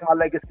 protect my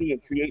legacy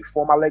and create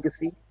for my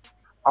legacy.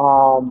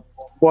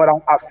 But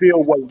I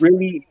feel what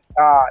really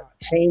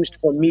changed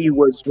for me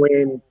was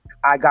when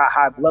I got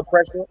high blood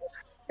pressure,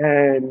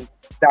 and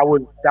that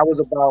was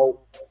about,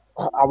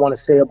 I want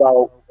to say,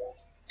 about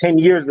 10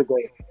 years ago,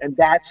 and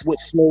that's what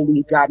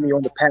slowly got me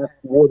on the path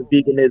toward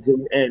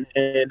veganism and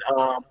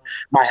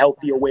my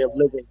healthier way of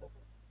living.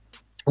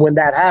 When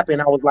that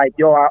happened, I was like,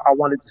 yo, I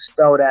wanted to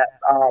spell that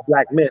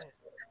black myth.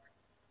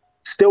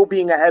 Still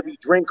being a heavy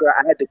drinker,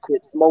 I had to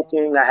quit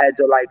smoking. I had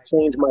to like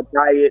change my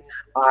diet.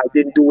 I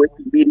didn't do it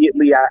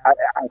immediately. I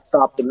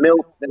stopped the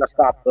milk, then I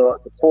stopped the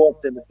pork,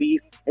 then the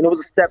beef, and it was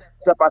a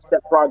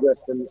step-by-step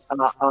progress and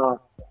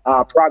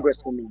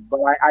progress for me. But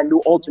I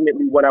knew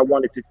ultimately what I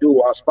wanted to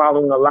do. I was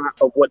following a lot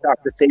of what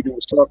Dr. Sabi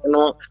was talking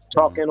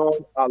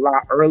on a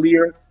lot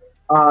earlier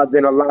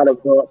than a lot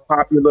of the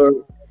popular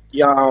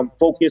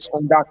focus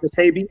on Dr.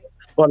 Sabi.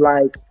 But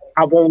like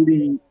I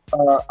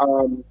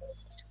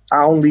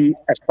only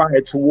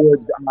aspired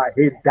towards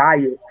his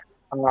diet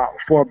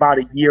for about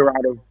a year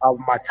out of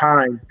my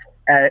time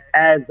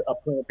as a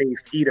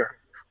plant-based eater.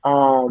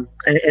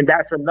 And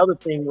that's another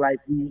thing I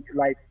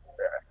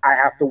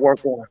have to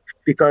work on,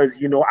 because,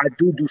 you know, I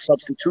do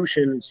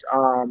substitutions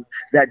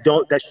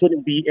that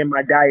shouldn't be in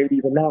my diet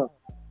even now.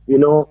 You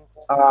know,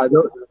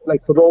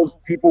 like for those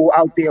people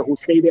out there who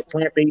say they're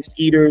plant-based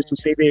eaters, who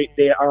say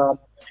they are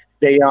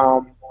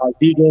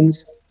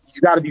vegans, you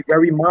got to be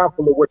very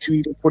mindful of what you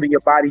even put in your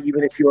body,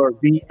 even if you're a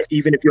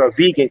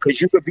vegan, because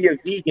you could be a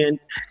vegan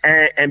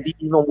and be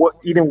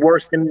even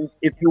worse than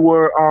if you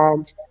were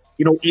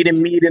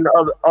eating meat and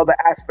other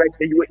aspects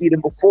that you were eating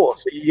before.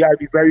 So you got to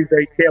be very,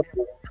 very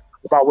careful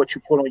about what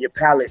you put on your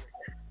palate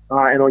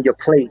and on your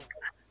plate.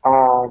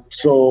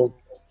 So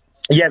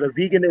yeah, the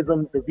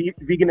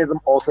veganism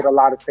altered a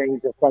lot of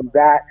things, and from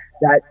that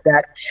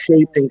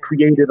shaped and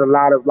created a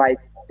lot of like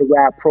the way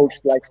I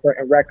approached like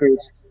certain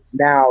records.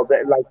 Now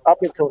that, like,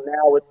 up until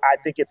now, I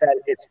think it's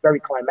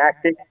very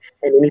climactic,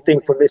 and anything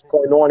from this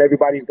point on, they're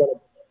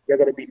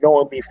gonna be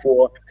knowing me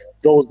for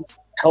those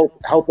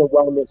health and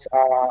wellness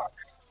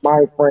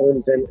mind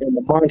frames and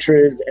the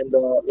mantras and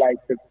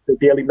the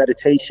daily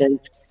meditation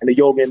and the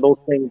yoga and those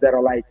things that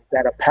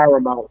are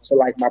paramount to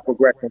like my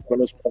progression from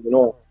this point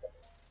on.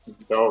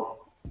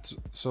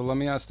 So let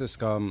me ask this,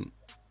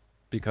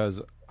 because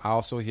I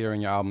also hear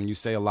in your album you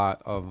say a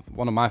lot of,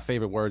 one of my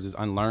favorite words is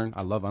unlearn.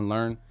 I love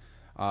unlearn.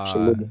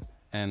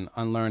 And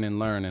unlearn and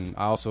learn. And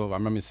I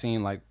remember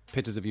seeing like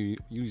pictures of you.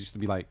 You used to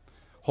be like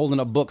holding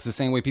up books the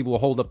same way people will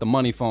hold up the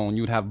money phone.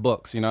 You'd have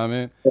books, you know what I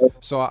mean?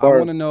 So I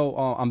want to know,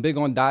 I'm big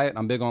on diet.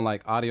 I'm big on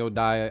like audio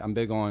diet. I'm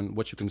big on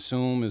what you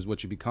consume is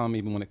what you become,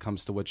 even when it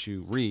comes to what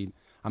you read.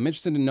 I'm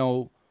interested to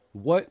know,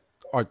 what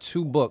are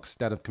 2 books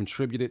that have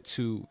contributed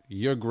to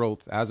your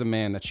growth as a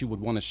man that you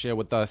would want to share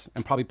with us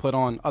and probably put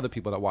on other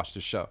people that watch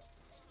the show?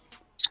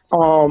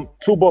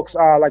 2 books.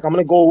 Like I'm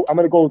gonna go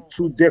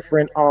 2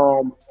 different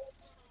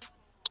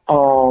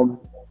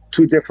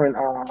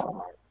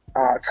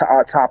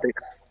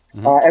topics.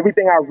 Mm-hmm.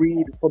 Everything I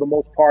read for the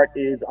most part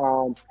is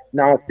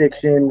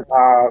nonfiction,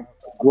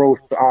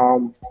 growth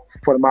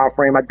for the mind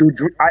frame. I do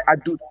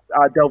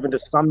delve into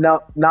some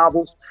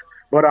novels,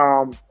 but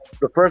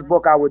the first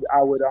book I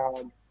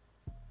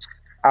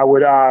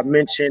would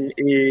mention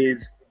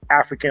is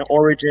African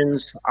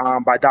Origins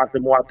by Dr.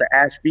 Muata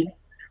Ashby.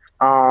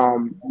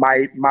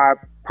 My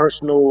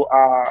personal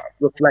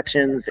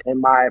reflections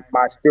and my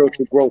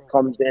spiritual growth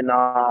comes in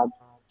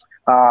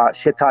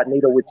Shetat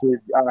Neda, which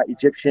is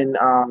Egyptian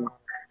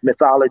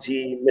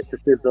mythology,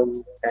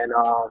 mysticism, and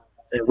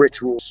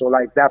ritual. So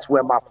like that's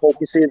where my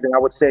focus is, and I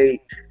would say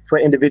for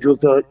individuals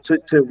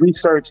to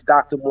research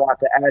Dr.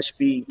 Muata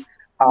Ashby,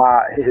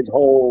 his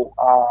whole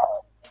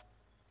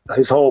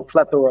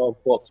plethora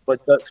of books, but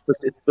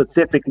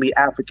specifically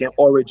African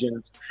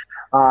Origins.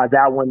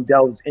 That one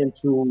delves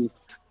into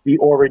the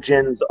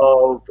origins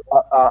of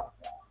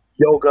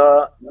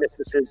yoga,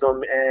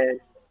 mysticism, and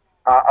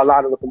a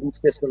lot of the belief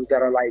systems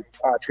that are like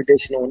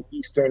traditional in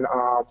Eastern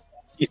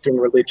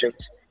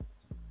religions.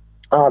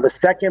 The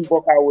second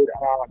book I would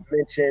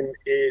mention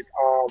is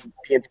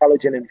The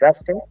Intelligent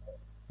Investor,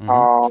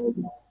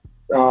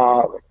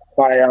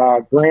 by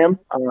Graham.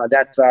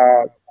 That's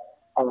I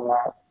don't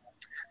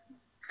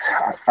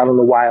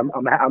know why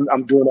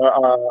I'm doing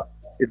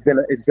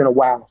it's been a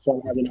while, so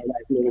I'm having a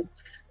like little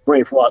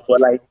brain fart,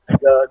 but like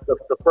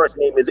the first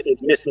name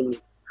is missing.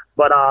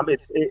 But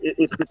it's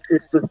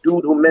the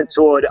dude who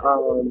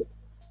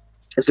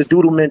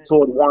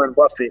mentored Warren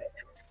Buffett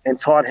and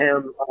taught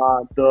him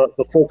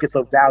the focus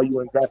of value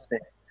investing.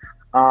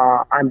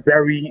 I'm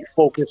very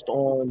focused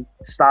on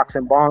stocks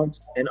and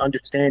bonds and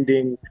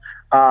understanding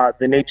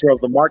the nature of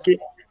the market.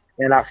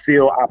 And I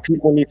feel our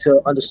people need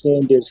to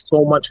understand there's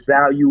so much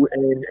value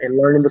in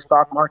learning the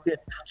stock market.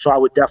 So I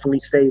would definitely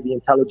say the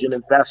intelligent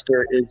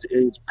investor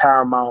is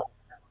paramount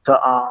to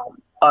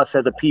us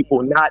as a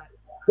people. Not,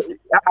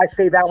 I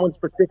say that one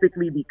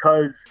specifically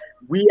because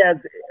we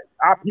as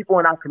our people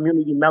in our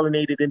community,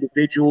 melanated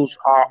individuals,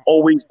 are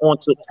always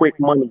onto quick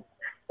money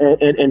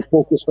and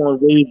focus on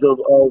ways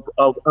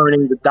of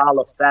earning the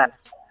dollar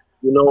fast.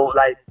 You know,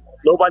 like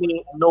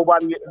nobody,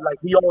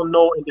 like we all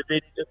know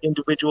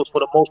individuals for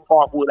the most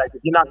part who, like,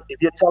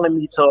 if you're telling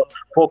me to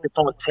focus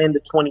on 10 to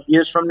 20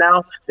 years from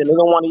now, then they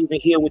don't want to even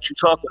hear what you're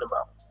talking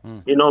about.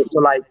 You know, so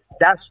like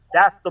that's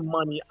the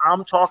money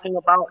I'm talking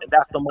about, and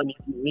that's the money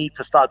you need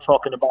to start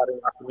talking about in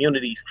our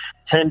communities.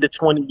 10 to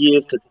 20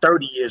 years to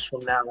 30 years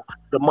from now,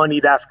 the money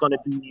that's going to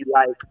be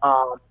like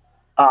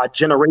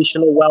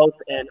generational wealth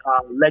and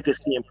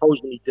legacy and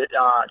progeny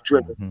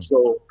driven.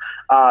 So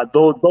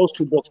those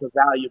two books are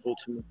valuable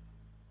to me.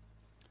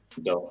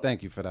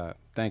 Thank you for that.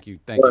 Thank you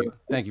very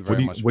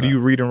much. What are you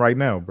reading right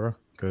now, bro?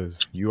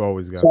 Because you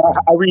always got. So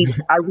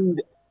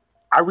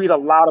I read a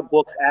lot of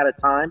books at a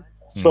time.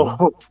 So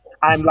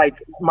I'm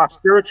like my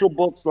spiritual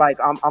books. Like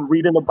I'm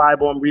reading the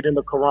Bible. I'm reading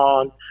the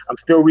Quran. I'm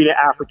still reading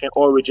African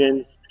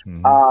origins.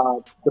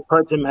 The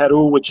Pertim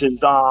Heru, which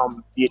is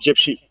the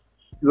Egyptian,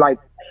 like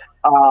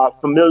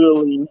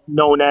familiarly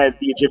known as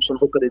the Egyptian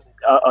Book of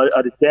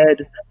the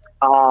Dead.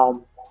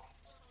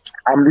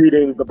 I'm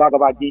reading the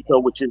Bhagavad Gita,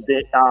 which is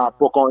the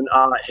book on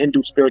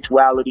Hindu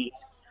spirituality.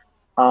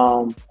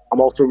 I'm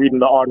also reading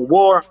The Art of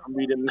War. I'm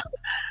reading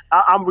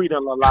a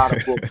lot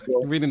of books,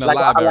 bro. Reading the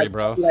library,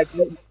 bro. I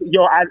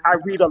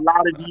read a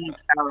lot of these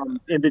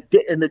in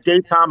the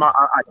daytime.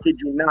 I kid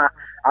you not.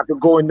 I could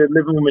go in the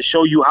living room and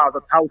show you how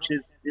the couch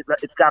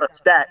it's got a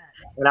stack,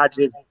 and I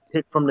just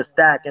pick from the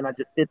stack and I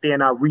just sit there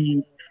and I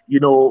read,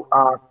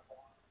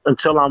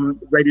 until I'm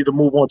ready to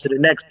move on to the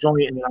next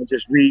joint, and I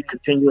just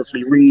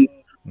continuously read.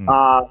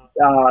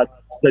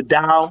 The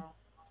Tao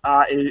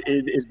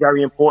is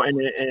very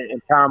important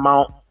and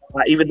paramount.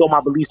 Even though my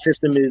belief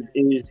system is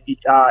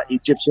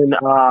Egyptian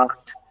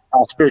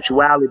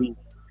spirituality,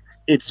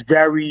 it's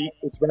very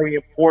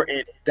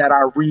important that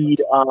I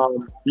read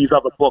these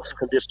other books,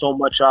 because there's so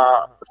much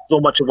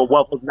of a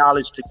wealth of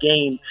knowledge to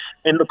gain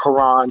in the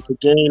Quran, to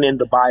gain in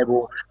the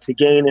Bible, to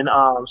gain in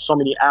so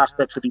many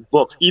aspects of these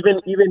books. Even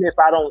if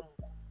I don't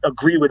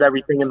agree with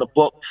everything in the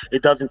book,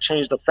 it doesn't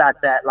change the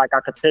fact that, like,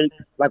 I could take,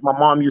 like my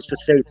mom used to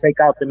say,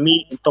 take out the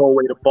meat and throw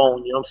away the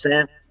bone. You know what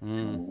I'm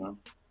saying?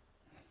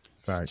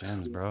 Facts.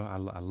 Gems, bro.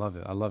 I love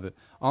it.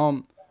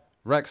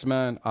 REKS,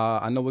 man,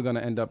 I know we're gonna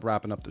end up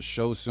wrapping up the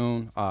show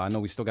soon. I know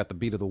we still got the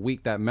beat of the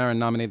week that Marin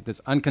nominated. This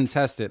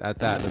uncontested at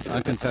that. That's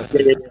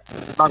uncontested. Yeah.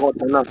 I'm not gonna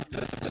say nothing.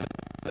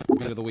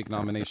 Beat of the week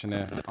nomination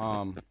there.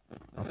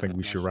 I think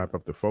we should wrap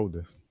up the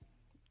folder.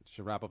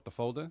 Should wrap up the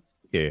folder?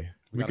 Yeah,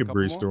 we could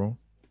breeze through them.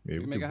 Yeah,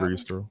 we can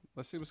breeze through.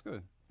 Let's see what's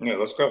good. Yeah,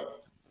 let's go.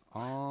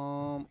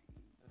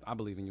 I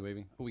believe in you,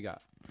 Avy. Who we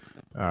got?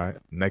 All right.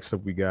 Next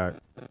up, we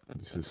got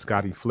this is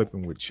Scotty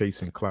Flippin' with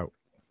Chasing Clout.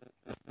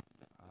 All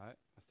right.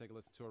 Let's take a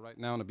listen to it right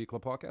now on the B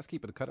Club Podcast.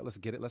 Keep it a cut it. Let's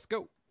get it. Let's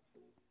go.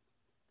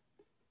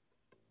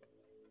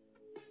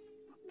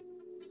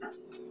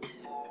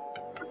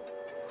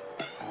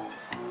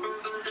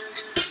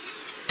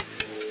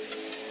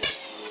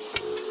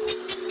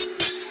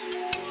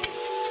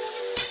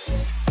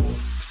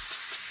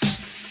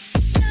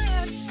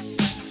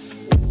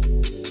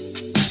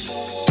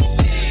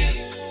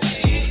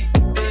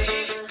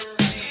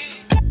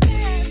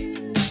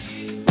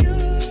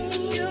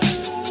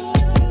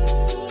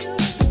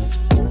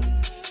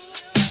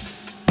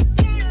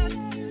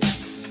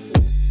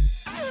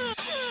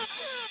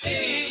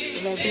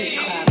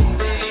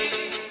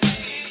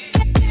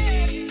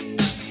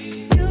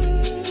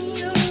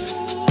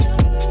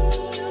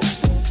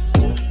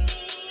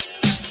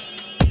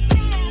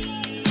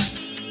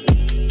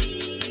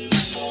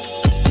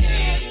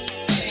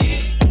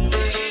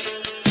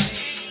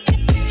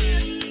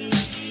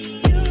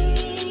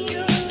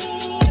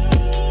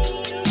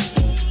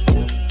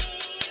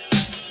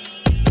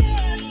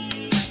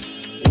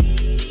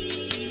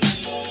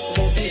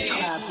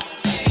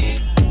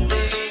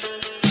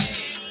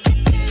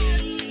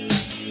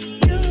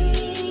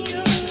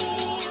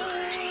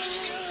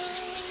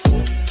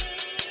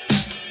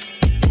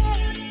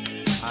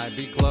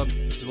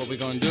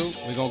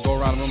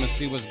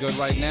 What's good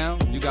right now.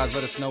 You guys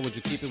let us know. Would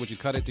you keep it? Would you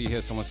cut it? Do you hear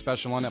someone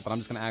special on it? But I'm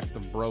just gonna ask the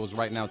bros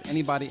right now. Is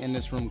anybody in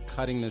this room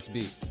cutting this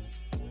beat?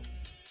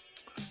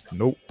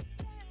 Nope.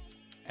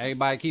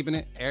 Everybody keeping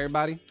it?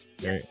 Everybody?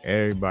 Yeah,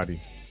 everybody.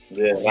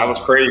 Yeah, that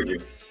was crazy.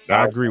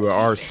 I agree with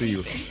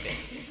RC.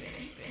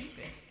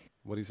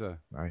 What'd he say?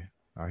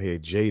 I hear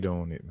Jade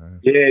on it, man.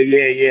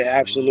 Yeah,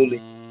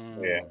 absolutely.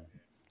 Yeah.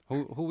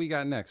 Who we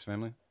got next,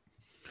 family?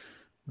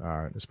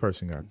 All right, this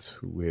person got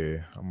 2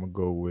 here. I'm gonna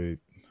go with.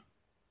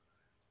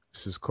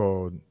 This is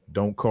called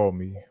 "Don't Call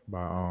Me"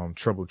 by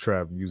Trouble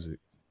Trap Music.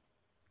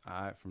 All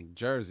right, from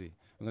Jersey.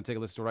 We're gonna take a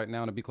listen to right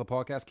now on the B Club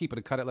Podcast. Keep it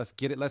a cut it. Let's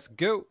get it. Let's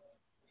go.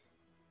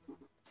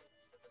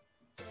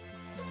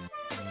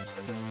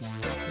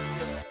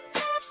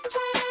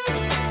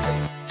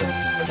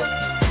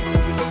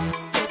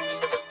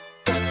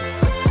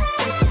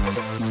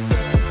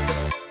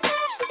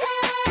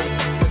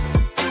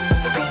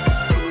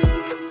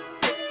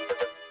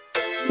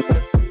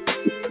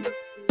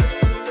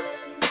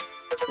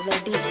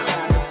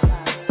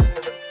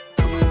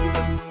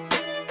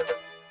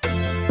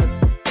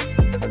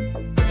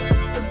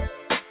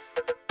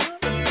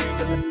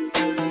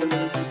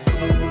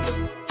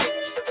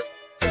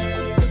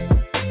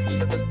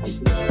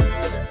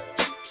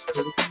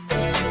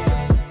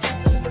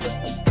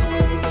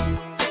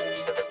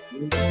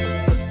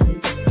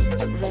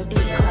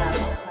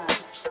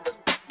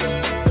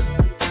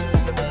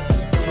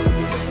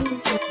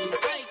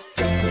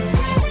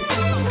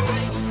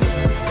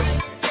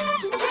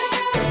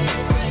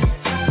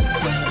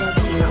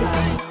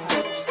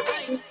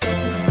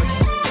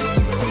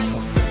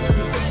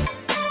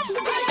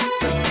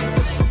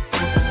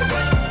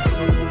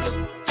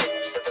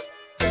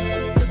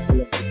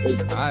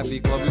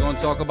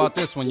 About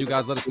this one, you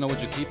guys let us know.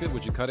 Would you keep it?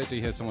 Would you cut it? Do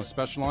you hear someone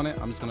special on it?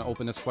 I'm just going to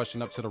open this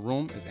question up to the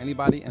room. Is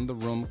anybody in the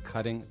room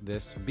cutting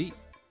this beat?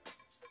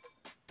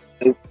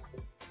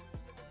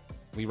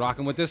 We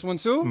rocking with this one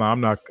too? No, I'm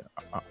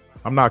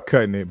not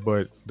cutting it,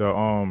 but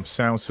the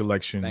sound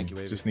selection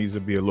just needs to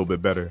be a little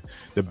bit better.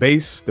 The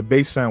bass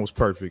sound was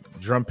perfect.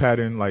 Drum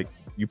pattern, like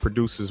you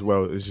produce as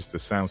well. It's just the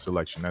sound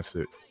selection. That's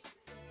it.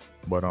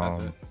 But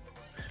That's it.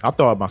 I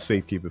thought about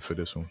safekeeping for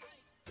this one.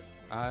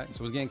 All right,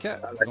 so it's getting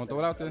kept. We're going to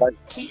throw it out there.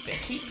 Keep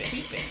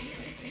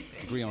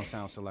it. Agree on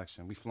sound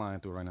selection. We flying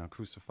through right now.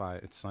 Crucify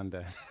it. It's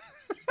Sunday.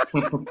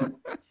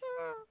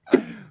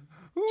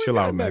 Chill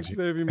out, Magic.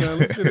 Man.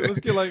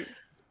 Let's get like...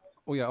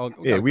 Oh, yeah.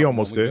 Yeah, we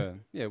almost there.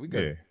 Yeah, we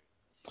good.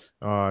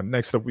 Yeah.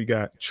 Next up, we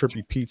got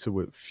Trippy Pizza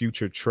with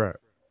Future Trap.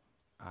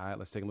 All right,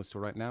 let's take a listen to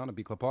it right now on the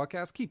B Club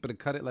Podcast. Keep it a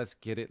cut it. Let's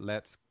get it.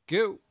 Let's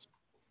go.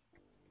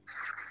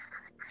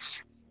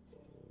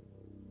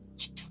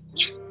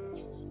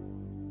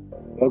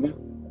 Okay.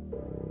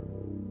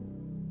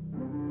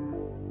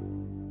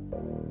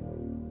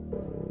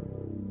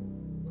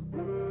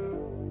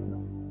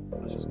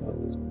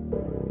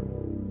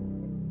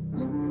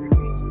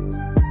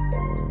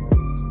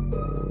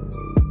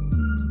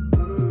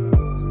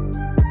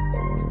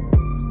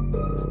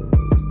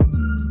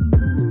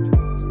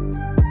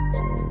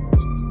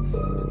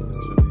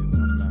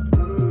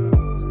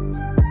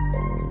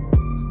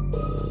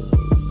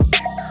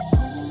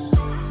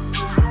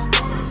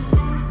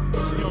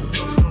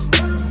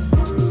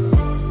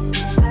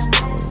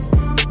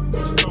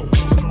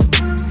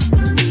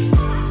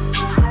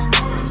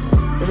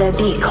 The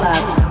Beat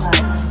Club.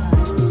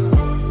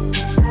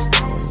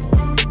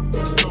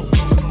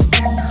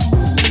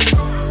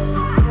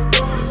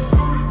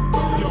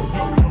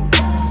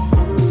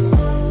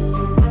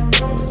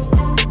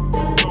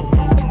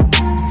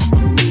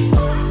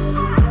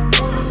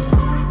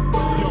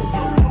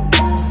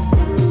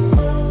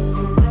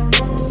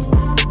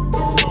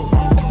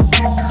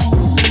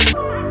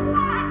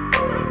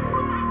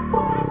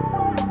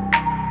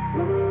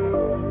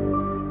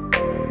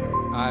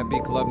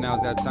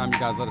 Now's that time. You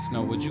guys let us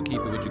know. Would you keep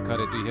it? Would you cut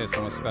it? Do you hear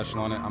someone special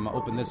on it? I'm going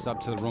to open this up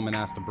to the room and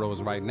ask the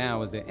bros right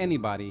now. Is there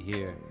anybody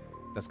here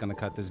that's going to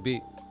cut this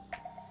beat?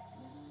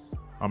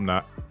 I'm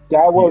not.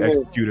 That wasn't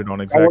executed on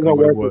exactly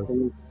what it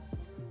was.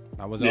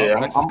 I was I'm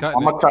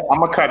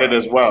gonna cut it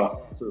as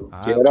well.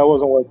 Right. Yeah, that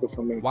wasn't working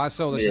for me. Why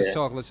so? Let's just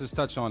talk. Let's just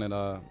touch on it.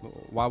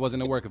 Why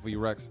wasn't it working for you,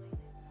 Rex?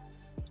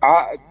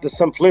 The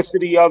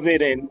simplicity of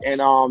it,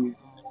 and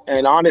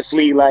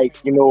honestly,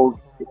 like, you know,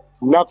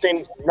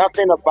 nothing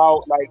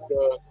about like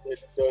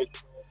the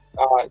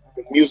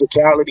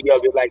musicality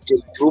of it like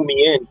just drew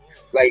me in.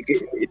 Like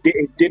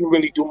it didn't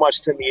really do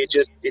much to me. It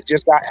just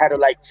had a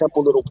like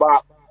simple little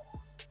bop,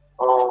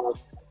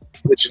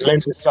 which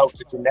lends itself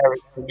to generic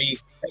for me.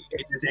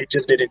 It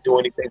just didn't do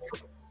anything for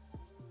me.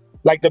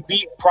 Like the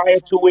beat prior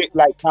to it,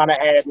 like kind of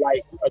had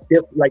like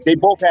like they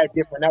both had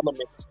different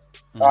elements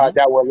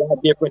that were a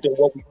lot different than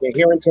what we've been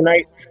hearing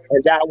tonight.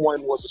 And that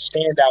one was a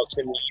standout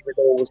to me, even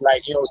though it was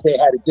like, you know, they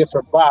had a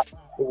different bop.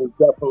 It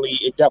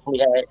definitely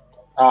had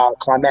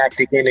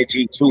climactic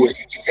energy to it.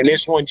 And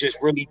this one just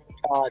really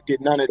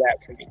did none of that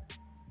for me.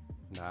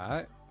 All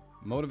right.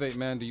 Motivate,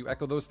 man. Do you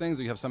echo those things,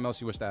 or you have something else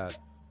you wish to add?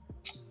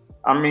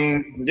 I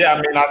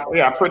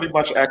pretty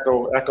much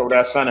echo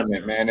that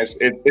sentiment, man.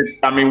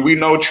 I mean, we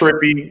know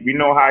Trippy, we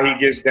know how he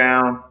gets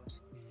down,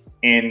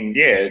 and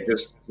yeah, it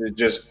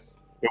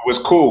was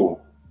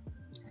cool.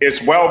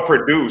 It's well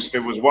produced, it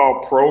was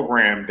well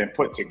programmed and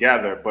put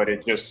together, but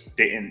it just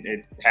didn't.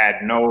 It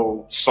had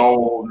no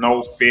soul,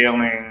 no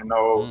feeling,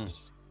 no.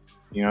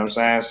 You know what I'm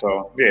saying?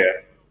 So yeah.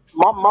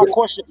 My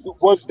question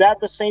was, that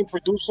the same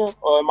producer,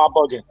 or am I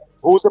bugging?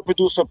 Who was the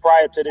producer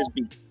prior to this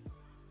beat?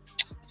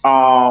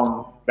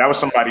 That was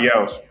somebody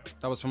else.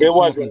 That was from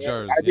Jersey.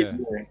 Yeah.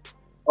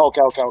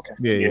 Okay.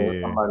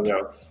 Yeah. Somebody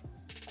else.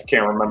 I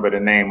can't remember the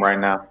name right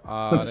now.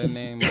 The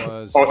name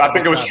was. I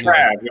think it was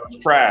Trav. It was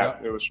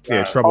Trav. It was Trav.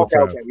 Yeah, Trouble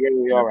Trav. Okay.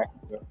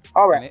 Yeah.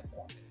 All right.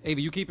 Avi,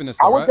 you keeping this?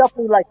 I would right?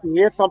 definitely like to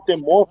hear something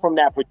more from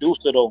that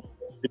producer, though.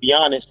 To be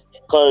honest,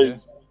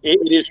 because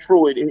it is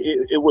true.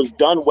 It was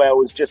done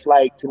well. It's just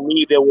like, to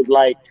me, there was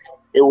like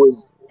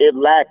it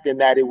lacked in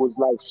that it was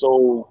like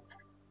so.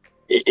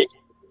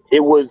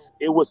 It was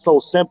so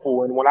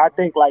simple. And when I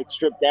think like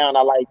stripped down,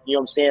 I like, you know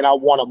what I'm saying, I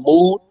want a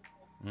mood,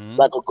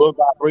 like a good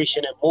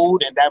vibration and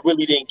mood, and that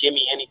really didn't give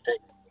me anything.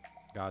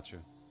 Gotcha.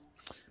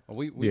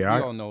 Well, we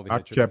all know I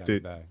kept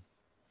it.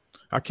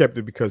 I kept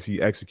it because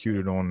he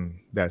executed on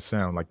that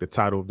sound. Like the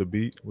title of the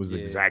beat was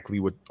exactly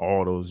what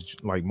all those,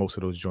 like most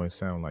of those joints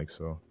sound like.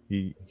 So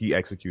he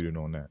executed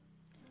on that.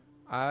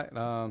 All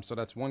right, so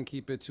that's one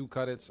keep it, two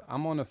cut it's.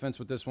 I'm on the fence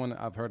with this one.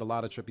 I've heard a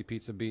lot of Trippy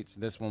Pizza beats.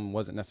 This one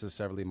wasn't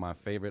necessarily my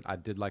favorite. I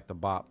did like the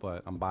bop,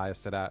 but I'm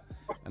biased to that.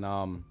 And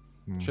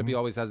Trippy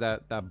always has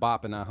that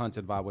bop and that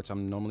hunted vibe, which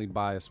I'm normally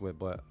biased with,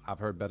 but I've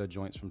heard better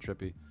joints from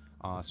Trippy.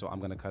 So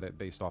I'm gonna cut it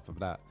based off of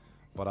that.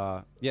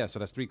 But yeah, so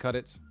that's three cut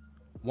it's,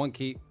 one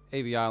keep,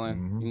 AV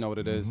Island, you know what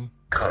it is.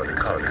 Cut it.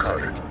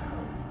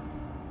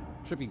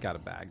 Trippy got a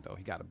bag though.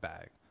 He got a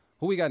bag.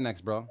 Who we got next,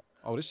 bro?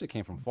 Oh, this shit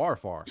came from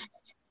far.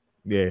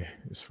 Yeah,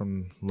 it's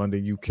from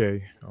London,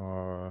 UK.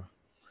 Let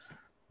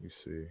me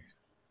see.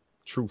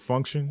 True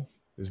Function.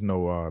 There's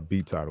no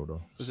beat title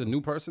though. This is a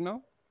new person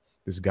though?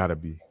 This gotta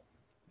be.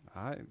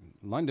 All right.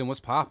 London,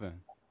 what's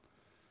popping?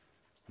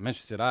 I'm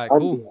interested. All right,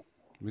 cool.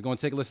 We're gonna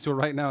take a listen to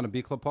it right now on the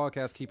Beat Club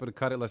podcast. Keep it or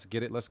cut it. Let's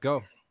get it. Let's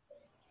go.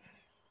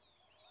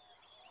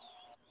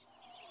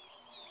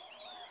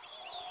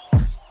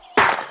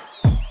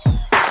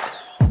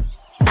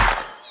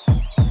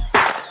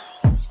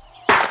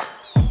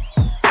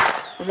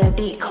 The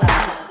Beat Club.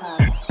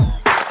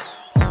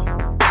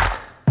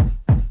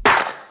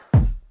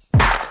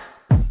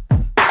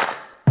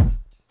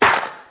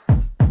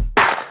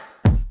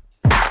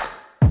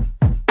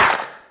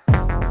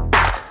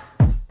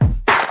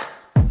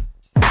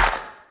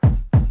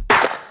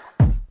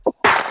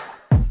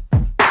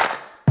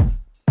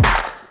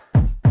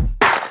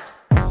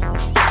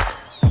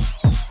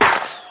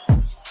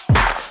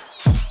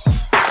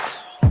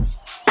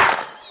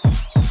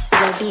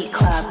 The Beat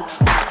Club.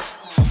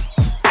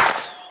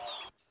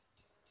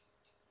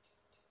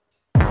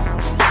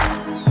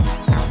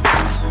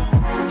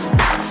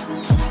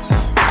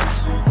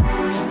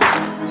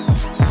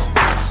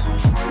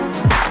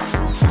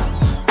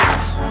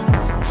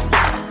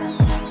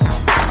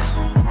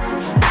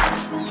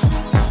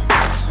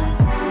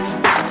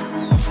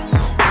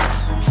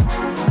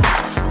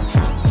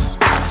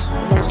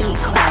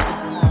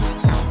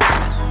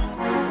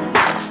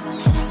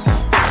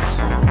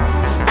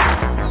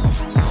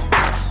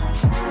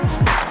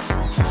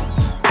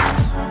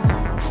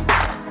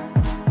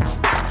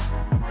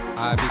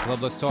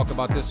 Let's talk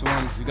about this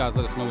one. You guys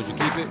let us know, would you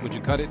keep it? Would you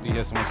cut it? Do you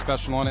hear someone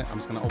special on it? I'm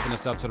just going to open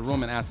this up to the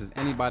room and ask, is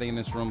anybody in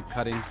this room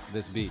cutting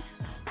this beat?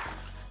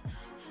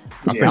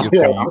 I'm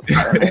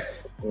cutting it.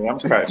 I'm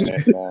cutting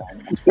it.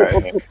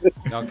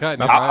 Y'all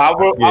cutting it,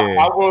 right?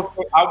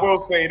 I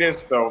will say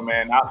this though,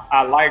 man.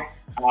 I like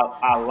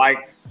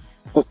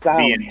the sound,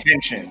 the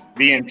intention.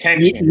 The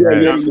intention.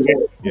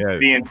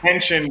 The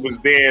intention was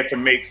there to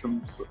make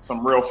some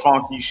real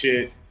funky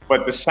shit.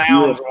 But the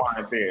sounds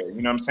weren't there.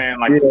 You know what I'm saying?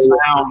 Like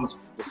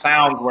the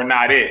sounds were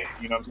not it.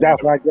 You know what I'm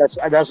saying?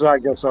 That's what I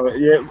guess. So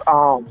yeah,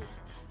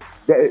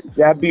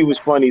 that beat was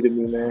funny to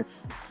me, man.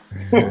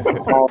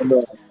 Oh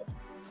no.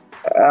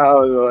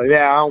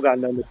 Yeah, I don't got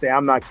nothing to say.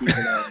 I'm not keeping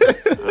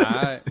that.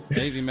 All right,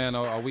 Navy man,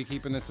 are we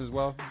keeping this as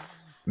well?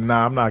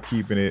 Nah, I'm not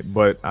keeping it.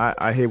 But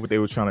I hear what they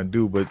were trying to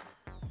do, but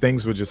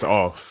things were just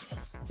off.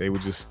 They were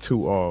just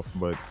too off.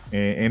 But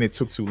and it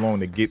took too long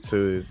to get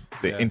to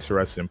the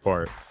interesting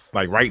part.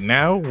 Like right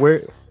now,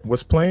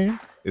 what's playing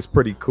is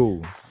pretty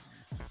cool.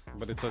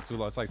 But it took too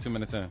long. It's like 2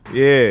 minutes in.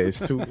 Yeah, it's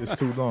too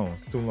long.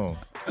 It's too long.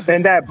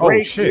 And that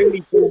break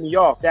really threw me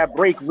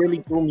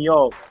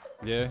off.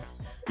 Yeah,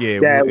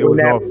 it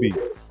was off beat.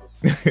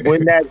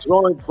 When that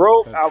joint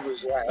broke, I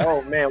was like,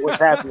 oh man, what's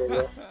happening,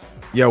 bro?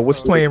 Yo,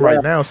 what's playing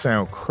right now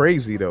sound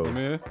crazy though.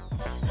 Man.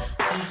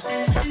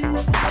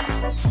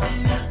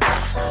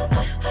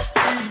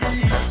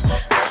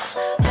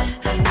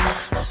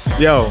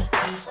 Yo.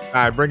 All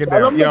right, bring it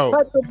down. Yo,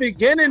 cut the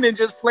beginning and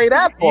just play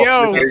that part.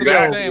 Yo, that's what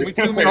I'm saying. We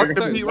 2 minutes. Start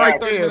the beat right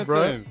there,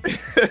 bro.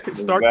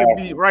 Start the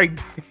beat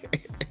right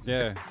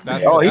there.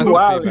 Yeah, he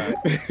wild.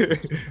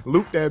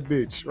 Loop that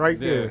bitch right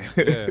there.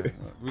 Yeah,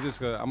 we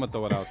just. I'm gonna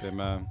throw it out there,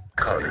 man.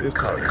 This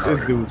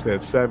dude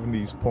said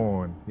 70s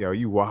porn. Yo,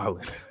 you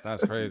wildin'.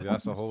 That's crazy.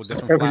 That's a whole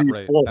different flat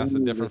rate. That's a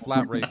different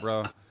flat rate,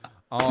 bro.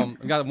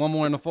 We got one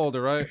more in the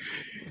folder, right?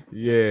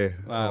 Yeah.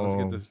 All right, let's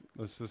get this.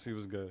 Let's just see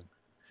what's good.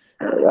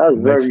 That's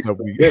very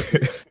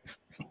specific.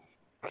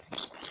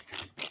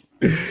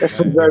 That's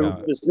a very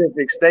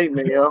specific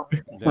statement, yo.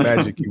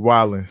 Magic, you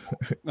wildin'.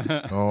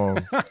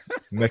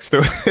 Next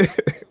up,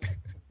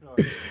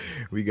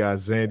 we got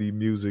Zandy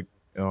Music,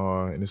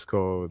 and it's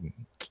called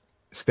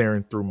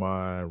staring through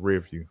my rear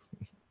view.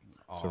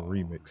 It's a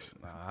remix.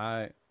 All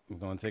right. We're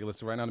going to take a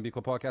listen right now to Beat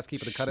Club Podcast.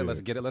 Keep it a cut it.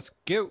 Let's get it. Let's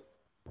go.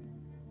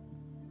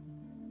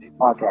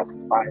 Podcast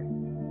is fire.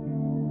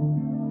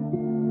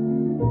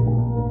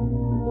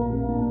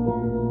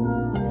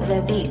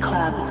 The Beat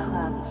Club.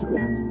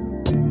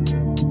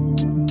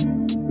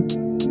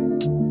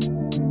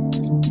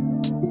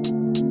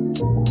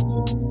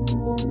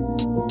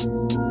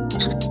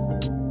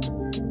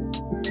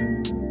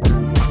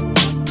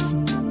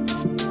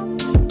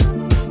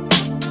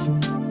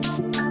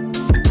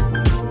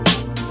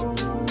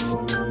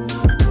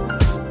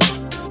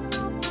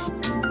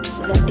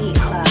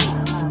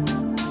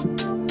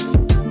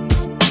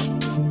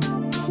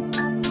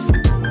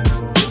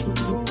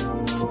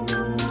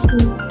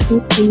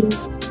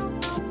 The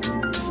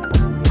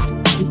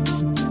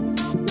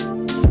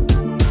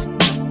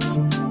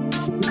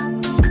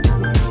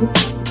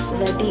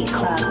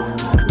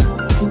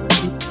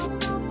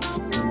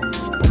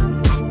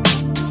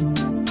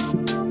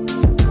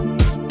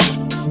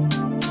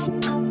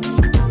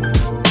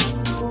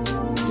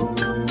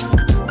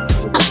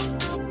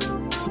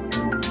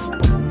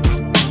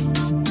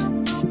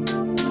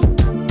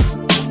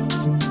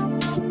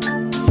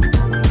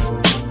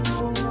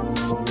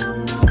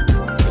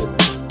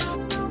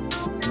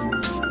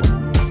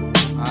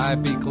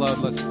Beat Club.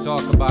 Let's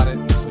talk about it.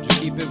 Would you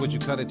keep it? Would you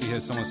cut it? Do you hear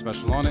someone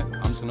special on it?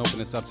 I'm just gonna open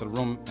this up to the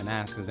room and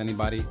ask: is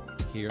anybody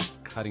here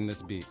cutting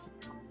this beat?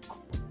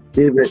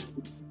 Keep it.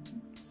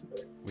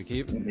 We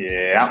keep.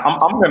 Yeah,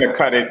 I'm gonna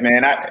cut it,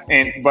 man.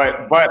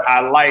 But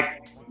I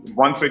like.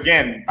 Once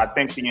again, I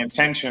think the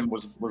intention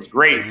was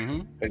great.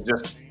 Mm-hmm. It's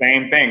just the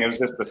same thing. It was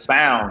just the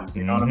sounds.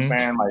 You know what I'm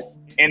saying? Like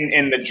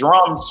in the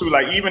drums too.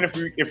 Like even if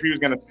we was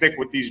gonna stick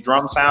with these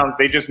drum sounds,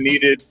 they just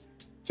needed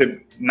to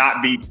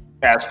not be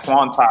as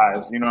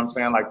quantized, you know what I'm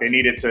saying? Like they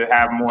needed to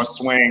have more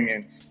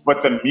swing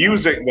but the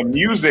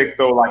music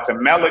though, like the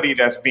melody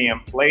that's being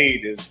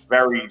played is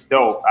very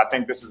dope. I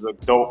think this is a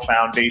dope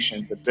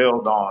foundation to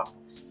build on,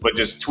 but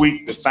just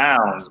tweak the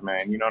sounds,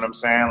 man. You know what I'm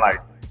saying? Like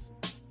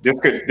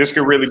this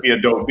could really be a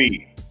dope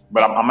beat,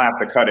 but I'm gonna have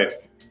to cut it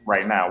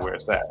right now where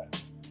it's at.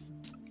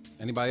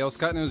 Anybody else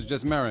cutting it? Or is it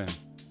just Marin?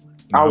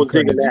 No, I was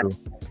thinking that.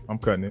 I'm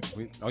cutting it.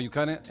 You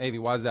cutting it? Avi,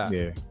 why's that?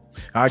 Yeah.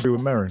 I agree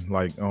with Marin.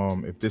 Like,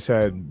 if this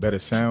had better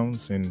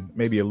sounds and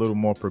maybe a little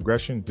more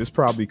progression, this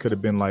probably could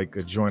have been like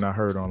a joint I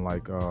heard on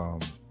like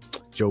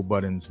Joe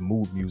Budden's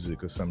Mood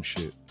Music or some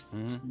shit.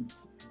 Mm-hmm.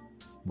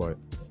 But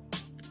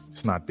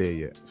it's not there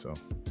yet, so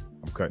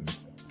I'm cutting it.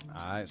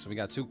 All right, so we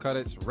got 2 cut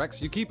it.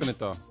 REKS, you keeping it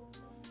though?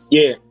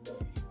 Yeah.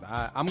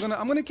 I'm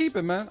gonna keep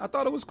it, man. I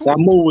thought it was cool. That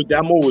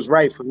move was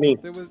right for me.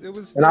 It was,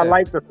 and yeah. I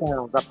like the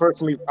sounds. I felt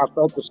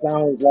the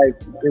sounds like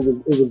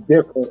it was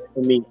different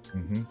for me.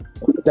 Mm-hmm.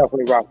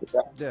 Definitely rock with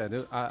that. Yeah,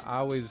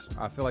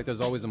 I feel like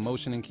there's always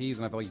emotion in keys,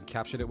 and I feel like you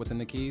captured it within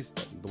the keys,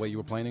 the way you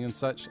were playing and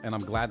such. And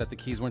I'm glad that the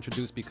keys were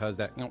introduced because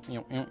that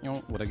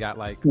would have got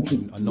like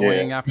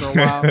annoying after a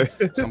while.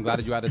 So I'm glad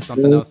that you added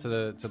something else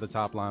to the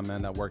top line,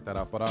 man. That worked that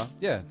out. But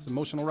yeah, it's an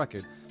emotional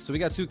record. So we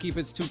got 2 keep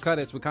it's, 2 cut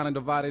it's. We're kind of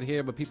divided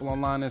here, but people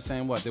online are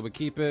saying what? They would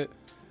keep it.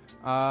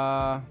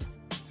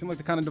 Seem like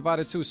they're kind of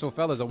divided too. So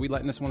fellas, are we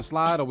letting this one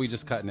slide or are we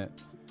just cutting it?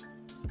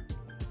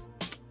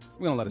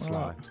 We're gonna let it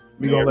slide.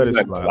 We're gonna let it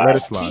slide. Let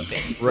it slide.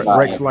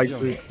 REKS likes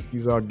it.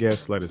 He's our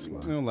guest. Let it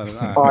slide. We don't let it.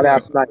 Right. Oh,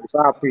 that's nice.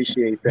 I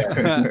appreciate that.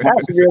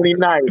 That's really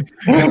nice.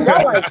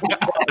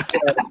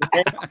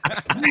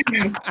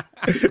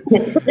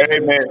 Hey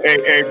man.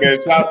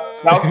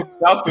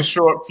 That's the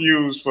short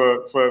fuse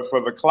for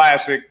the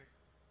classic.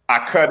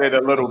 I cut it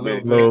a little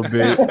bit. He said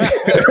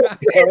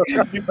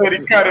he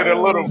cut it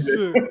a little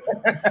bit.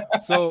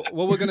 So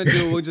what we're gonna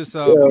do, we'll just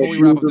before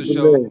we wrap up the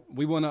show,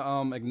 we want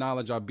to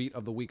acknowledge our Beat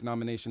of the Week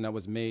nomination that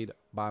was made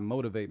by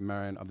Motivate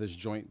Marin of this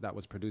joint that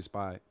was produced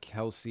by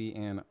Kelsey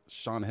and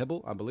Sean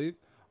Hibble, I believe.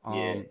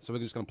 So we're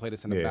just gonna play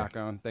this in the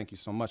background. Thank you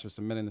so much for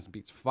submitting this.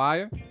 Beat's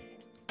fire.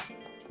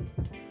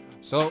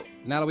 So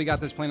now that we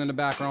got this playing in the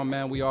background,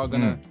 man, we are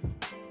gonna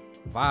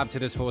vibe to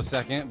this for a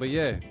second. But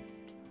yeah.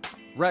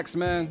 REKS,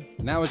 man,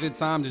 now is your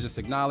time to just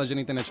acknowledge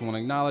anything that you want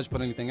to acknowledge, put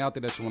anything out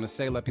there that you want to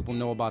say, let people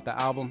know about the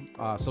album,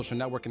 social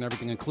network and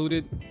everything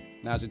included.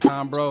 Now's your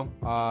time, bro.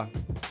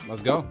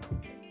 Let's go.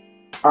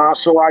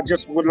 So I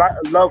just would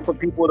love for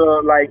people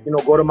to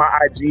go to my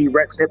IG,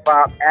 REKS Hip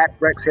Hop, at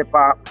REKS Hip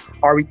Hop,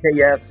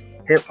 REKS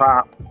Hip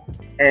Hop,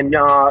 and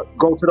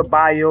go to the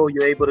bio.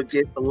 You're able to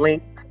get the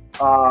link,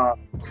 the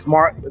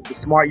smart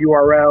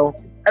URL,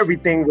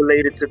 everything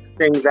related to the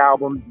Things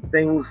album.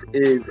 Things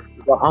is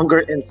the hunger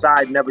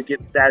inside never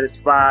gets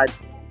satisfied.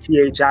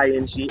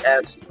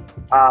 THINGS.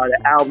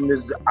 The album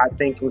is, I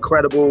think,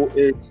 incredible.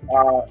 It's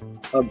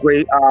a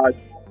great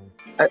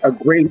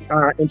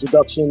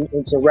introduction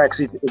into REKS.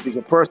 If it's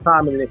your first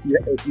time, and if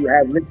you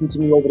have listened to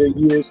me over the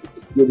years,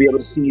 you'll be able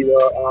to see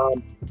the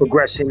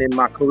progression in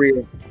my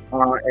career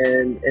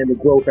and the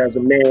growth as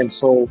a man.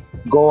 So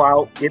go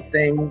out, get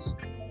things.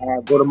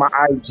 Go to my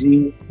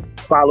IG,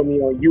 follow me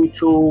on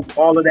YouTube.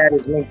 All of that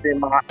is linked in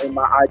my IG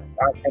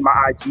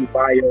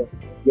bio.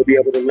 You'll be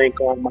able to link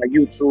on my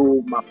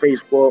YouTube, my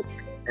Facebook,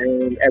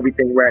 and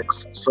everything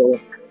REKS. So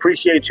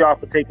appreciate y'all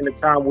for taking the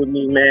time with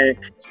me, man.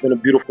 It's been a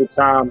beautiful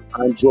time.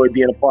 I enjoy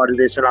being a part of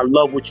this, and I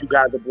love what you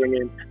guys are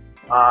bringing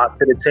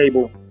to the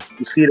table.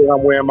 You see that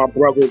I'm wearing my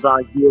brother's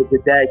gear, the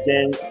Dad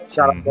Gang.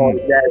 Shout out to all the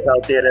dads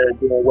out there that are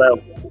doing well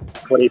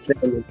for their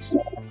families.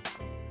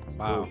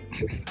 Wow.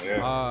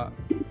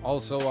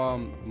 Also,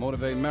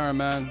 Motivate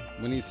Merriman,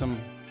 we need some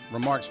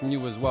remarks from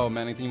you as well,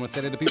 man. Anything you want to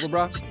say to the people,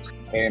 bro?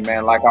 Hey,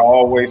 man, like I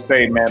always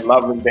say, man,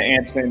 love is the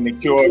answer and the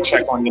cure.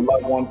 Check on your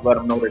loved ones. Let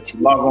them know that you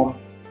love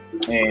them.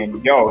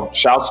 And, yo,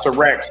 shouts to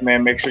REKS,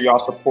 man. Make sure y'all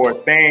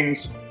support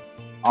things.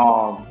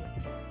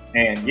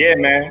 And, yeah,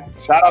 man,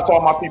 shout out to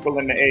all my people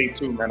in the A,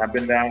 too, man. I've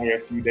been down here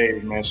a few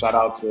days, man. Shout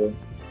out to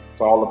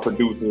all the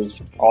producers,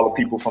 all the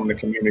people from the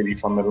community,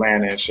 from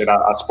Atlanta and shit.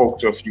 I spoke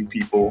to a few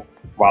people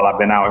while I've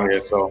been out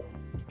here. So,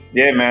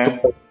 yeah,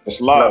 man,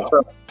 it's love.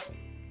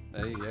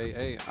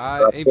 Hey.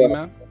 All right, AV,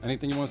 man.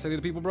 Anything you want to say to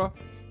the people, bro?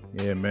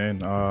 Yeah,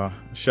 man.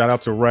 Shout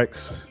out to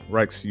REKS.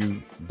 REKS,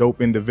 you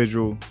dope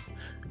individual.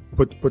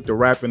 Put the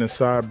rapping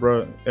aside,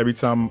 bro. Every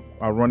time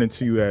I run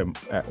into you at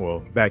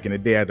back in the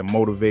day at the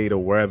Motivate or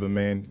wherever,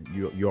 man,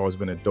 you always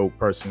been a dope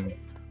person.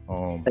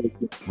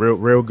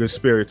 Real good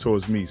spirit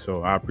towards me,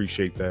 so I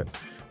appreciate that.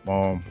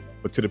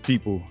 But to the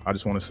people, I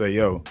just want to say,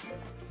 yo,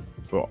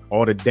 for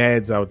all the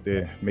dads out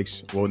there,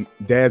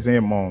 dads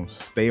and moms,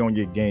 stay on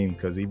your game,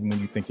 because even when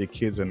you think your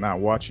kids are not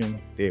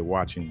watching, they're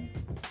watching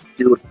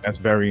you. That's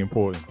very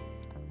important.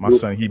 My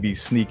son, he be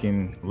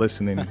sneaking,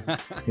 listening. I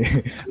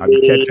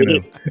be catching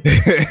him.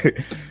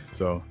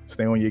 So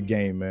stay on your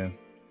game, man.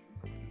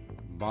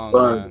 Bomb,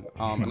 man.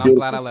 And I'm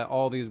glad I let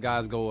all these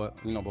guys go,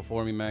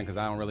 before me, man, because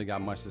I don't really got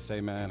much to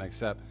say, man,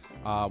 except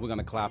we're going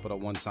to clap it up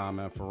one time,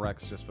 man, for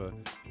REKS, just for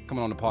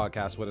coming on the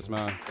podcast with us,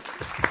 man.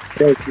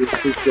 Thank you.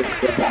 Appreciate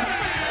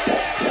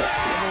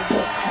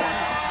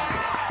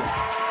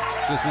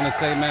Just want to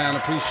say, man,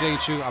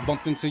 appreciate you. I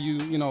bumped into you,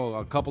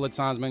 a couple of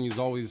times, man. You're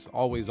always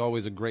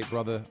a great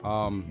brother.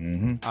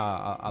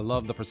 I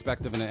love the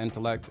perspective and the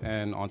intellect.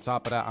 And on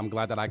top of that, I'm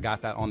glad that I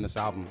got that on this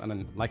album. And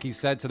then, like he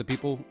said to the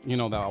people,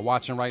 that are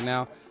watching right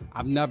now,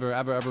 I've never,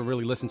 ever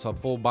really listened to a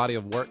full body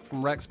of work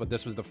from REKS, but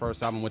this was the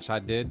first album which I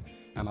did.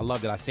 And I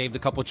loved it. I saved a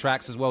couple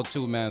tracks as well,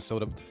 too, man. So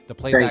the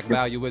playback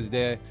value is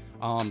there.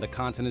 The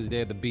content is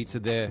there. The beats are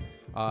there.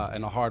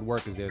 And the hard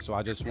work is there. So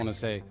I just want to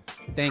say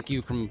thank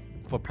you for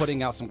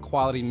putting out some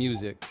quality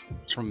music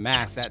from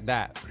Mass at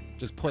that.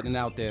 Just putting it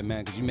out there,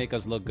 man, because you make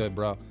us look good,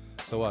 bro.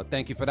 So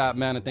thank you for that,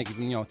 man, and thank you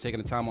for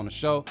taking the time on the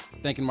show.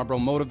 Thank you to my bro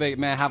Motivate,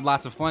 man. Have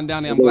lots of fun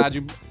down there. I'm glad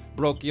you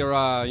broke your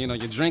your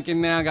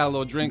drinking now. Got a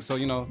little drink, so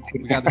we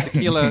got the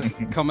tequila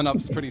coming up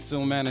pretty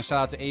soon, man. And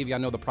shout out to AV. I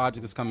know the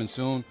project is coming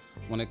soon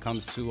when it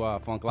comes to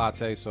Funk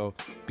Latte, so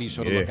be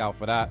sure to look out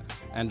for that.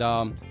 And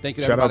thank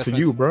you to shout out to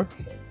you, bro.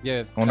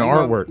 Yeah, on the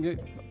artwork. Yeah.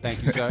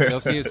 Thank you, sir. They'll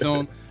see it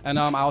soon. And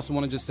I also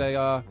want to just say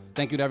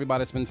thank you to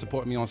everybody that's been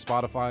supporting me on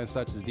Spotify and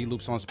such as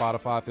D-Loops on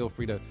Spotify. Feel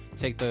free to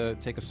take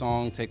a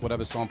song, take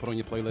whatever song, put on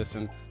your playlist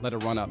and let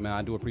it run up, man.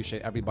 I do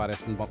appreciate everybody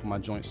that's been bumping my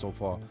joint so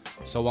far.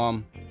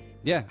 So,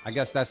 yeah, I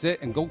guess that's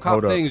it. And go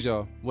cop things,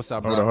 yo. What's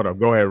up, bro? Hold up.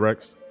 Go ahead,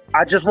 REKS.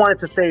 I just wanted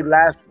to say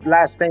last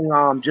thing,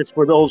 just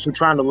for those who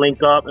trying to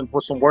link up and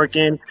put some work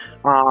in,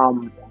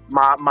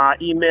 my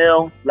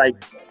email,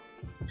 like,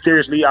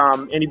 seriously,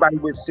 anybody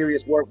with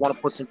serious work want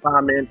to put some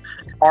time in,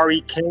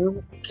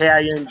 REKing,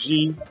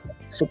 King,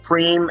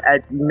 Supreme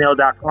at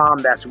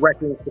gmail.com. That's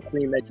Wrecking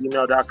Supreme at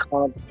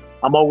gmail.com.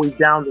 I'm always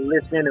down to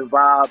listen and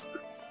vibe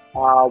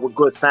with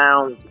good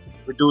sounds,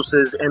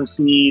 producers,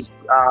 MCs,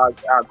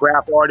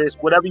 graph artists,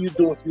 whatever you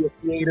do. If you're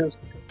creators,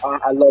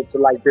 I love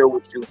to build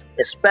with you,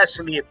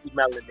 especially if you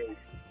melanated.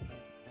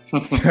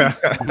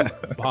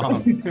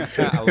 Bomb.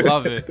 I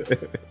love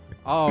it.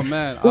 Oh,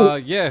 man.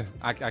 Yeah,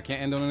 I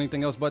can't end on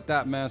anything else but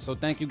that, man. So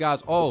thank you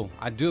guys. Oh,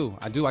 I do.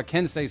 I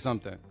can say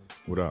something.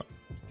 What up?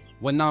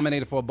 We're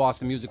nominated for a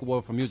Boston Music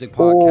Award for Music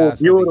Podcast of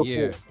the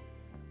Year.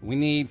 We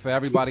need for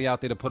everybody out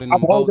there to put in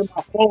them votes.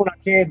 I'm holding my phone. I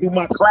can't do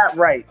my clap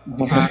right.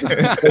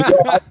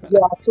 I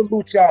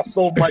salute y'all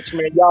so much,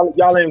 man. Y'all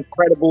are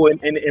incredible and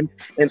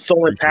so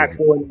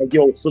impactful. And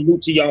yo,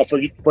 salute to y'all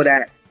for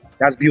that.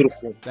 That's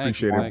beautiful.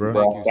 Appreciate it,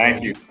 bro.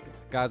 Thank you.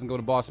 Guys can go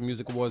to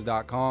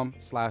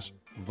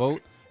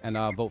bostonmusicawards.com/vote. And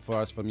vote for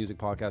us for Music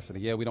Podcast of the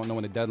Year. We don't know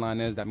when the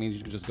deadline is. That means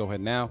you can just go ahead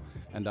now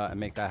and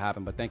make that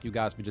happen. But thank you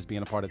guys for just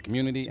being a part of the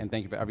community. And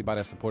thank you for everybody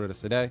that supported us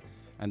today.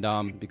 And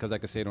because I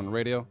can say it on the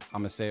radio,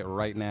 I'm going to say it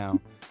right now.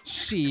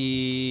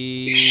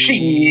 We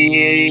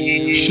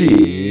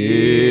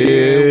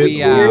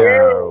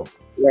out.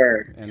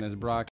 And this broadcast.